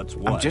us what's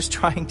what. I'm just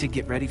trying to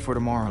get ready for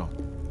tomorrow.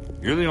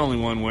 You're the only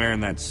one wearing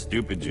that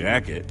stupid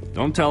jacket.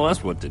 Don't tell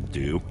us what to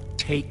do.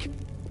 Take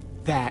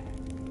that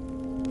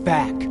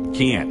back.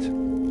 Can't.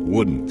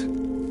 Wouldn't.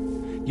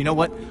 You know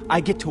what?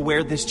 I get to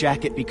wear this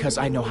jacket because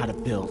I know how to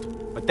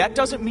build. But that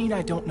doesn't mean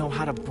I don't know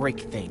how to break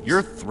things.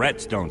 Your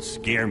threats don't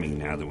scare me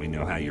now that we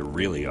know how you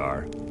really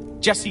are.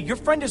 Jesse, your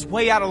friend is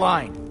way out of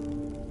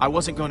line. I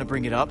wasn't going to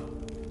bring it up,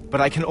 but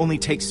I can only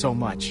take so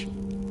much.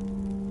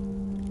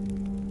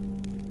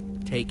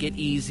 Take it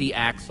easy,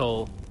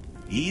 Axel.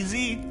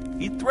 Easy?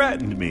 He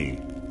threatened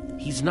me.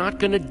 He's not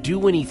gonna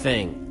do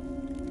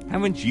anything.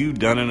 Haven't you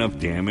done enough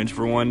damage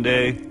for one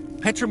day?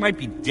 Petra might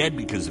be dead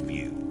because of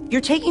you. You're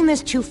taking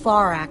this too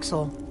far,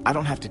 Axel. I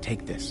don't have to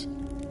take this.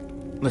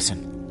 Listen,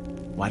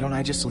 why don't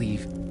I just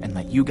leave and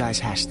let you guys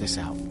hash this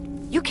out?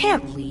 You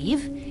can't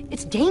leave.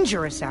 It's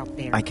dangerous out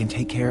there. I can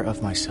take care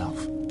of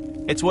myself.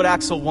 It's what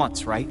Axel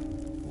wants, right?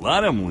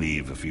 Let him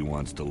leave if he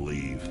wants to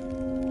leave.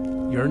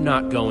 You're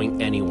not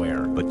going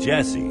anywhere. But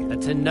Jesse...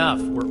 That's enough.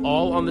 We're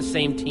all on the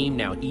same team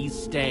now. He's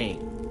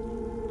staying.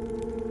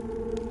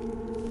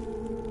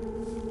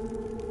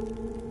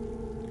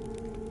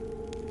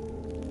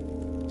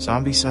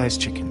 Zombie-sized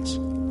chickens.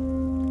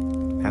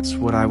 that's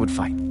what I would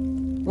fight.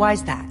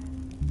 Why's that?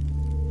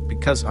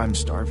 Because I'm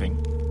starving.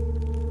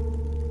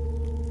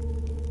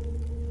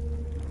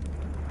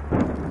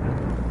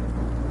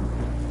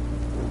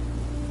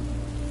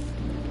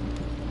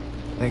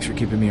 Thanks for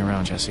keeping me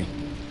around, Jesse.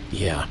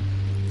 Yeah.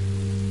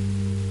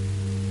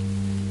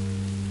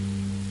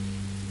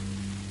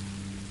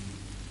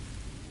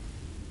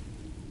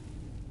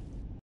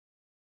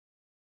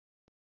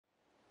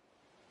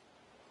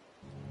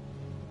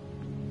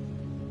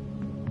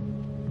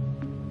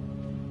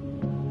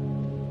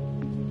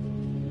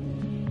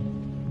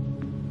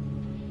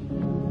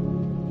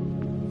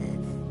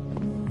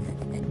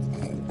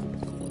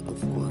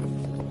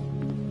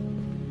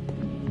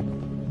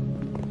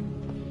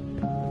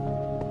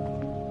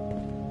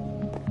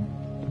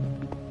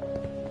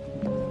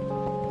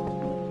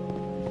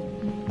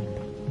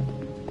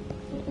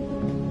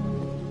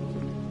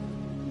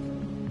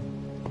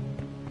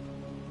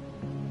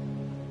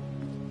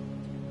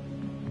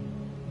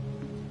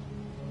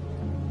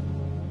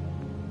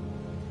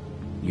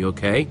 You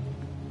okay?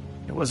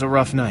 It was a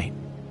rough night.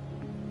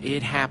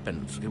 It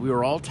happens. We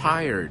were all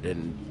tired,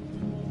 and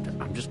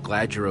I'm just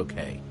glad you're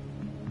okay.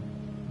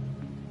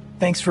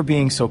 Thanks for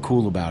being so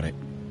cool about it.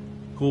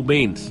 Cool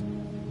beans.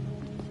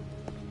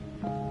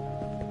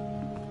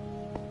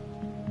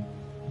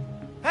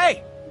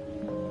 Hey!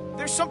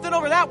 There's something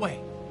over that way.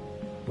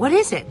 What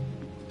is it?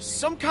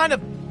 Some kind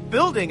of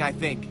building, I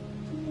think.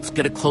 Let's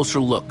get a closer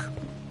look.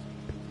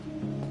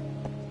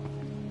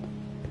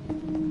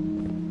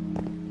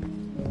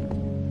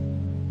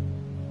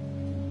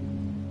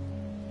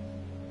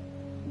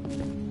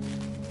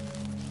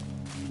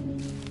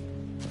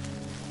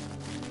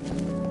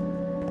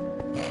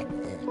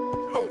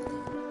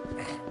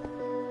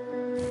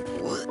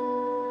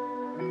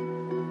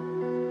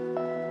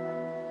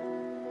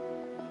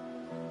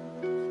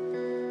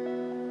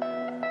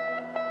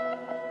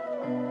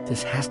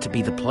 This has to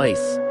be the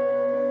place.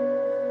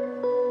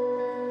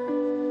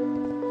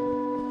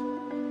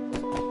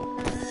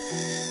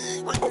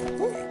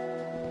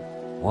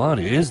 What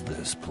is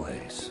this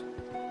place?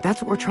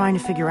 That's what we're trying to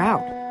figure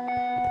out.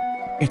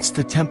 It's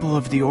the Temple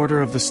of the Order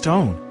of the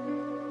Stone.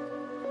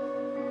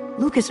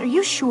 Lucas, are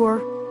you sure?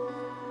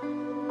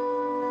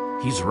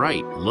 He's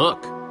right.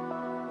 Look.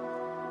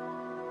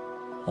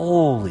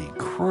 Holy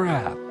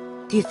crap.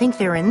 Do you think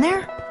they're in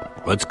there?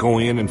 Let's go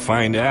in and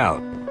find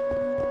out.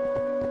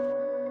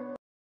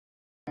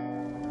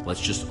 Let's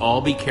just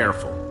all be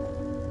careful.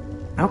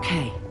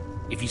 Okay.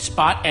 If you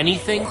spot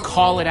anything,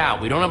 call it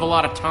out. We don't have a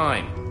lot of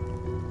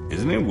time.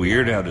 Isn't it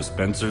weird how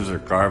dispensers are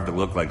carved to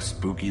look like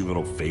spooky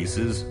little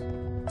faces?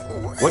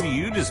 What do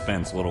you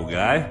dispense, little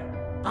guy?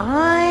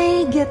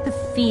 I get the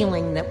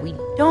feeling that we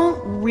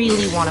don't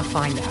really want to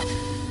find out.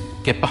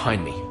 Get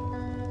behind me.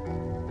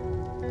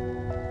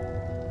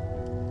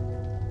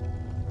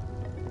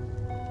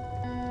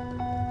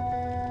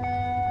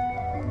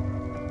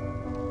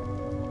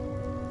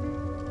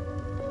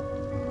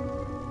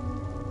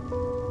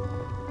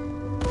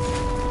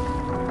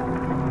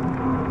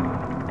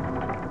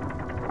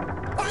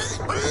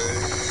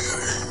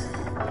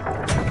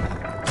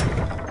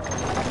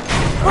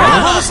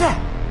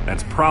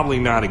 That's probably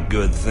not a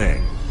good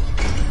thing.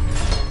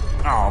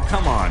 Oh,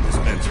 come on,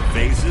 dispenser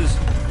faces.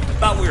 I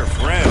thought we were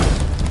friends.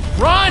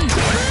 Run!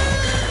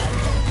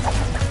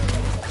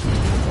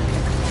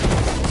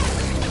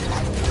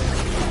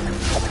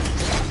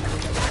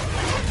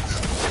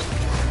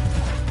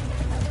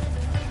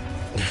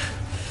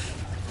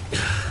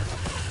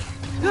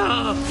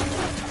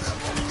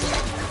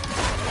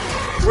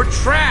 We're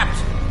trapped!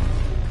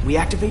 We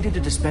activated the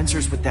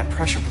dispensers with that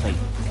pressure plate.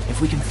 If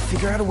we can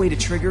figure out a way to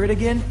trigger it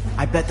again,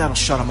 I bet that'll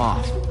shut them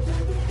off.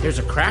 There's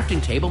a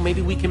crafting table.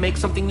 Maybe we can make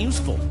something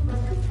useful.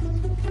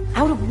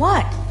 Out of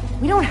what?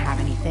 We don't have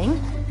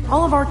anything.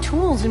 All of our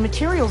tools and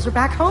materials are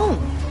back home.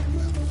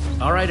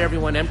 All right,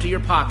 everyone, empty your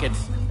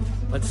pockets.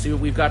 Let's see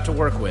what we've got to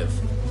work with.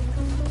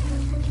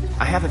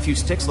 I have a few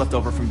sticks left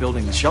over from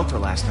building the shelter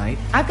last night.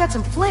 I've got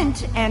some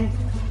flint and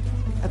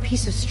a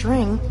piece of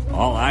string.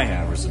 All I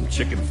have are some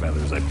chicken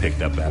feathers I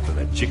picked up after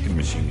that chicken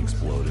machine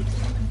exploded.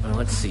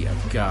 Let's see,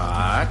 I've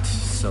got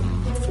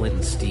some flint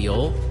and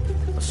steel,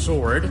 a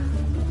sword,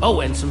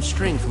 oh, and some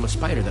string from a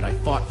spider that I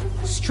fought.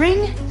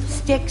 String,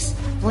 sticks,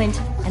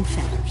 flint, and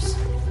feathers.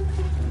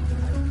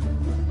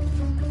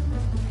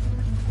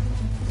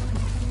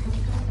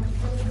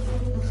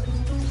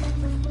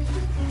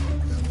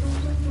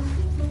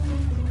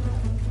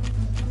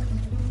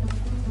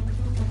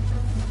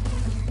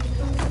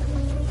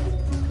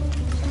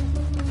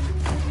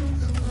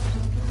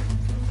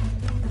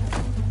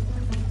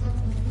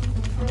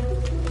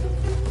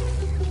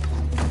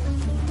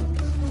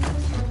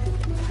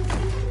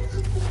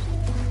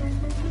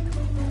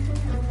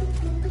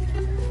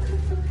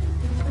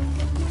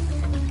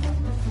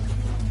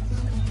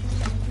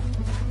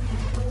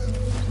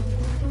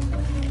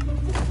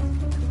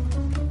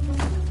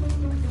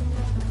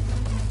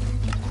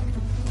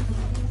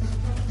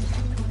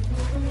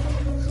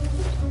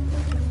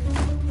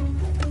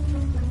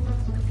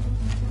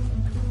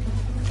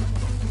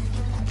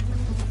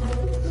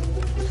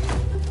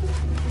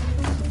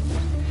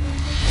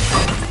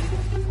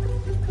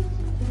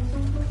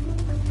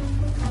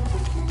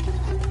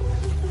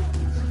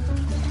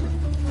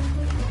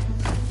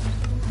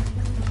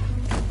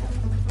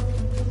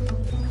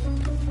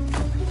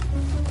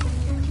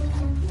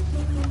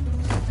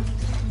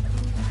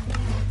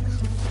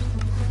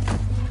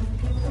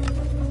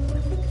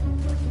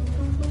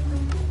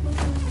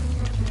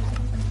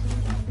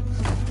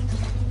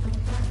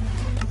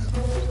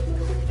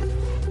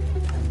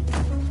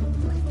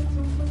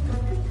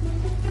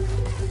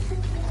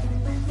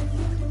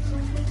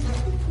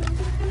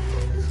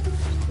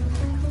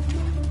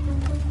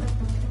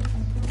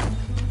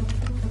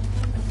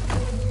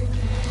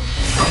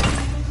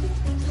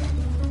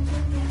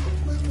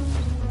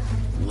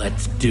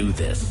 Let's do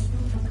this.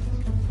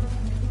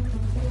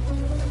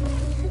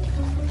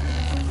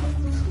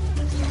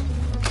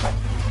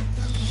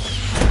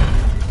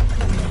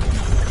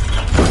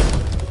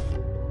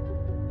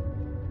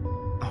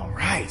 All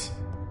right.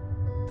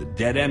 The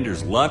Dead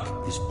Ender's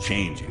luck is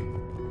changing.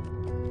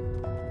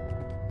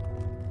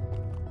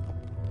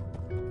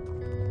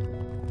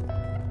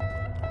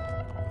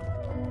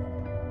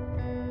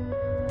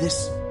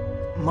 This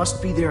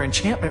must be their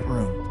enchantment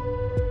room.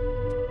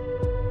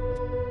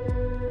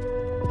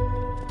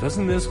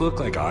 Doesn't this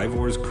look like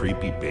Ivor's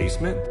creepy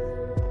basement?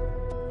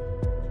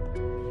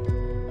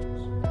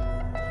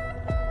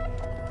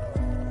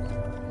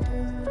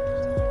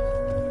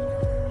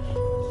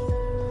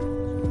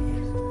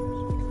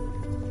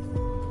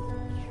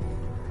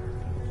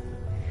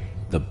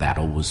 The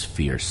battle was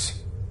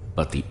fierce,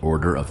 but the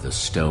Order of the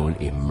Stone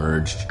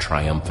emerged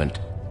triumphant,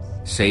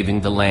 saving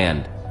the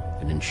land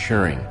and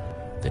ensuring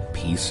that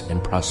peace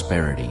and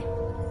prosperity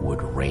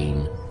would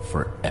reign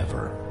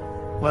forever.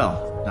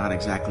 Well, not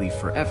exactly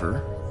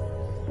forever.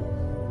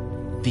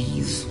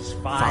 These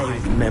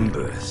 5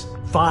 members,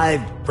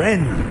 5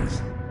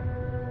 friends,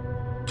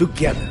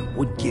 together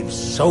would give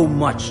so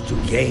much to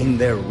gain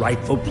their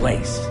rightful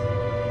place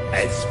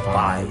as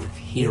 5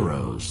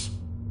 heroes.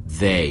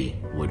 They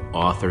would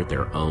author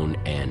their own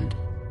end.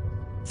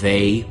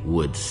 They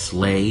would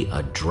slay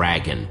a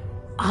dragon.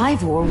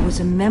 Ivor was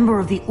a member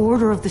of the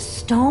Order of the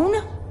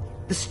Stone?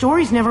 The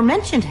stories never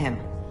mentioned him.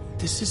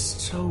 This is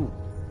so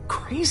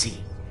crazy.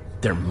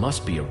 There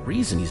must be a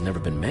reason he's never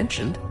been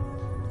mentioned.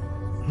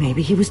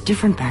 Maybe he was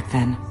different back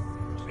then.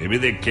 Maybe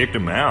they kicked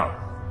him out.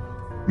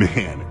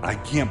 Man, I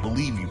can't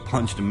believe you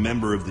punched a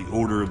member of the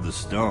Order of the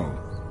Stone.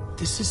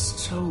 This is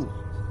so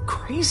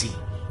crazy.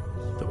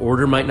 The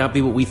Order might not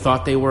be what we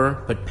thought they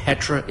were, but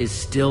Petra is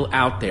still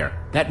out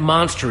there. That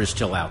monster is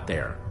still out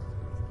there.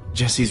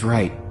 Jesse's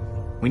right.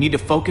 We need to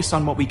focus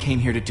on what we came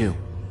here to do.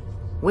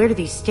 Where do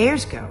these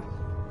stairs go?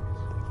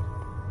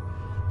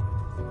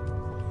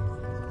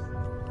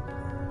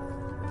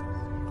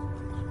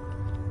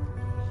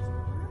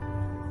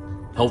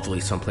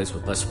 Hopefully someplace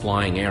with less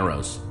flying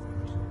arrows.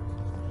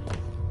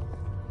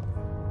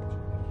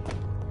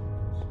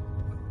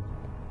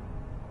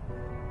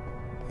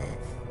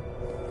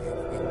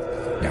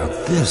 Now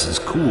this is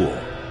cool.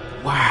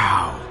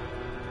 Wow.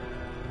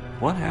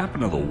 What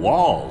happened to the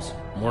walls?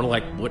 More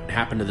like what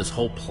happened to this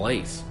whole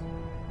place.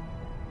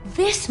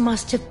 This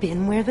must have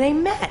been where they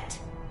met.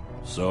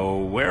 So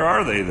where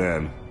are they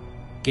then?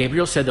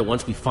 Gabriel said that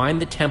once we find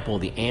the temple,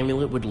 the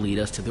amulet would lead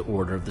us to the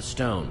Order of the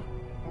Stone.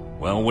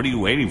 Well, what are you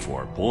waiting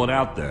for? Pull it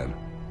out then.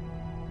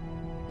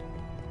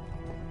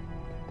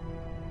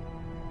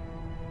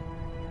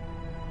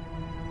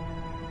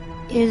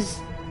 Is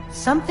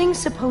something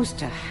supposed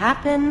to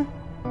happen?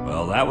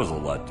 Well, that was a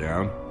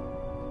letdown.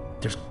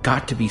 There's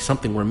got to be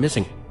something we're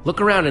missing.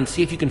 Look around and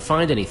see if you can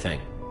find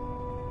anything.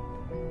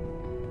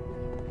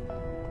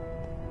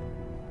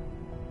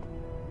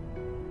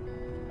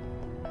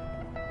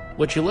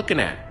 What you looking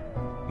at?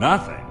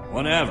 Nothing.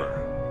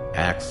 Whatever.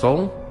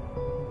 Axel?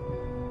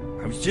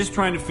 I was just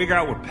trying to figure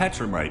out where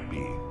Petra might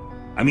be.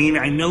 I mean,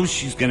 I know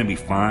she's gonna be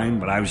fine,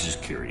 but I was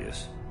just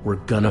curious. We're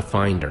gonna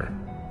find her.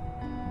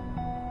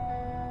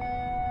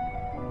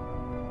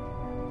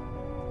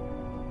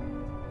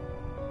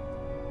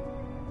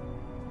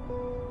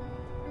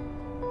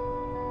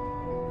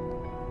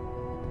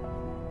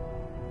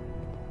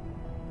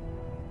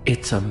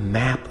 It's a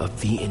map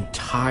of the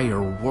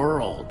entire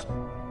world.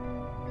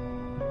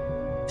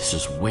 This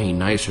is way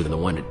nicer than the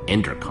one at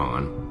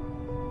EnderCon.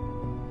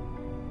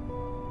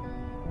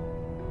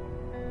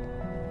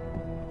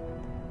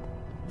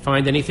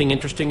 Find anything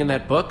interesting in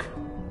that book?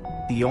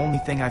 The only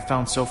thing I've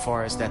found so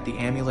far is that the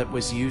amulet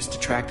was used to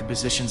track the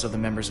positions of the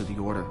members of the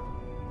Order.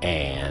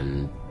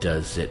 And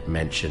does it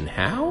mention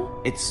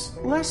how? It's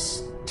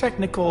less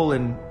technical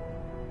and,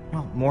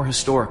 well, more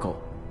historical.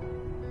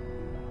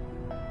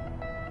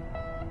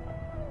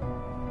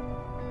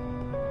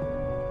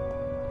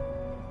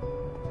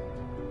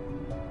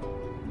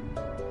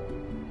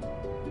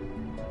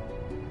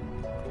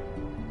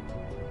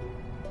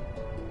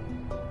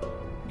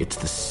 It's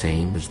the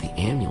same as the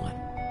amulet.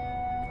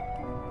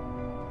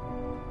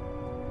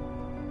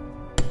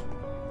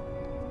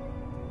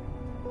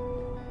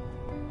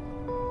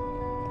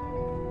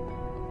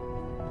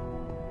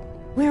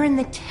 We're in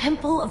the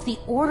Temple of the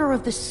Order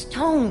of the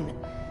Stone.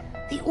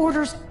 The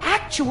Order's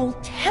actual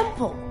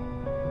temple.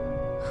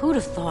 Who'd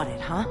have thought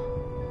it, huh?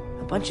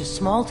 A bunch of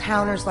small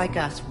towners like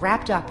us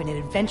wrapped up in an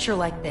adventure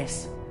like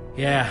this.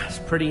 Yeah, it's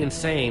pretty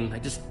insane. I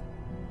just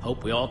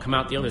hope we all come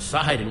out the other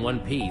side in one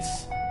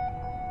piece.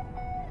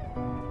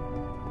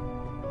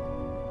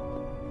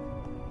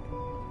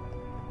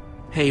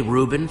 Hey,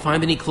 Reuben,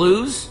 find any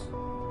clues?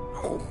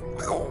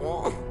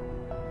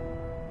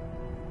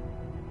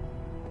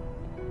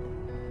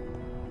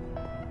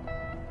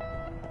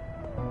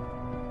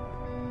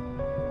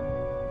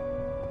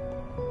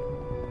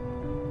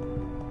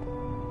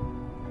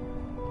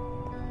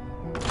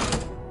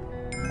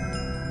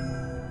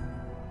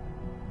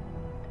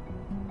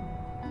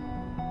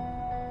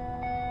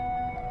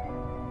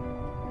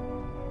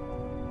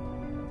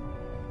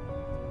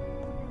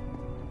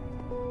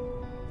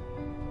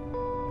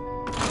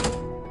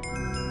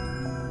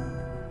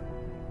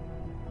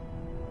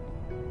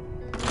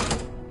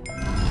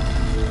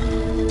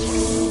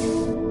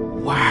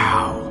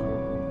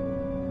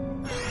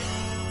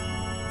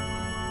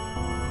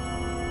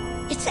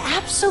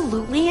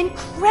 absolutely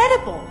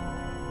incredible!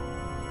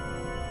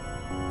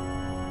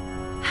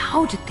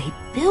 How did they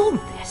build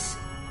this?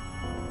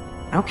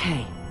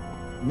 Okay,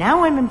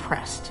 now I'm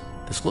impressed.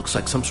 This looks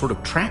like some sort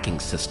of tracking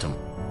system.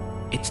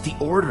 It's the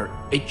Order.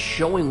 It's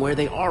showing where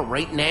they are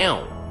right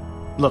now.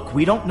 Look,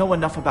 we don't know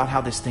enough about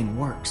how this thing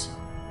works.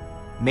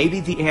 Maybe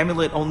the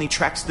amulet only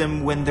tracks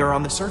them when they're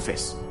on the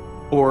surface.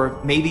 Or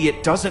maybe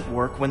it doesn't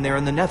work when they're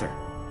in the Nether.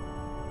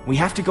 We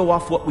have to go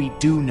off what we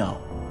do know.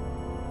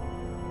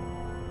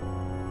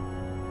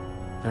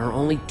 There are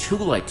only 2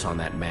 lights on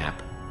that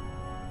map.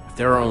 If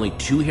there are only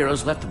 2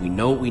 heroes left, then we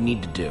know what we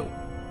need to do.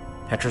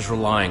 Petra's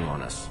relying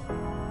on us.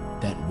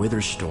 That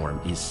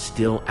Witherstorm is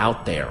still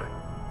out there.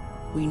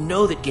 We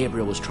know that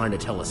Gabriel was trying to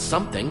tell us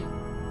something.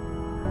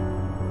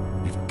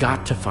 We've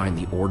got to find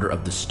the Order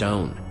of the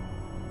Stone.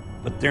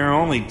 But there are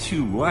only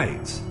 2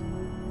 lights.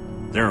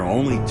 There are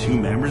only 2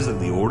 members of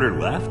the Order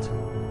left?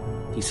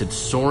 He said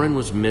Soren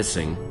was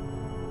missing.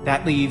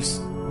 That leaves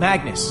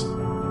Magnus.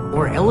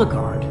 Or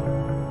Ellegaard.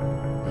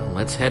 Well,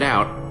 let's head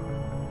out.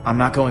 I'm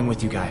not going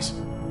with you guys.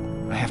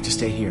 I have to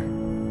stay here.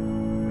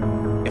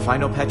 If I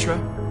know Petra,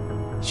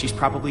 she's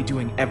probably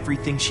doing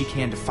everything she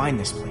can to find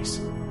this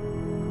place.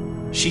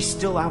 She's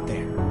still out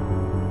there.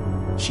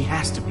 She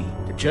has to be.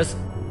 Just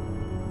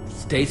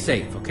stay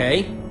safe,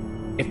 okay?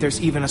 If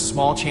there's even a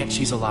small chance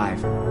she's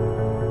alive,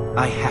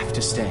 I have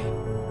to stay.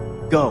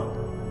 Go.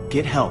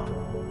 Get help.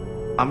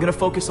 I'm gonna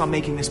focus on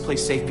making this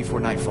place safe before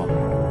nightfall.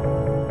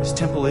 This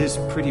temple is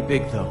pretty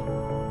big,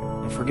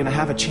 though. If we're gonna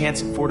have a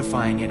chance at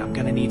fortifying it, I'm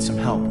gonna need some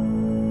help.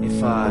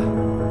 If,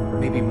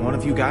 maybe one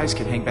of you guys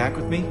could hang back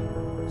with me?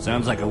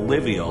 Sounds like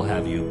Olivia will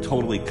have you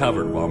totally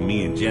covered while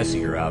me and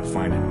Jesse are out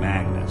finding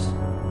Magnus.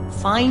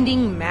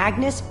 Finding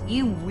Magnus?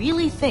 You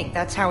really think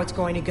that's how it's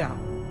going to go?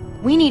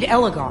 We need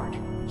Ellegaard.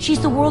 She's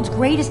the world's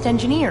greatest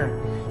engineer.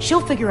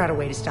 She'll figure out a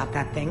way to stop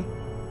that thing.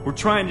 We're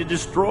trying to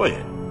destroy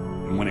it.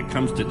 And when it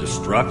comes to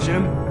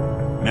destruction,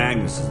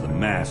 Magnus is the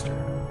master.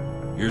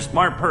 You're a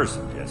smart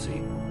person, Jesse.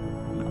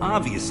 And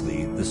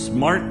obviously, the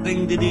smart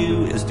thing to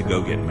do is to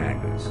go get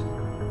Magnus.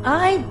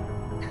 I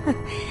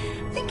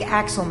think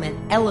Axel meant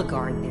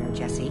Ellegaard there,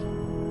 Jesse.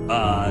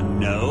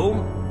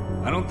 No.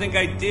 I don't think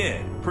I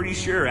did. Pretty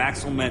sure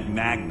Axel meant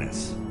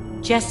Magnus.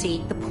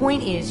 Jesse, the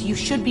point is, you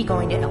should be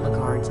going to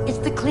Ellegaard's. It's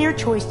the clear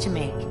choice to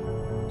make.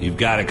 You've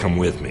got to come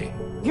with me.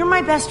 You're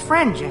my best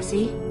friend,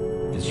 Jesse.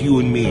 It's you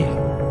and me.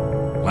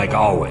 Like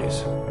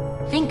always.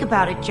 Think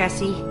about it,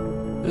 Jesse.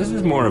 This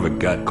is more of a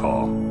gut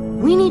call.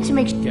 We need to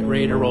make... Get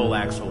ready to roll,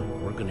 Axel.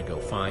 We're gonna go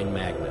find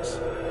Magnus.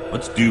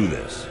 Let's do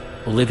this.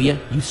 Olivia,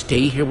 you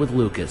stay here with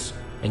Lucas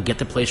and get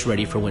the place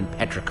ready for when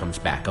Petra comes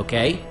back,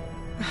 okay?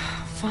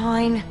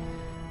 Fine.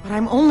 But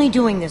I'm only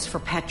doing this for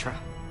Petra.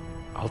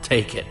 I'll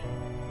take it.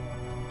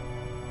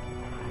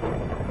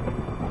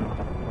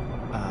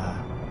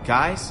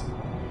 Guys?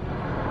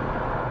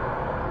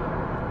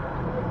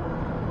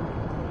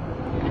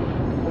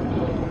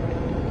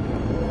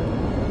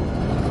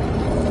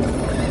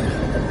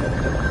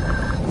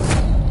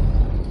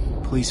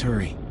 Please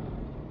hurry.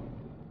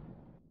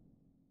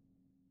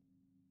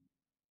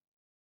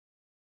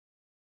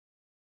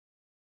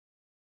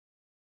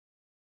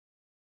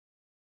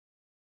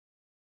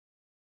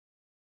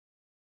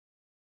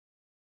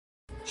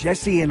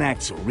 Jesse and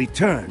Axel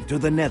return to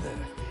the Nether,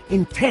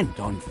 intent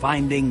on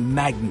finding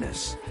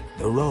Magnus,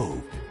 the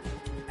rogue,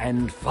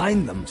 and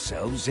find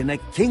themselves in a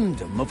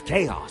kingdom of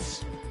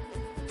chaos,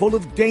 full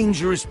of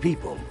dangerous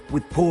people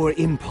with poor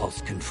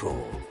impulse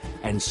control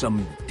and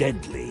some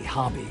deadly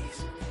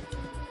hobbies.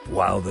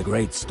 While the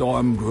great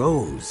storm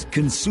grows,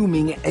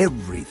 consuming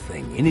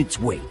everything in its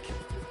wake,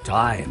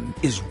 time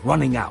is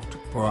running out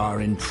for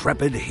our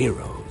intrepid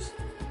heroes.